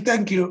 I mean,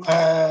 thank you,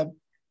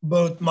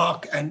 both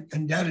Mark and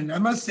Darren. I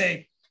must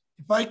say,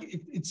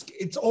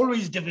 it's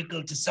always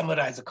difficult to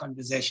summarize a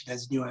conversation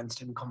as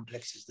nuanced and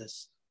complex as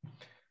this.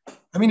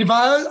 I mean, if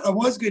I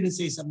was going to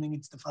say something,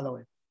 it's the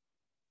following.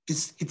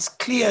 It's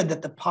clear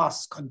that the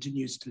past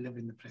continues to live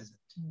in the present.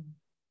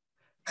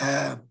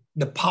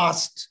 The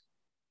past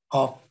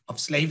of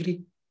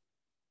slavery,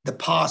 the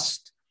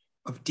past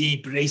of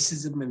deep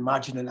racism and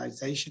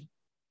marginalization,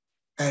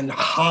 and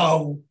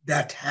how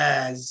that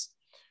has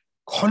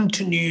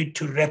continued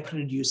to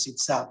reproduce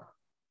itself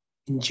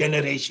in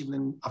generation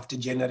and after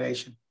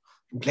generation,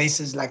 in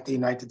places like the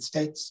United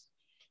States,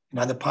 in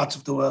other parts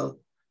of the world,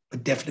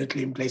 but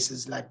definitely in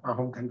places like my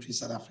home country,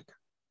 South Africa.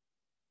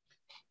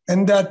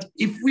 And that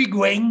if we're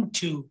going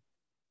to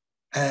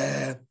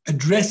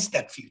address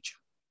that future,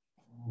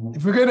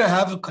 if we're going to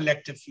have a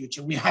collective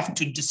future, we have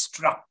to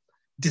disrupt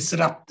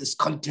this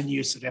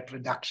continuous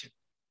reproduction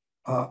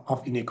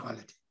of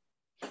inequality.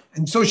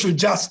 And social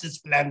justice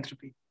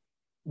philanthropy,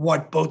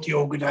 what both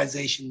your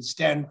organizations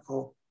stand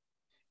for,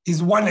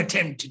 is one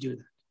attempt to do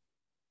that.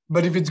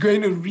 But if it's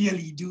going to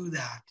really do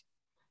that,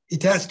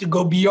 it has to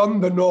go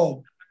beyond the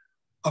norm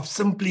of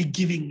simply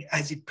giving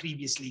as we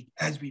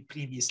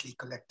previously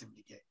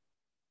collectively gave,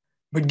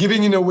 but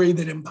giving in a way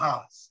that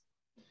empowers,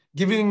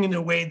 giving in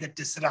a way that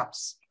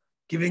disrupts,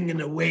 giving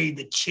in a way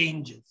that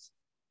changes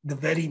the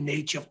very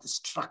nature of the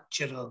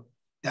structural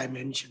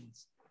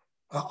dimensions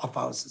of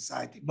our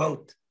society,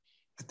 both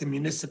at the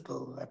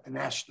municipal, at the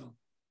national,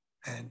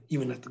 and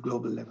even at the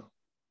global level.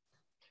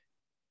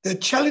 The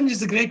challenge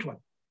is a great one.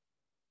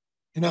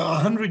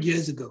 100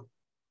 years ago,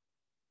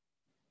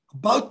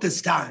 about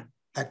this time,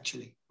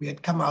 actually, we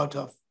had come out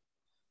of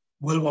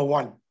World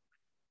War I,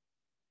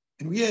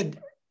 and we had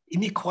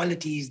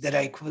inequalities that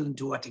are equivalent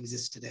to what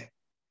exists today.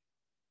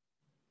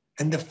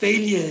 And the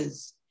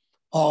failures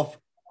of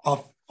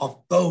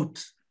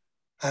both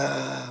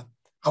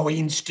our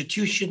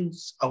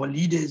institutions, our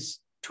leaders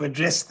to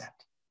address that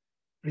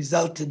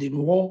resulted in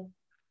war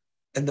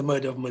and the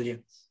murder of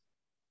millions.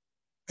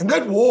 And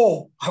that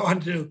war, I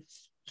want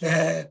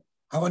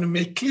to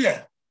make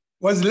clear,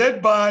 was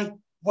led by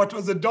what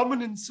was a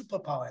dominant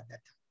superpower at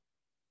that time.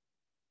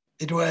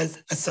 It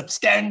was a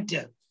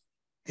substantive,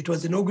 it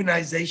was an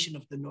organization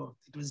of the North.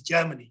 It was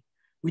Germany,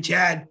 which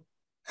had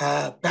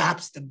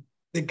perhaps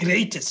the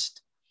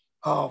greatest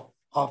of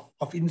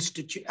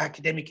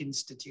academic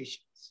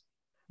institutions,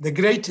 the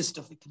greatest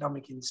of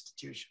economic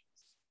institutions,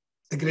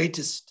 the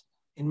greatest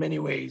in many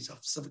ways of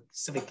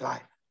civic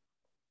life.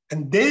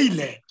 And they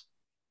led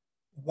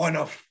one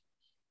of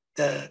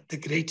the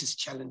greatest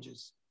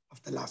challenges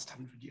of the last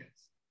 100 years.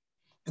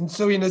 And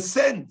so in a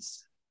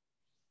sense,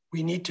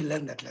 we need to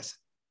learn that lesson.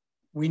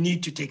 We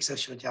need to take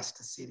social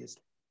justice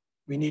seriously.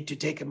 We need to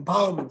take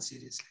empowerment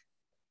seriously.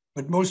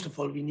 But most of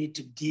all, we need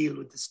to deal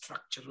with the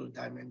structural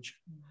dimension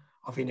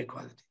of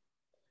inequality.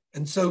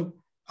 And so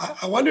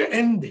I want to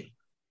end there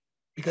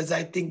because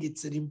I think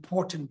it's an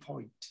important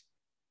point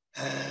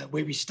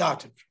where we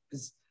started from,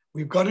 is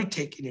we've got to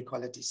take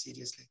inequality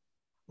seriously.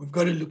 We've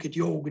got to look at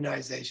your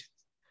organizations.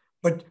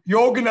 But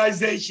your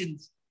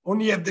organizations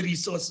only have the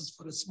resources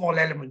for a small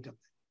element of it.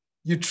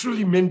 You're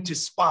truly meant to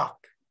spark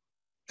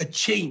a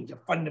change, a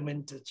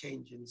fundamental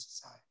change in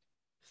society.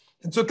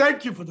 And so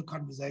thank you for the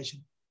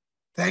conversation.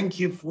 Thank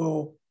you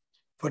for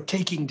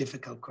taking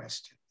difficult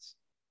questions.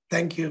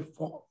 Thank you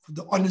for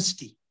the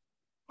honesty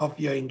of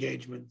your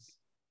engagements.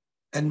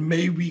 And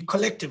may we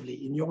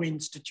collectively, in your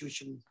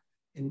institution,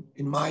 in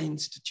my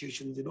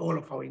institutions, in all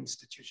of our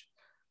institutions,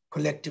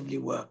 collectively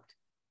work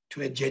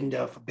to agenda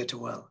of a better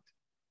world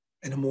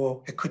and a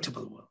more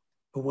equitable world,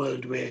 a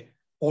world where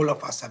all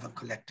of us have a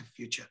collective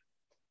future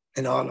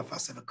and all of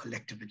us have a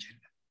collective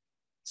agenda.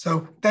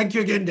 So thank you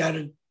again,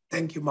 Darren.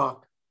 Thank you,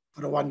 Mark,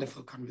 for a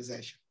wonderful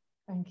conversation.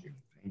 Thank you.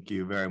 Thank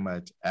you very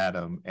much,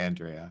 Adam,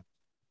 Andrea.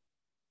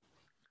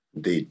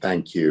 Indeed,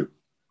 thank you.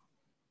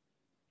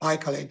 Bye,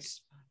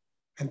 colleagues.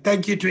 And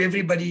thank you to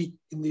everybody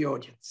in the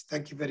audience.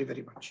 Thank you very,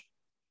 very much.